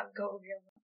go real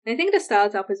well. I think the style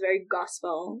itself is very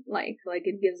gospel, like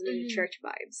it gives me church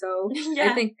vibes. So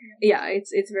I think,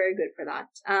 it's very good for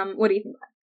that. What do you think?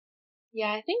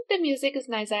 Yeah, I think the music is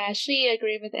nice. I actually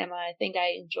agree with Emma. I think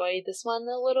I enjoyed this one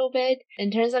a little bit.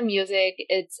 In terms of music,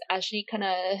 it's actually kind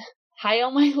of high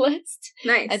on my list.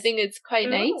 Nice. I think it's quite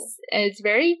nice. It's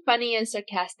very funny and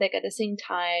sarcastic at the same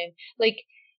time.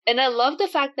 And I love the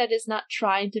fact that it's not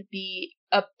trying to be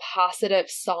a positive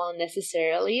song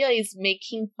necessarily. Like, it's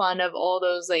making fun of all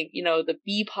those, like, you know, the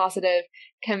be positive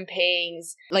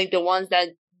campaigns, like the ones that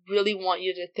really want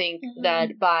you to think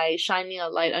that by shining a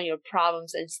light on your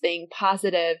problems and staying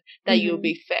positive that you'll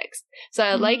be fixed. So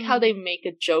I like how they make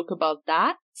a joke about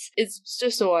that. It's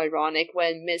just so ironic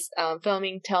when Miss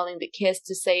Fleming telling the kids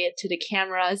to say it to the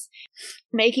cameras,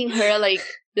 making her like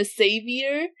the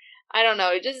savior. I don't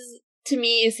know, it just, to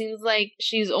me, it seems like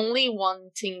she's only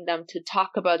wanting them to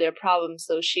talk about their problems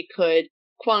so she could,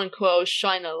 quote unquote,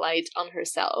 shine a light on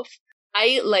herself.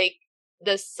 I like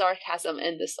the sarcasm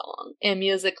in the song, and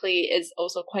musically is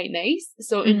also quite nice.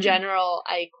 So in general,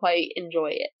 I quite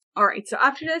enjoy it. All right, so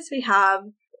after this we have,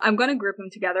 I'm going to group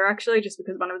them together actually, just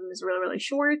because one of them is really, really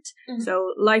short.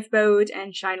 So Lifeboat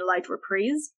and Shine a Light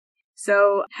Reprise.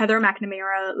 So Heather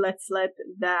McNamara lets slip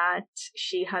that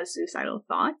she has suicidal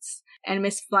thoughts, and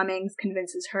Miss Fleming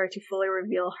convinces her to fully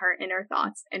reveal her inner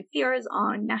thoughts and fears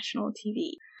on national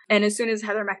TV. And as soon as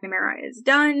Heather McNamara is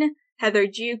done, Heather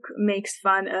Duke makes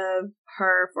fun of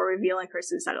her for revealing her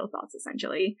suicidal thoughts,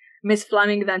 essentially. Miss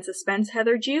Fleming then suspends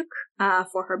Heather Duke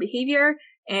for her behavior,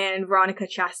 and Veronica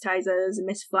chastises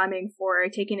Miss Fleming for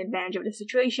taking advantage of the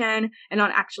situation and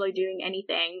not actually doing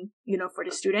anything, you know, for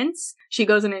the students. She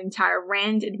goes on an entire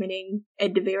rant admitting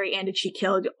at the very end that she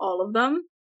killed all of them,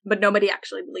 but nobody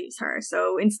actually believes her.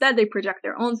 So instead they project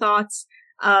their own thoughts.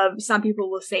 Some people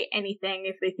will say anything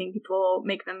if they think it will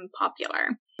make them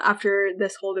popular. After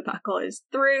this whole debacle is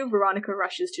through, Veronica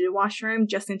rushes to the washroom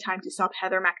just in time to stop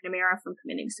Heather McNamara from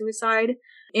committing suicide.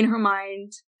 In her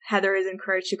mind, Heather is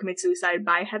encouraged to commit suicide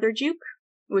by Heather Duke,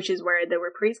 which is where the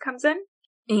reprise comes in.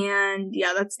 And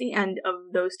yeah, that's the end of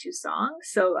those two songs.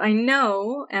 So I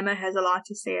know Emma has a lot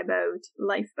to say about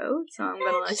Lifeboat, so I'm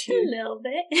gonna let you. A little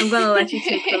bit. I'm gonna let you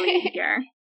take the lead here.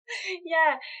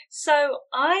 Yeah, so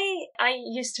I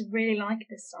used to really like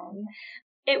this song.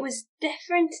 It was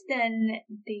different than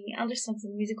the other songs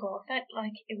in the musical. I felt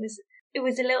like it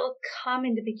was a little calm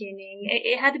in the beginning.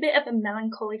 It had a bit of a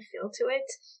melancholy feel to it,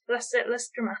 less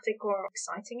dramatic or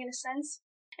exciting in a sense.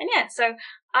 And yeah, so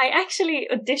I actually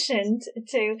auditioned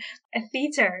to a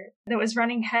theatre that was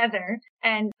running Heather,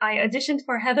 and I auditioned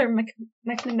for Heather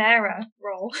McNamara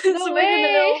role. No So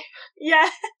way! Yeah.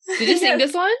 Did you sing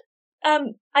this one?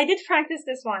 I did practice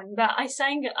this one, but I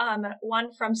sang one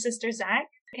from Sister Zach.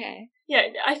 Okay. Yeah,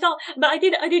 I thought, but I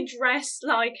did dress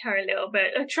like her a little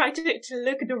bit. I tried to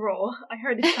look the role. I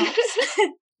heard the chops.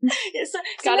 Yeah, so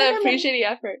Gotta appreciate the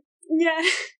effort. Yeah,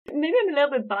 maybe I'm a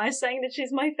little bit biased saying that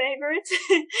she's my favorite,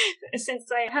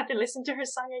 since I had to listen to her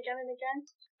song again and again.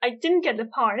 I didn't get the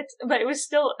part, but it was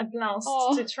still a blast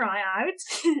to try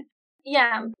out.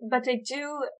 Yeah, but I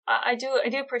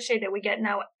do appreciate that we get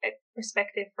now a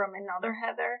perspective from another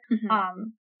Heather,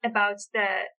 about the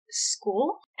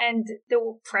school and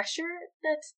the pressure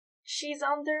that she's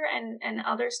under and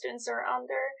other students are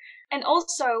under, and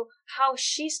also how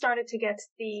she started to get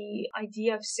the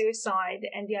idea of suicide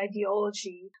and the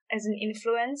ideology as an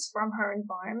influence from her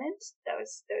environment. That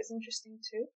was interesting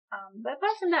too. But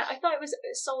apart from that, I thought it was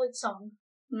a solid song.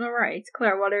 All right,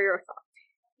 Claire, what are your thoughts?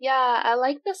 Yeah, I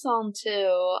like the song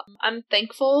too. I'm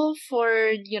thankful for,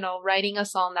 you know, writing a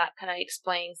song that kind of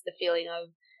explains the feeling of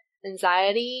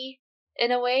anxiety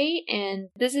in a way. And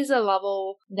this is a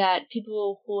level that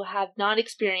people who have not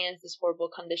experienced this horrible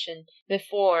condition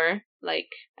before, like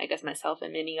I guess myself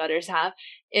and many others have,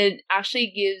 it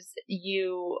actually gives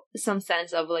you some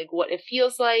sense of like what it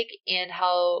feels like and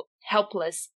how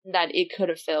helpless that it could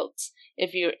have felt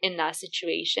if you're in that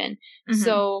situation.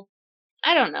 So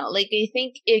I don't know, like I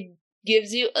think it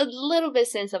gives you a little bit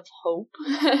sense of hope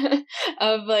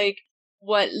of like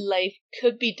what life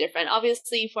could be different.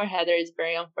 Obviously for Heather it's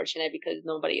very unfortunate because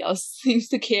nobody else seems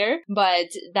to care, but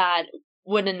that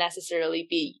wouldn't necessarily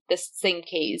be the same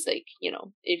case, like, you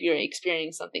know, if you're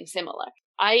experiencing something similar.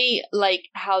 I like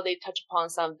how they touch upon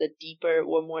some of the deeper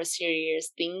or more serious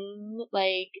things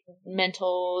like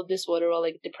mental disorder or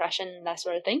like depression, that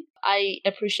sort of thing. I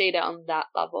appreciate it on that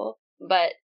level,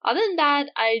 but other than that,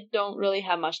 I don't really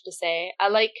have much to say. I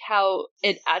like how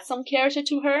it adds some character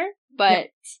to her, but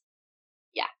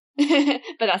yeah.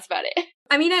 But that's about it.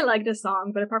 I mean, I like the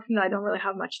song, but apart from that, I don't really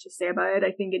have much to say about it. I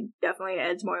think it definitely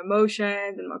adds more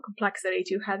emotions and more complexity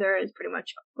to Heather, is pretty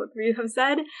much what you have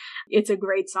said. It's a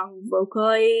great song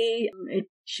vocally. It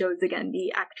shows, again,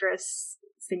 the actress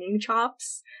singing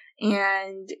chops.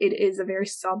 And it is a very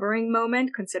sobering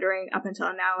moment, considering up until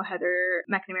now, Heather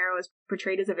McNamara was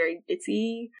portrayed as a very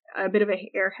ditzy, a bit of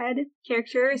a airhead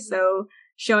character. So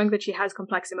showing that she has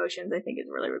complex emotions, I think is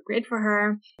really great for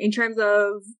her. In terms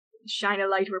of Shine a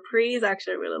Light Reprise, I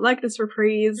actually really like this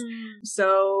reprise.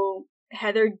 So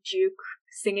Heather Duke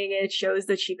singing it shows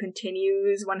that she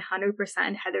continues 100%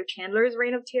 Heather Chandler's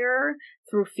reign of terror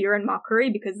through fear and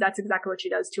mockery, because that's exactly what she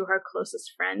does to her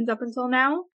closest friends up until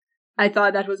now. I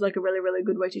thought that was like a really, really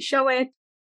good way to show it.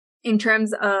 In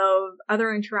terms of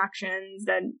other interactions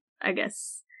that I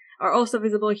guess are also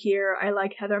visible here, I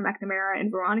like Heather McNamara and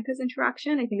Veronica's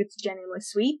interaction. I think it's genuinely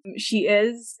sweet. She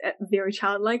is very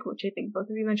childlike, which I think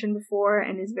both of you mentioned before,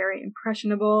 and is very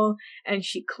impressionable, and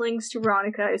she clings to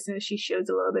Veronica as soon as she shows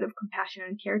a little bit of compassion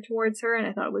and care towards her, and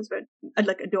I thought it was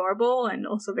like adorable and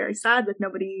also very sad that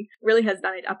nobody really has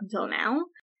done it up until now.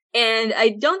 And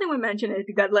I don't think we mentioned it,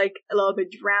 it got like a little bit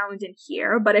drowned in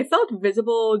here, but I felt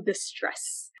visible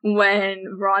distress when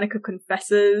Veronica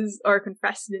confessed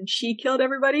and she killed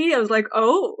everybody. I was like,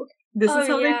 oh, this is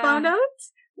how they found out?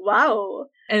 Wow.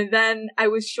 And then I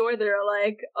was sure they're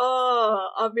like, oh,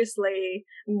 obviously,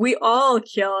 we all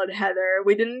killed Heather.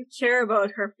 We didn't care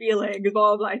about her feelings,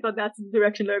 blah, blah, blah. I thought that's the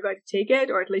direction they're going to take it,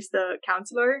 or at least the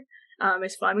counselor.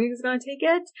 Miss Fleming is going to take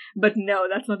it, but no,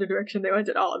 that's not the direction they went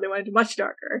at all. They went much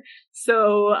darker.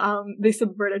 So, they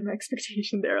subverted my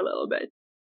expectation there a little bit.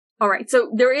 Alright,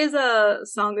 so there is a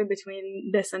song in between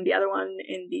this and the other one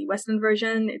in the Western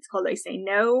version. It's called I Say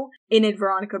No. In it,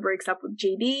 Veronica breaks up with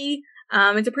JD.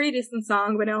 It's a pretty decent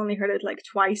song, but I only heard it like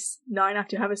twice, not enough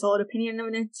to have a solid opinion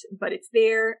on it, but it's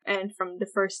there, and from the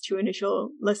first two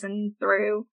initial listen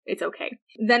through, it's okay.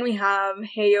 Then we have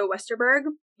Hey Yo Westerberg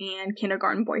and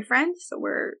Kindergarten Boyfriend, so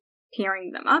we're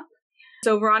pairing them up.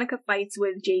 So Veronica fights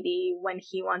with JD when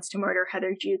he wants to murder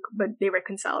Heather Duke, but they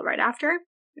reconcile right after.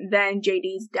 Then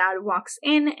JD's dad walks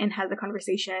in and has a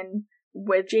conversation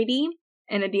with JD,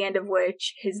 and at the end of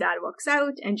which his dad walks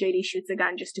out and JD shoots a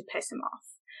gun just to piss him off.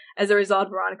 As a result,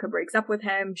 Veronica breaks up with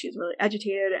him, she's really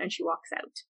agitated, and she walks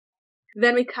out.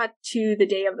 Then we cut to the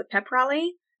day of the pep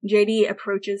rally. JD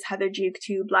approaches Heather Duke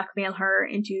to blackmail her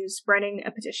into spreading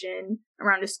a petition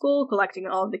around the school, collecting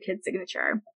all of the kids'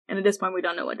 signature. And at this point, we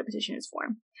don't know what the petition is for.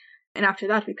 And after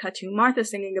that, we cut to Martha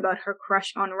singing about her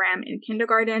crush on Ram in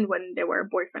kindergarten when they were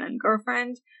boyfriend and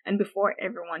girlfriend, and before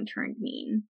everyone turned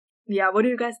mean. Yeah, what do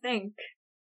you guys think?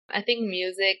 I think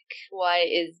music-wise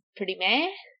is pretty meh.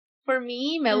 For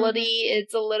me, melody,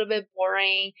 it's a little bit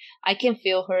boring. I can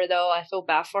feel her though. I feel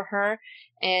bad for her.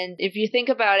 And if you think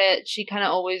about it, she kind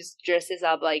of always dresses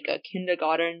up like a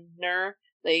kindergartner,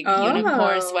 like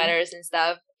unicorn sweaters and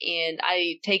stuff. And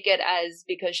I take it as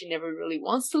because she never really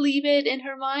wants to leave it in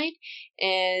her mind.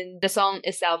 And the song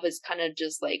itself is kind of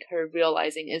just like her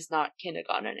realizing it's not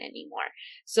kindergarten anymore.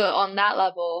 So on that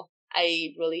level,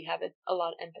 I really have a lot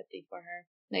of empathy for her.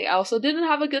 Like, I also didn't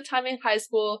have a good time in high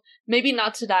school. Maybe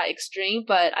not to that extreme,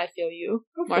 but I feel you,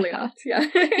 Hopefully Martha. Not, yeah.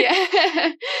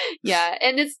 Yeah. Yeah.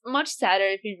 And it's much sadder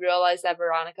if you realize that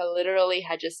Veronica literally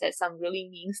had just said some really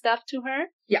mean stuff to her.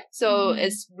 Yeah. So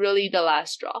it's really the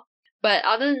last straw. But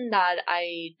other than that,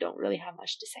 I don't really have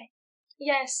much to say.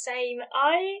 Yeah, same.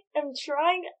 I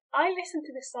listened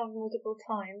to this song multiple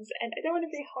times, and I don't want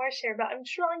to be harsh here, but I'm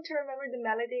trying to remember the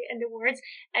melody and the words,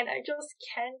 and I just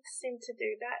can't seem to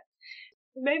do that.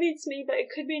 Maybe it's me, but it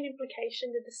could be an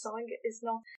implication that the song is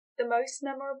not the most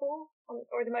memorable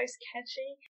or the most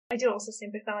catchy. I do also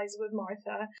sympathize with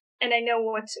Martha, and I know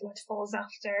what falls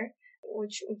after,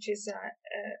 which is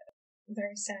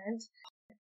very sad.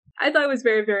 I thought it was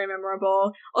very, very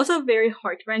memorable. Also a very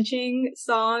heart-wrenching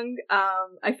song.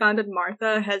 I found that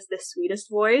Martha has the sweetest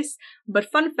voice,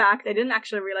 but fun fact, I didn't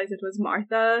actually realize it was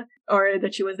Martha, or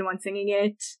that she was the one singing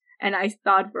it. And I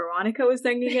thought Veronica was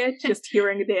singing it, just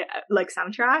hearing the,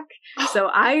 soundtrack. So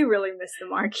I really missed the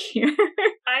mark here.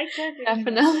 I can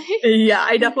Definitely. Yeah,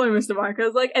 I definitely missed the mark. I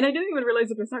was like, and I didn't even realize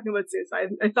it was talking about suicide.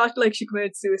 I thought, she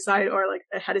committed suicide or,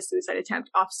 had a suicide attempt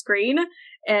off screen,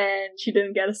 and she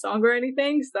didn't get a song or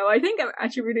anything. So I think I'm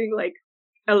attributing,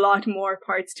 a lot more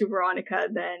parts to Veronica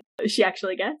than she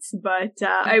actually gets, but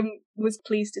I was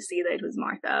pleased to see that it was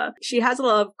Martha. She has a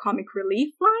lot of comic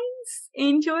relief lines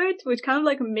into it, which kind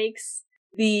of makes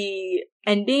the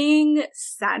ending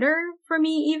sadder for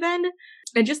me even.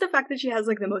 And just the fact that she has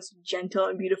the most gentle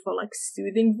and beautiful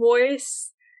soothing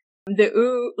voice. The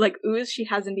oohs she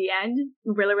has in the end,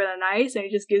 really, really nice, and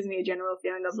it just gives me a general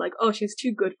feeling of oh, she's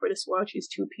too good for this world, she's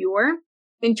too pure.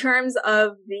 In terms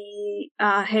of the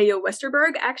Hey Yo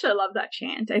Westerberg, actually I love that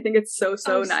chant. I think it's so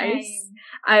nice. Same.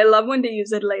 I love when they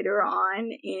use it later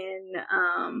on in,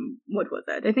 what was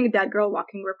it? I think That Girl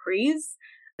Walking Reprise.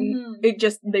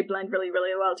 They blend really,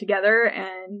 really well together,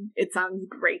 and it sounds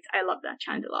great. I love that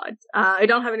chant a lot. I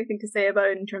don't have anything to say about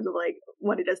it in terms of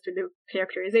what it does to the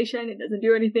characterization. It doesn't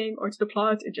do anything, or to the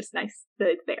plot. It's just nice that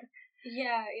it's there.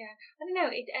 Yeah, yeah. I don't know.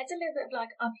 It adds a little bit of like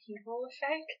upheaval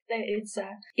effect. That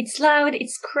it's loud,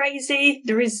 it's crazy.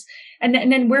 There is, and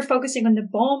then we're focusing on the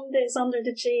bomb that is under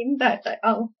the team. But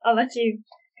I'll let you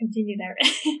continue there.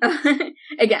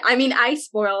 Again, I mean, I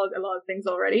spoiled a lot of things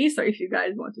already, so if you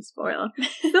guys want to spoil,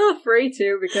 feel free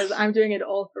to, because I'm doing it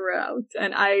all throughout,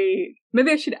 and maybe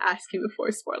I should ask you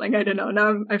before spoiling, I don't know,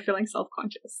 now I'm feeling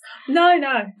self-conscious. No.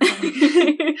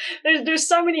 There's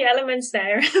so many elements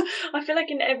there. I feel like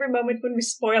in every moment when we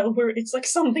spoil, it's like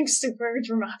something super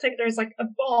dramatic. There's like a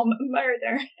bomb, a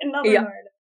murder, another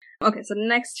murder. Okay, so the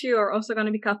next two are also going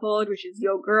to be coupled, which is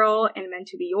Yo Girl and Meant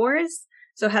to Be Yours.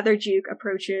 So Heather Duke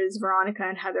approaches Veronica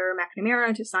and Heather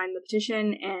McNamara to sign the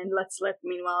petition and lets slip,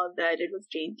 meanwhile, that it was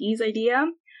JD's idea,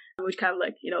 which kind of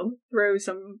like, throws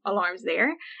some alarms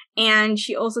there. And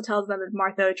she also tells them that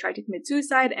Martha tried to commit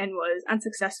suicide and was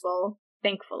unsuccessful,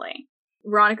 thankfully.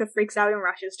 Veronica freaks out and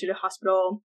rushes to the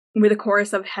hospital with a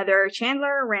chorus of Heather,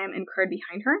 Chandler, Ram, and Kurt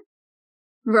behind her.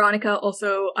 Veronica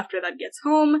also, after that, gets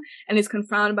home and is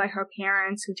confronted by her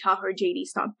parents, who tell her JD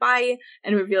stopped by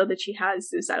and reveal that she has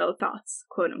suicidal thoughts,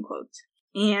 quote unquote.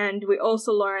 And we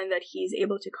also learn that he's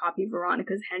able to copy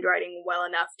Veronica's handwriting well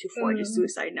enough to forge a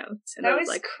suicide note. And that was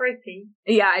like creepy.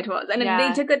 Yeah, it was. And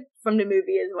they took it from the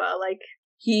movie as well. Like,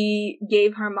 he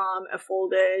gave her mom a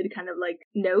folded kind of like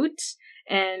note,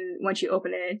 and when she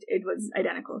opened it, it was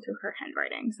identical to her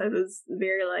handwriting. So it was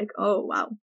very like, oh wow,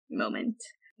 moment.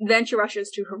 Then she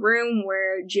rushes to her room,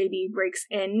 where JD breaks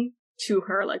in to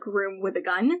her room with a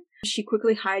gun. She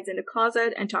quickly hides in the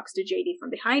closet and talks to JD from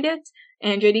behind it.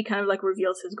 And JD kind of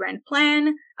reveals his grand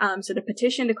plan. So the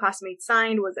petition the classmates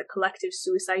signed was a collective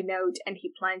suicide note, and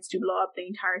he plans to blow up the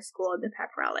entire school at the pep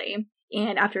rally.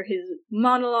 And after his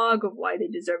monologue of why they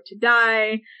deserve to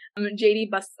die, JD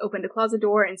busts open the closet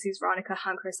door and sees Veronica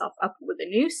hung herself up with a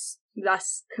noose,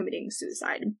 thus committing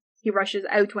suicide. He rushes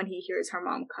out when he hears her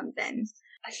mom comes in.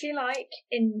 I feel like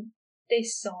in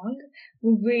this song,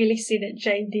 we really see that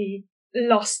JD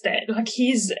lost it. Like,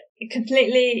 he's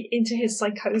completely into his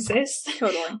psychosis.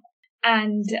 Totally.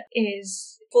 And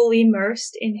is fully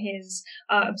immersed in his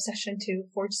obsession to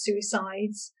forge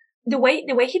suicides. The way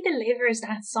he delivers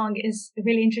that song is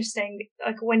really interesting.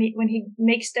 Like, when he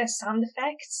makes the sound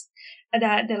effects,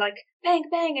 that they're like bang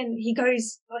bang, and he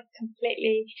goes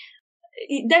completely.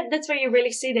 That's where you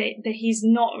really see that he's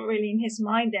not really in his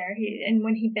mind there. And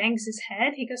when he bangs his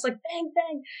head, he goes like bang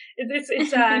bang.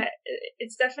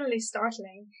 It's definitely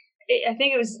startling. I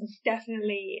think it was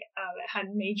definitely had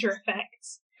major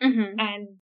effects. Mm-hmm. And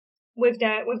with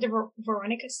the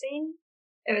Veronica scene,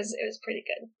 it was pretty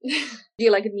good. Do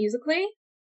you like it musically?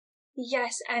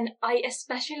 Yes, and I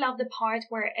especially love the part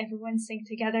where everyone sing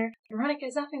together.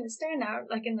 Veronica's up in the stair now,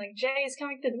 and Jay is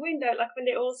coming to the window, when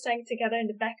they all sang together in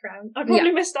the background. I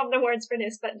probably messed up the words for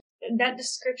this, but that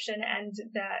description and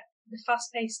the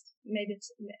fast paced made it,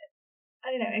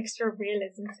 I don't know, extra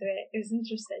realism to it. It was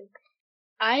interesting.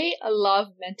 I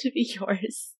love Meant to Be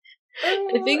Yours.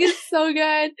 I think it's so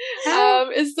good.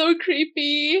 It's so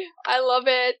creepy. I love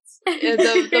it.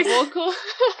 The vocal,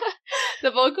 the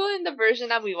vocal in the version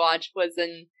that we watched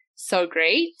wasn't so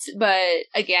great, but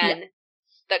again,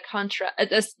 the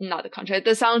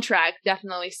soundtrack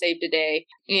definitely saved the day,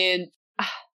 and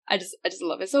I just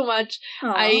love it so much.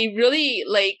 Aww. I really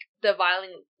like the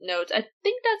violin notes. I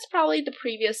think that's probably the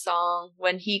previous song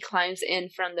when he climbs in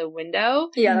from the window.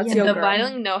 Yeah, that's the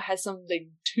violin note has some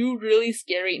two really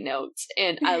scary notes,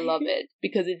 and I love it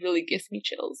because it really gives me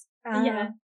chills.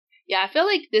 Yeah, I feel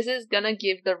like this is gonna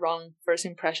give the wrong first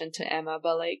impression to Emma,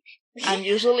 but I'm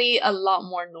usually a lot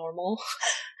more normal.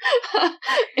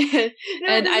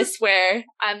 and I swear,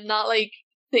 I'm not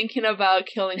thinking about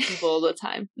killing people all the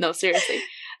time. No, seriously.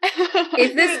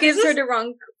 If this gives her the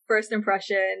wrong first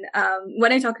impression,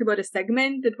 when I talked about a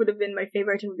segment that would have been my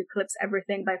favorite and would eclipse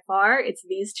everything by far, it's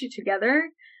these two together.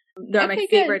 They're my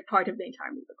favorite part of the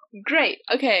entire musical. Great.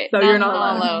 Okay. So you're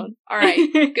not alone. All right.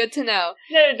 Good to know.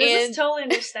 No, this is totally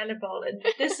understandable. And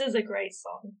this is a great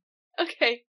song.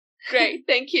 Okay. Great.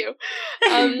 Thank you.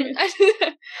 I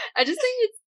just think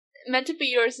it's Meant to Be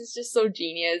Yours is just so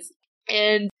genius.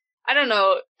 And I don't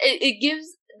know, it gives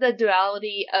the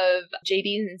duality of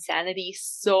JD's insanity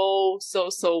so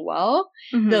well.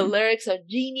 Mm-hmm. The lyrics are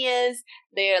genius.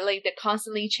 They're they're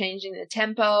constantly changing the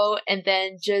tempo, and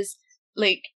then just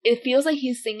it feels like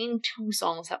he's singing two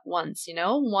songs at once,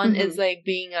 One is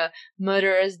being a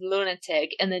murderous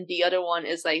lunatic, and then the other one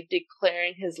is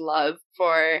declaring his love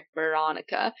for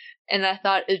Veronica. And I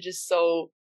thought it was just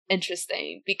so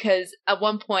interesting, because at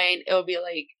one point it will be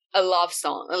a love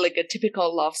song, a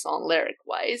typical love song lyric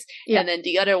wise, and then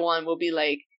the other one will be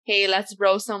hey, let's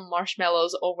roast some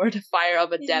marshmallows over the fire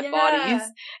of a dead Yeah. bodies.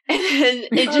 And then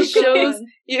it Oh, just God. shows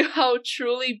you how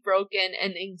truly broken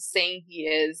and insane he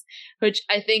is, which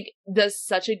I think does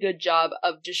such a good job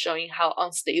of just showing how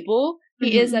unstable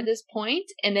he is at this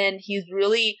point. And then he's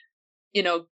really,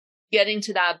 getting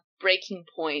to that breaking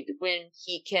point when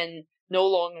he can no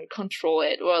longer control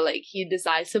it, or like he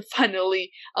decides to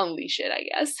finally unleash it, I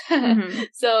guess.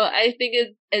 So I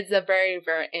think it's a very,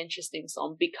 very interesting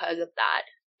song because of that.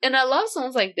 And I love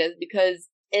songs like this because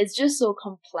it's just so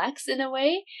complex in a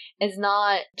way. It's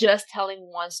not just telling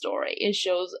one story. It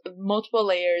shows multiple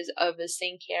layers of the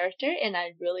same character, and I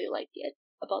really like it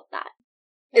about that.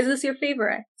 Is this your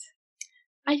favorite?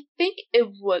 I think it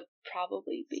would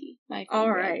probably be my favorite.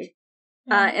 All right.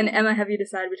 And Emma, have you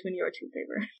decided between your two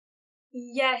favorites?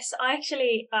 Yes, I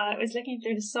actually was looking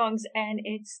through the songs, and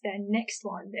it's the next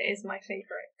one that is my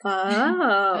favorite.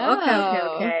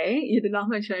 Oh, okay. You did not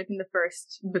mention it in the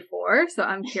first before, so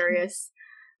I'm curious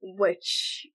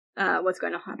what's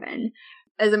going to happen.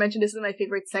 As I mentioned, this is my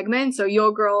favorite segment. So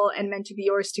Your Girl and Meant to Be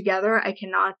Yours together, I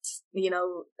cannot,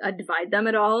 divide them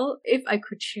at all. If I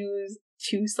could choose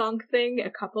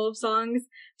a couple of songs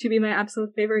to be my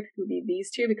absolute favorite, it would be these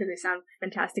two because they sound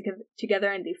fantastic together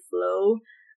and they flow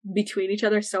between each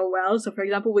other so well. So for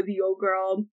example, with Yo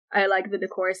Girl, I like that the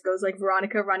chorus goes like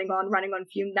Veronica running on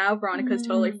fume now. Veronica's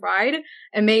totally fried.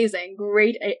 Amazing.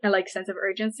 Great, sense of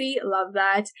urgency. Love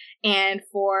that. And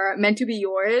for Meant to Be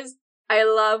Yours, I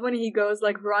love when he goes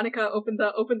like, Veronica, open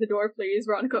the door, please.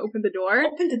 Veronica, open the door.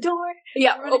 Open the door.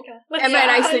 Yeah. Veronica, Emma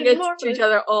and I sing it to each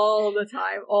other all the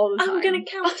time. I'm gonna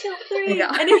count till 3. Yeah.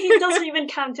 And then he doesn't even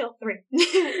count till 3.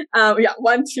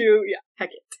 1, 2,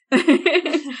 heck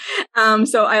it.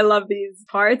 So I love these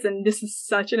parts, and this is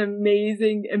such an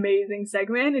amazing, amazing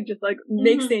segment. It just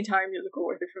makes the entire musical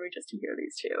worth it for me just to hear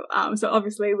these two. So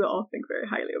obviously we'll all think very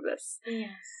highly of this.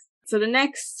 Yes. So the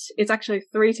next, it's actually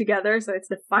 3 together, so it's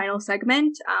the final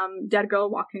segment. Dead Girl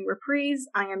Walking reprise,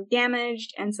 I Am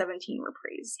Damaged, and 17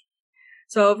 reprise.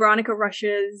 So Veronica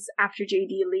rushes after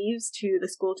JD leaves to the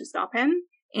school to stop him,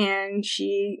 and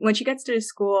when she gets to the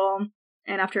school,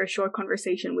 and after a short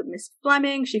conversation with Miss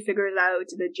Fleming, she figures out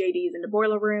that JD is in the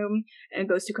boiler room and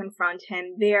goes to confront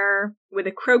him there with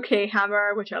a croquet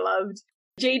hammer, which I loved.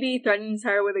 JD threatens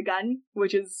her with a gun,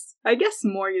 which is, I guess,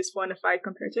 more useful in a fight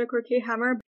compared to a croquet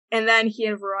hammer. And then he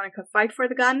and Veronica fight for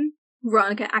the gun.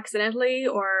 Veronica accidentally,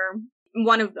 or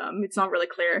one of them, it's not really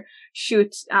clear,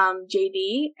 shoots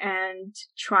JD and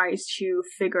tries to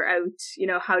figure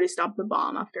out, how to stop the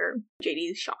bomb after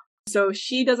JD is shot. So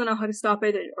she doesn't know how to stop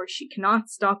it, or she cannot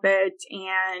stop it,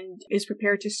 and is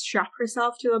prepared to strap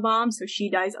herself to the bomb, so she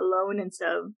dies alone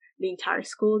instead of the entire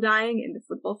school dying in the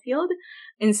football field.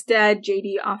 Instead,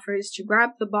 JD offers to grab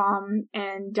the bomb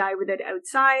and die with it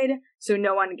outside, so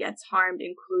no one gets harmed,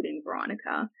 including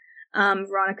Veronica.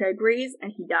 Veronica agrees,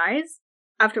 and he dies,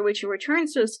 after which he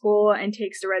returns to the school and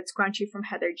takes the red scrunchie from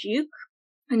Heather Duke,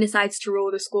 and decides to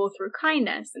rule the school through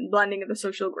kindness and blending of the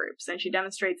social groups. And she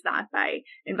demonstrates that by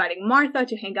inviting Martha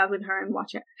to hang out with her and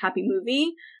watch a happy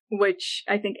movie, which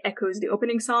I think echoes the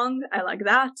opening song. I like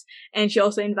that. And she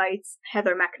also invites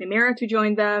Heather McNamara to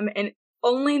join them. And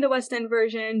only in the West End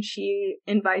version, she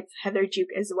invites Heather Duke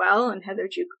as well, and Heather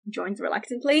Duke joins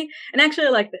reluctantly. And actually, I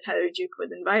like that Heather Duke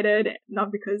was invited,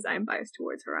 not because I'm biased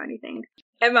towards her or anything.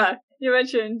 Emma, you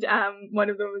mentioned one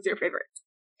of them was your favorite.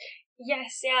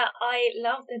 Yes, yeah, I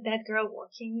love the Dead Girl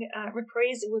Walking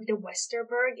reprise with the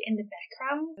Westerberg in the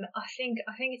background. I think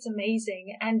it's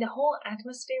amazing, and the whole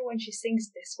atmosphere when she sings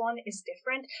this one is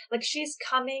different. Like, she's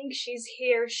coming, she's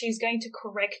here, she's going to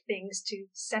correct things, to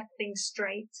set things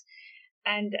straight,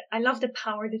 and I love the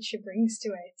power that she brings to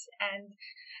it. And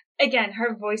again,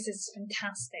 her voice is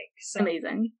fantastic. So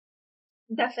amazing.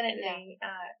 Definitely,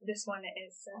 this one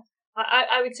is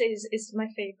I would say is my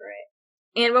favorite.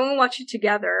 And when we watched it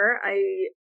together,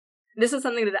 this is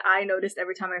something that I noticed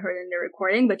every time I heard it in the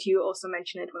recording, but you also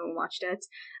mentioned it when we watched it.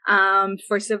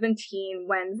 For 17,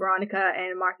 when Veronica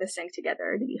and Martha sang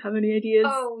together, did you have any ideas?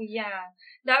 Oh yeah,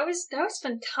 that was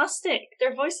fantastic.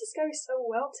 Their voices go so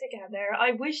well together.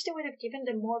 I wish they would have given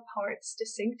them more parts to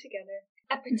sing together.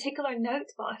 A particular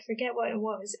note, but I forget what it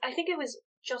was. I think it was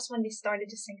just when they started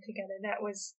to sing together. That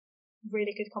was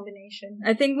really good combination.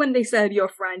 I think when they said "your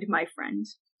friend, my friend."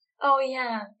 Oh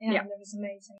yeah, that was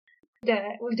amazing.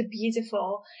 With the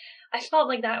beautiful, I felt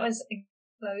like that was a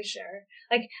closure.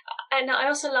 Like, and I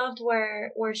also loved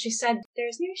where she said,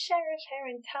 "There's no sheriff here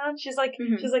in town." She's like,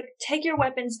 "Take your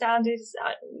weapons down. There's,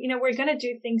 we're gonna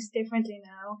do things differently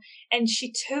now." And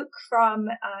she took from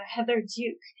Heather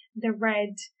Duke the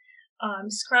red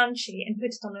scrunchie and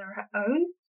put it on her own,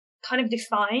 kind of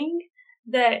defying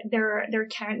their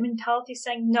current mentality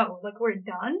saying, no, like, we're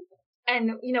done.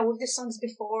 And, with the songs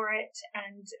before it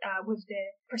and with the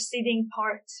preceding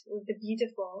part, with the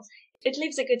beautiful, it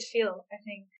leaves a good feel, I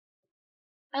think.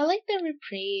 I like the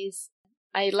reprise.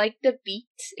 I like the beat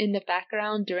in the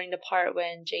background during the part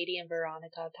when JD and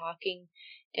Veronica are talking.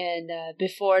 And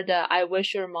before the I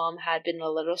wish your mom had been a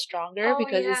little stronger,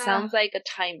 because it sounds like a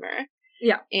timer.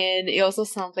 Yeah. And it also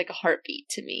sounds like a heartbeat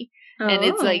to me. And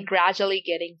it's like gradually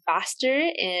getting faster.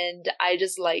 And I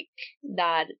just like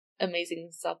that amazing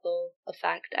subtle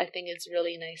effect. I think it's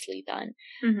really nicely done.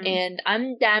 Mm-hmm. And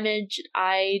I'm Damaged.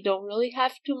 I don't really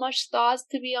have too much thoughts,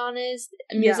 to be honest.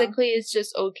 Musically, it's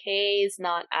just okay. It's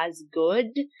not as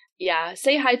good. Yeah,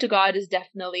 Say Hi to God is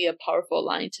definitely a powerful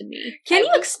line to me. Can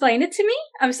you explain it to me?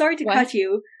 I'm sorry to cut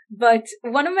you, but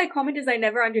one of my comments is I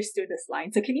never understood this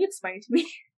line. So can you explain it to me?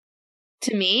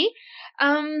 To me?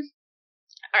 Alright,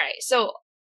 so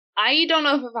I don't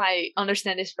know if I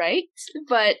understand this right,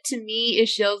 but to me, it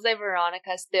shows that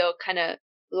Veronica still kind of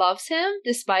loves him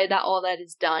despite that all that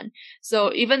is done.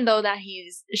 So even though that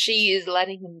she is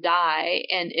letting him die,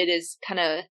 and it is kind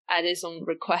of at his own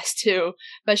request too,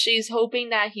 but she's hoping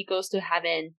that he goes to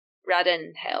heaven rather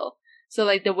than hell. So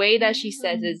like the way that she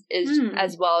says is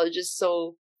as well just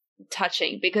so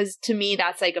touching, because to me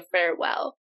that's like a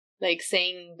farewell, like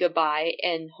saying goodbye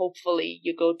and hopefully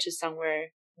you go to somewhere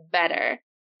better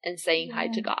and saying hi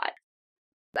to God.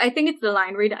 I think it's the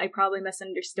line read. I probably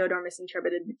misunderstood or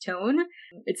misinterpreted the tone.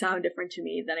 It sounded different to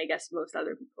me than I guess most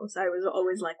other people. So I was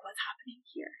always like, what's happening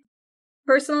here?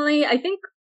 Personally, I think,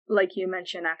 like you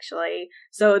mentioned actually,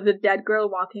 so the dead girl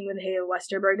walking with Hale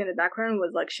Westerberg in the background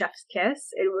was like chef's kiss.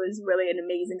 It was really an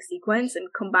amazing sequence, and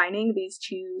combining these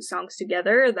two songs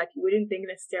together that you wouldn't think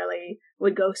necessarily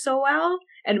would go so well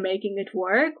and making it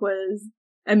work was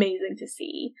amazing to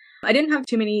see. I didn't have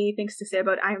too many things to say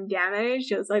about I Am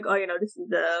Damaged. It was like, this is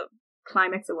the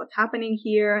climax of what's happening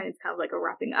here, and it's kind of like a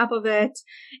wrapping up of it.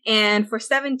 And for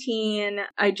 17,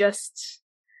 I just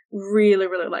really,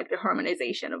 really like the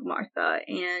harmonization of Martha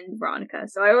and Veronica.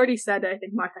 So I already said that I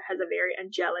think Martha has a very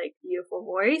angelic, beautiful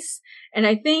voice. And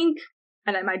I think,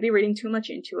 and I might be reading too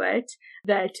much into it,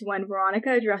 that when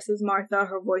Veronica addresses Martha,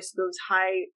 her voice goes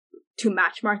high to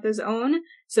match Martha's own.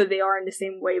 So they are in the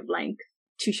same wavelength,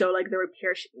 to show like the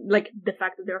repair, like the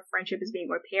fact that their friendship is being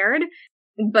repaired.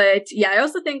 But yeah, I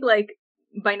also think like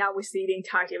by now we see the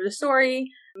entirety of the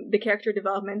story, the character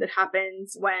development that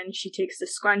happens when she takes the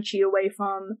scrunchie away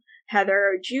from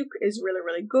Heather Duke is really,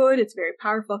 really good. It's very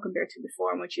powerful compared to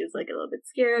before when she is like a little bit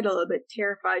scared, a little bit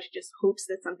terrified. She just hopes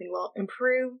that something will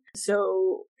improve.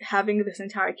 So having this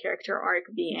entire character arc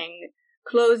being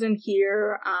close in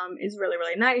here is really,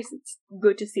 really nice. It's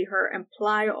good to see her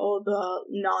apply all the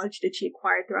knowledge that she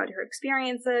acquired throughout her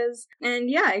experiences. And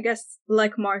yeah, I guess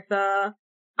like Martha,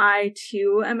 I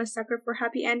too am a sucker for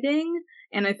happy ending,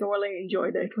 and I thoroughly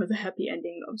enjoyed that it was a happy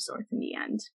ending of sorts in the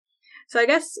end. So I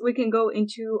guess we can go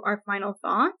into our final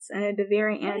thoughts, and at the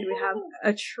very end we have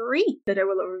a treat that I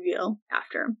will reveal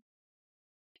after.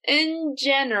 In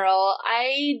general,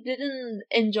 I didn't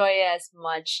enjoy it as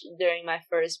much during my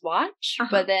first watch,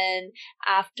 but then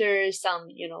after some,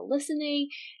 listening,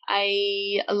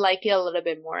 I like it a little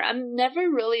bit more. I'm never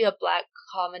really a black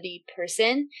comedy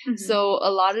person, so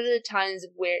a lot of the times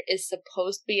where it's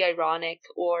supposed to be ironic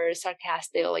or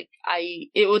sarcastic,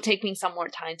 it will take me some more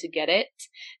time to get it.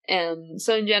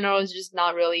 So in general, it's just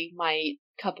not really my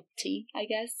cup of tea, I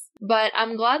guess. But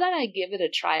I'm glad that I give it a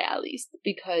try at least,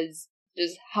 because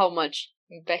just how much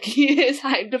Becky is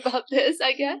hyped about this,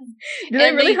 I guess. Do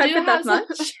they really hype it that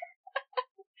much?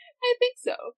 I think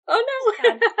so. Oh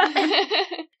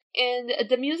no! And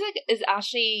the music is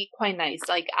actually quite nice,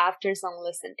 like after some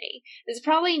listening. It's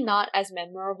probably not as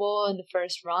memorable in the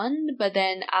first run, but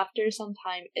then after some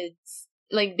time it's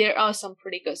like there are some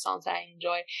pretty good songs that I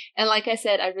enjoy. And like I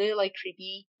said, I really like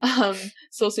creepy,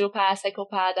 sociopath,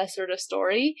 psychopath, that sort of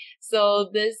story. So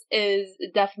this is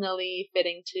definitely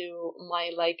fitting to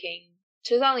my liking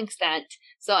to some extent.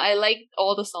 So I like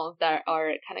all the songs that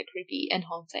are kind of creepy and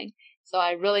haunting. So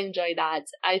I really enjoy that.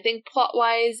 I think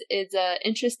plot-wise, it's an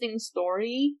interesting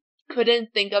story. Couldn't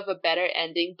think of a better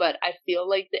ending, but I feel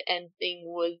like the ending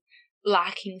was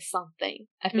lacking something.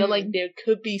 I feel like there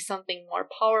could be something more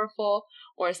powerful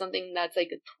or something that's like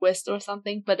a twist or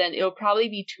something, but then it'll probably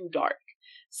be too dark.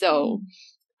 So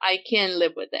I can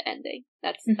live with the ending.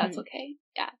 That's okay.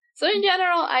 Yeah. So in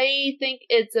general, I think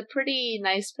it's a pretty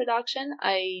nice production.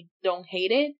 I don't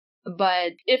hate it.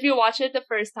 But if you watch it the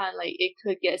first time,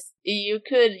 you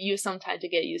could use some time to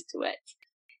get used to it.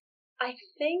 I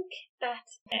think that,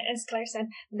 as Claire said,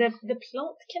 the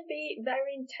plot can be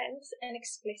very intense and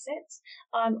explicit,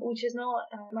 which is not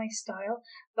my style,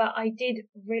 but I did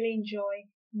really enjoy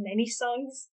many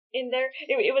songs in there.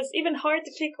 It was even hard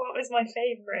to pick what was my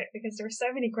favorite because there were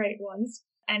so many great ones,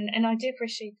 and I do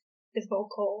appreciate the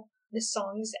vocal, the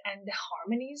songs, and the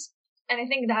harmonies, and I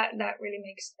think that really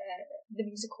makes the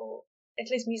musical,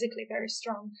 at least musically, very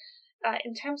strong.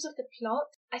 In terms of the plot,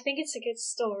 I think it's a good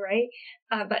story,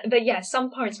 but yeah,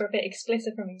 some parts were a bit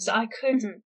explicit for me, so I could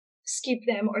skip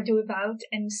them or do without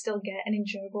and still get an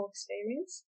enjoyable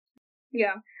experience.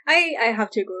 Yeah, I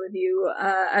have to agree with you.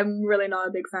 I'm really not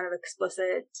a big fan of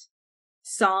explicit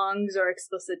songs or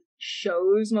explicit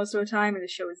shows most of the time, and the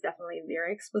show is definitely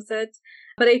very explicit.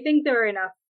 But I think there are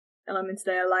enough elements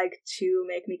that I like to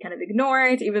make me kind of ignore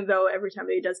it, even though every time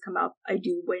that it does come up, I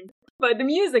do win. But the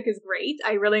music is great.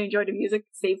 I really enjoyed the music,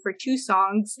 save for 2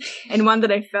 songs, and one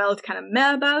that I felt kind of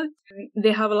meh about.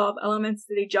 They have a lot of elements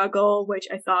that they juggle, which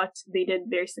I thought they did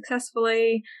very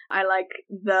successfully. I like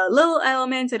the little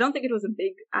elements. I don't think it was a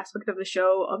big aspect of the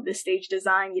show, of the stage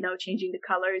design, changing the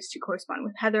colors to correspond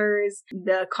with Heather's.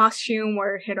 The costume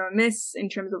were hit or miss in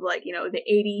terms of the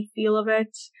 80s feel of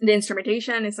it. The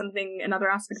instrumentation is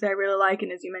another aspect that I really like,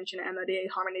 and as you mentioned, Emma, the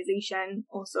harmonization,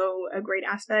 also a great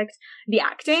aspect. The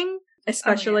acting,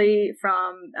 especially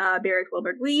from Barrett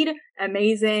Wilbert-Weed,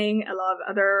 amazing. A lot of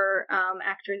other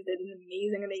actors did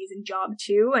an amazing job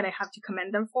too, and I have to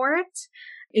commend them for it.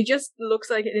 It just looks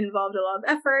like it involved a lot of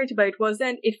effort, but it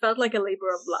wasn't. It felt like a labor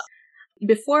of love.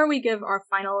 Before we give our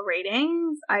final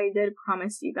ratings, I did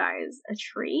promise you guys a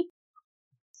treat.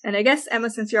 And I guess, Emma,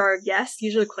 since you're our guest,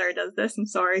 usually Claire does this. I'm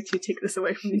sorry to take this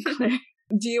away from you, Claire.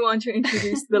 Do you want to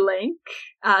introduce the link?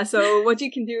 So what you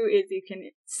can do is you can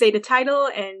say the title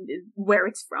and where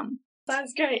it's from.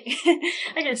 Sounds great.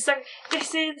 Okay, so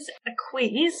this is a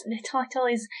quiz. The title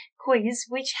is Quiz,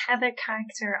 Which Heather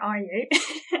Character Are You?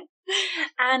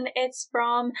 And it's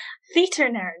from Theatre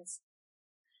Nerds.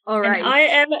 Alright. And I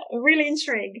am really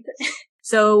intrigued.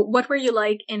 So, what were you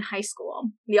like in high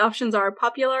school? The options are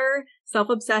popular,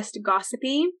 self-obsessed,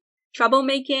 gossipy,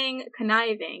 troublemaking,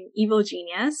 conniving, evil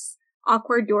genius,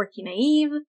 awkward, dorky, naive,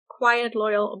 quiet,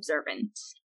 loyal, observant.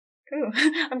 Ooh,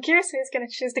 I'm curious who's going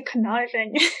to choose the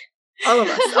conniving. All of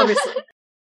us, obviously.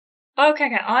 Okay,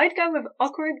 I'd go with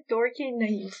awkward, dorky,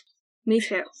 naive. Me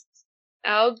too.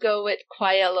 I'll go with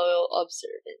quiet, loyal,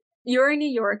 observant. You're in New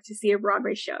York to see a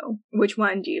Broadway show. Which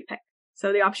one do you pick?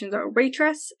 So the options are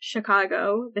Waitress,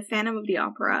 Chicago, The Phantom of the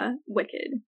Opera,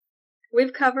 Wicked.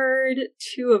 We've covered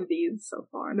 2 of these so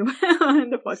far in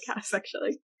the podcast,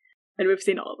 actually. And we've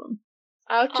seen all of them.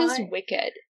 I'll choose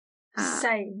Wicked.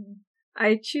 Same.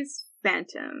 I choose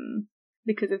Phantom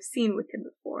because I've seen Wicked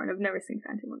before and I've never seen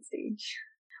Phantom on stage.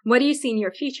 What do you see in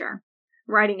your future?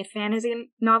 Writing a fantasy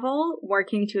novel,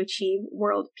 working to achieve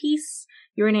world peace,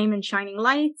 your name in shining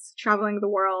lights, traveling the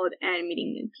world, and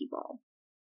meeting new people.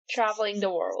 Traveling the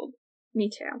world. Me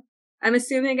too. I'm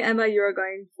assuming, Emma, you're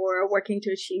going for working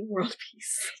to achieve world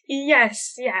peace.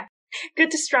 Yes, yeah.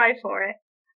 Good to strive for it.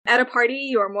 At a party,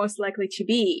 you're most likely to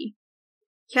be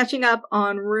catching up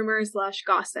on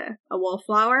rumors/gossip, a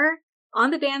wallflower,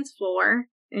 on the dance floor,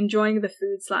 enjoying the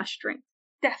food/drink.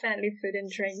 Definitely food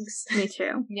and drinks. Me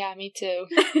too. Yeah, me too.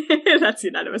 That's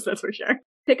unanimous, that's for sure.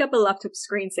 Pick up a laptop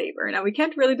screensaver. Now, we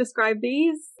can't really describe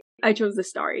these. I chose the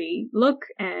starry look,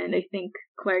 and I think,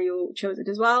 Claire, you chose it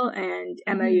as well, and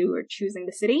Emma, you were choosing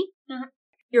the city. Mm-hmm.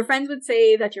 Your friends would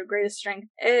say that your greatest strength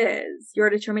is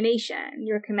your determination,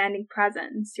 your commanding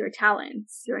presence, your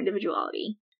talents, your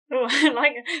individuality. Oh, I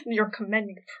like your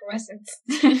commanding presence.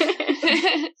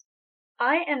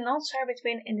 I am not sure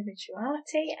between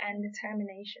individuality and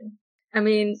determination. I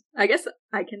mean, I guess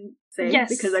I can say yes,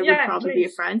 because I would probably be a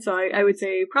friend, so I would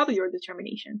say probably your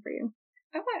determination for you.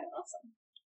 Okay, awesome.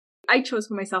 I chose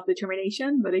for myself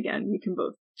determination, but again, you can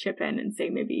both chip in and say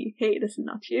maybe, hey, this is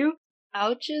not you.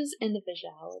 I'll choose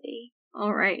individuality.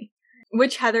 Alright.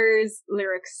 Which Heather's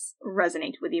lyrics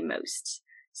resonate with you most?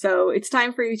 So, it's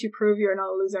time for you to prove you're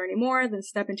not a loser anymore, then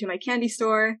step into my candy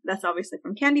store. That's obviously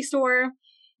from Candy Store.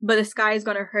 But the sky is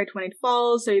gonna hurt when it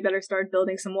falls, so you better start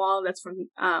building some wall. That's from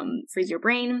Freeze Your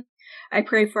Brain. I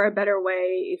pray for a better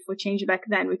way. If we change back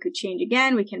then, we could change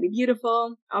again. We can be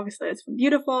beautiful. Obviously, that's from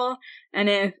Beautiful.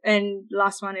 And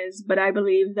last one is, but I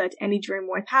believe that any dream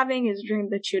worth having is a dream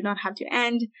that should not have to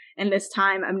end. And this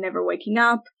time, I'm never waking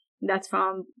up. That's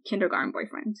from Kindergarten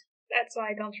Boyfriend. That's why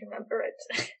I don't remember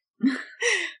it.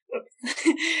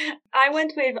 I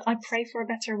went with I pray for a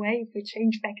better way. If we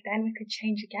change back then, we could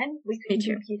change again. We could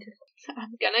be beautiful.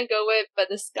 I'm gonna go with, but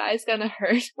the sky's gonna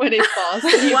hurt when it falls. So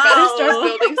you better start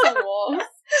building some walls.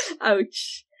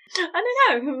 Ouch. I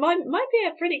don't know. Might be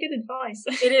a pretty good advice.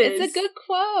 It is. It's a good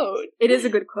quote. It is a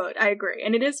good quote. I agree.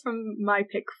 And it is from my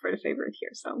pick for the favorite here,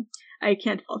 so I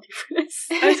can't fault you for this.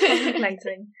 I was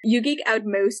contemplating. You geek out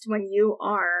most when you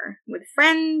are with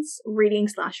friends,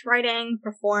 reading/writing,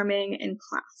 performing in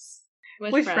class.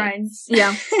 With friends.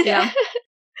 Yeah, yeah.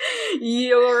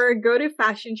 Your go-to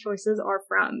fashion choices are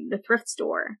from the thrift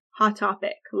store, Hot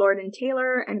Topic, Lord &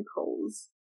 Taylor, and Kohl's.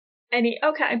 Okay,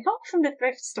 I'm not from the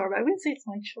thrift store, but I wouldn't say it's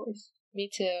my choice. Me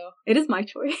too. It is my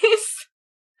choice.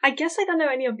 I guess I don't know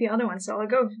any of the other ones, so I'll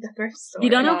go with the thrift store. You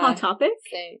don't know Yeah. Hot Topic?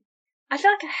 Same. I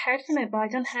feel like I heard from it, but I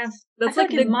don't have... That's I like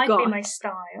feel like the it might goth. be my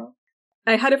style.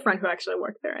 I had a friend who actually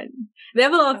worked there, and they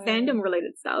have a lot of Oh.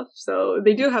 fandom-related stuff, so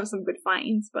they do have some good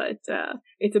finds, but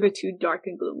it's a bit too dark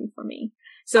and gloomy for me.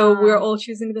 So we're all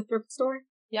choosing the thrift store?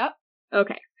 Yep.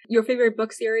 Okay. Your favorite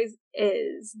book series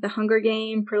is The Hunger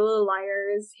Game, Pretty Little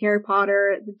Liars, Harry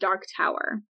Potter, The Dark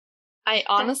Tower. I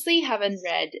honestly haven't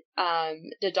read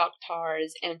The Dark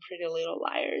Towers and Pretty Little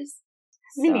Liars.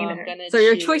 Me So neither. I'm gonna So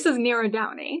your choose- choices narrow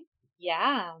down, eh?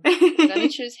 Yeah. I'm gonna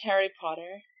choose Harry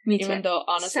Potter. Me too. Even though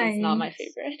honestly it's not Same. my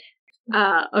favorite.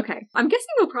 Okay. I'm guessing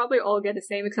we'll probably all get the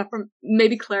same, except for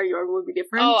maybe Claire, yours will be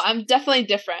different. Oh, I'm definitely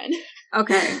different.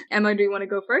 Okay. Emma, do you want to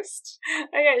go first?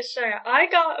 Okay, sure. I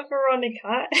got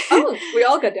Veronica. Oh, we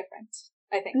all got different,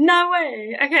 I think. No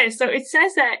way. Okay, so it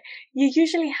says that you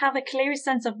usually have a clear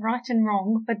sense of right and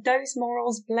wrong, but those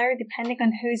morals blur depending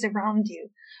on who's around you.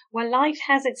 While life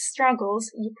has its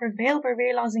struggles, you prevail by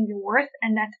realizing your worth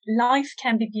and that life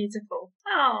can be beautiful.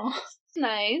 Oh.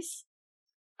 Nice.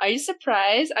 Are you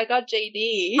surprised? I got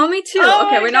JD. Oh, me too. Oh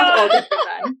okay, my we're not all God. different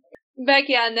then.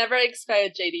 Becky, I never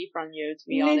expected JD from you, to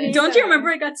be Me honest. neither. Don't you remember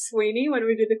I got Sweeney when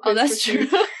we did the Oh, quiz? that's for true.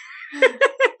 Sweeney?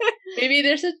 Maybe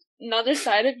there's another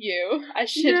side of you. I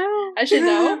should No. I should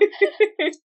know.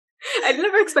 I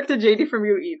never expected JD from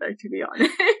you either, to be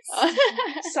honest.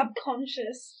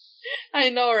 Subconscious. I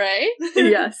know, right?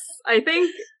 Yes. I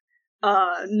think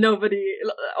nobody,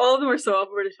 all of them are so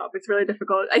over the top, it's really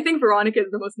difficult. I think Veronica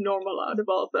is the most normal out of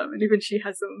all of them, and even she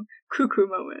has some cuckoo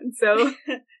moments. So,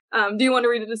 do you want to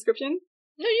read the description?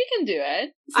 No, you can do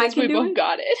it. I Since can we do both it?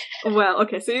 got it. Well,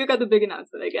 okay, so you got the big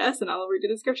announcement, I guess, and I'll read the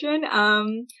description.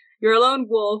 You're a lone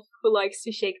wolf who likes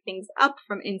to shake things up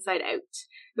from inside out.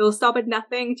 You'll stop at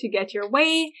nothing to get your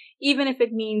way, even if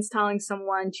it means telling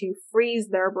someone to freeze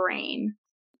their brain.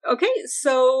 Okay,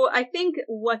 so I think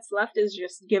what's left is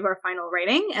just give our final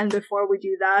rating, and before we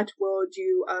do that, we'll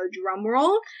do a drum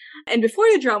roll. And before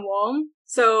the drum roll,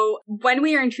 so when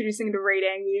we are introducing the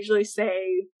rating, we usually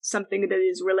say something that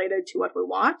is related to what we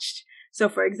watched. So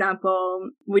for example,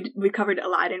 we covered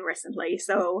Aladdin recently,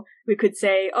 so we could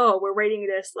say, oh, we're rating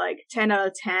this like 10 out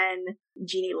of 10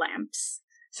 genie lamps.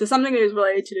 So something that is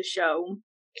related to the show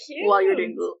Cute. while you're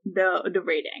doing the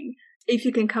rating. If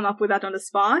you can come up with that on the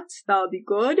spot, that would be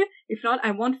good. If not,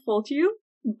 I won't fault you,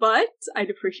 but I'd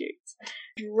appreciate it.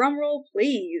 Drum roll,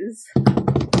 please.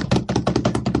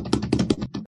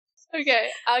 Okay,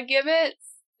 I'll give it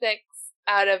 6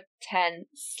 out of 10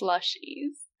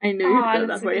 slushies. I knew Oh, you'd go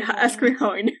that's that a way. good one. Ask me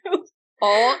how I knew.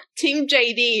 All Team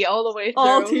JD all the way through.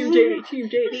 All Team JD, Team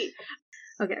JD.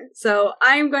 Okay, so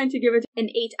I'm going to give it an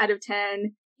 8 out of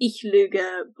 10 Ich Lüge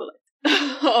bullet.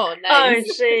 Oh, Oh,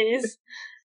 nice. jeez.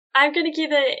 I'm gonna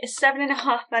give it a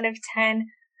 7.5 out of 10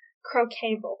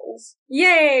 croquet balls.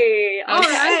 Yay! Okay.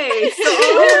 Alright, so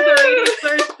all the ratings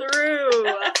are through.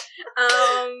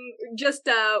 Just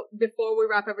before we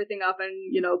wrap everything up and,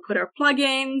 put our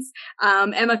plugins,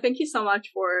 Emma, thank you so much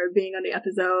for being on the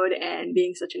episode and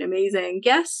being such an amazing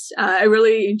guest. I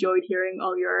really enjoyed hearing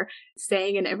all your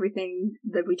saying and everything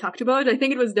that we talked about. I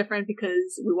think it was different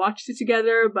because we watched it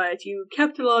together, but you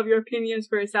kept a lot of your opinions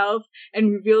for yourself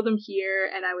and revealed them here,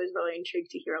 and I was really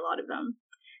intrigued to hear a lot of them.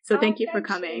 So thank you for thank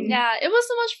coming. you. Yeah, it was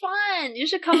so much fun. You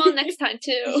should come on next time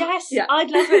too. Yes, Yeah.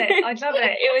 I'd love it. I'd love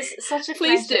it. It was such a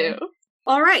Please pleasure. do.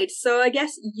 All right, so I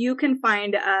guess you can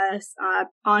find us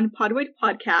on Podweight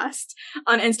Podcast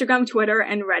on Instagram, Twitter,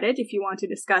 and Reddit if you want to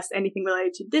discuss anything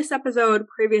related to this episode,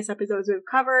 previous episodes we've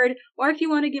covered, or if you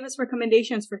want to give us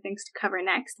recommendations for things to cover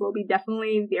next. We'll be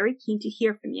definitely very keen to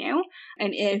hear from you.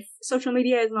 And if social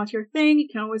media is not your thing, you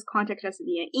can always contact us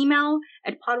via email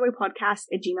at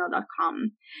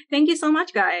podwaypodcast@gmail.com. Thank you so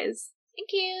much, guys. Thank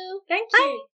you. Thank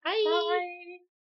you. Bye. Bye.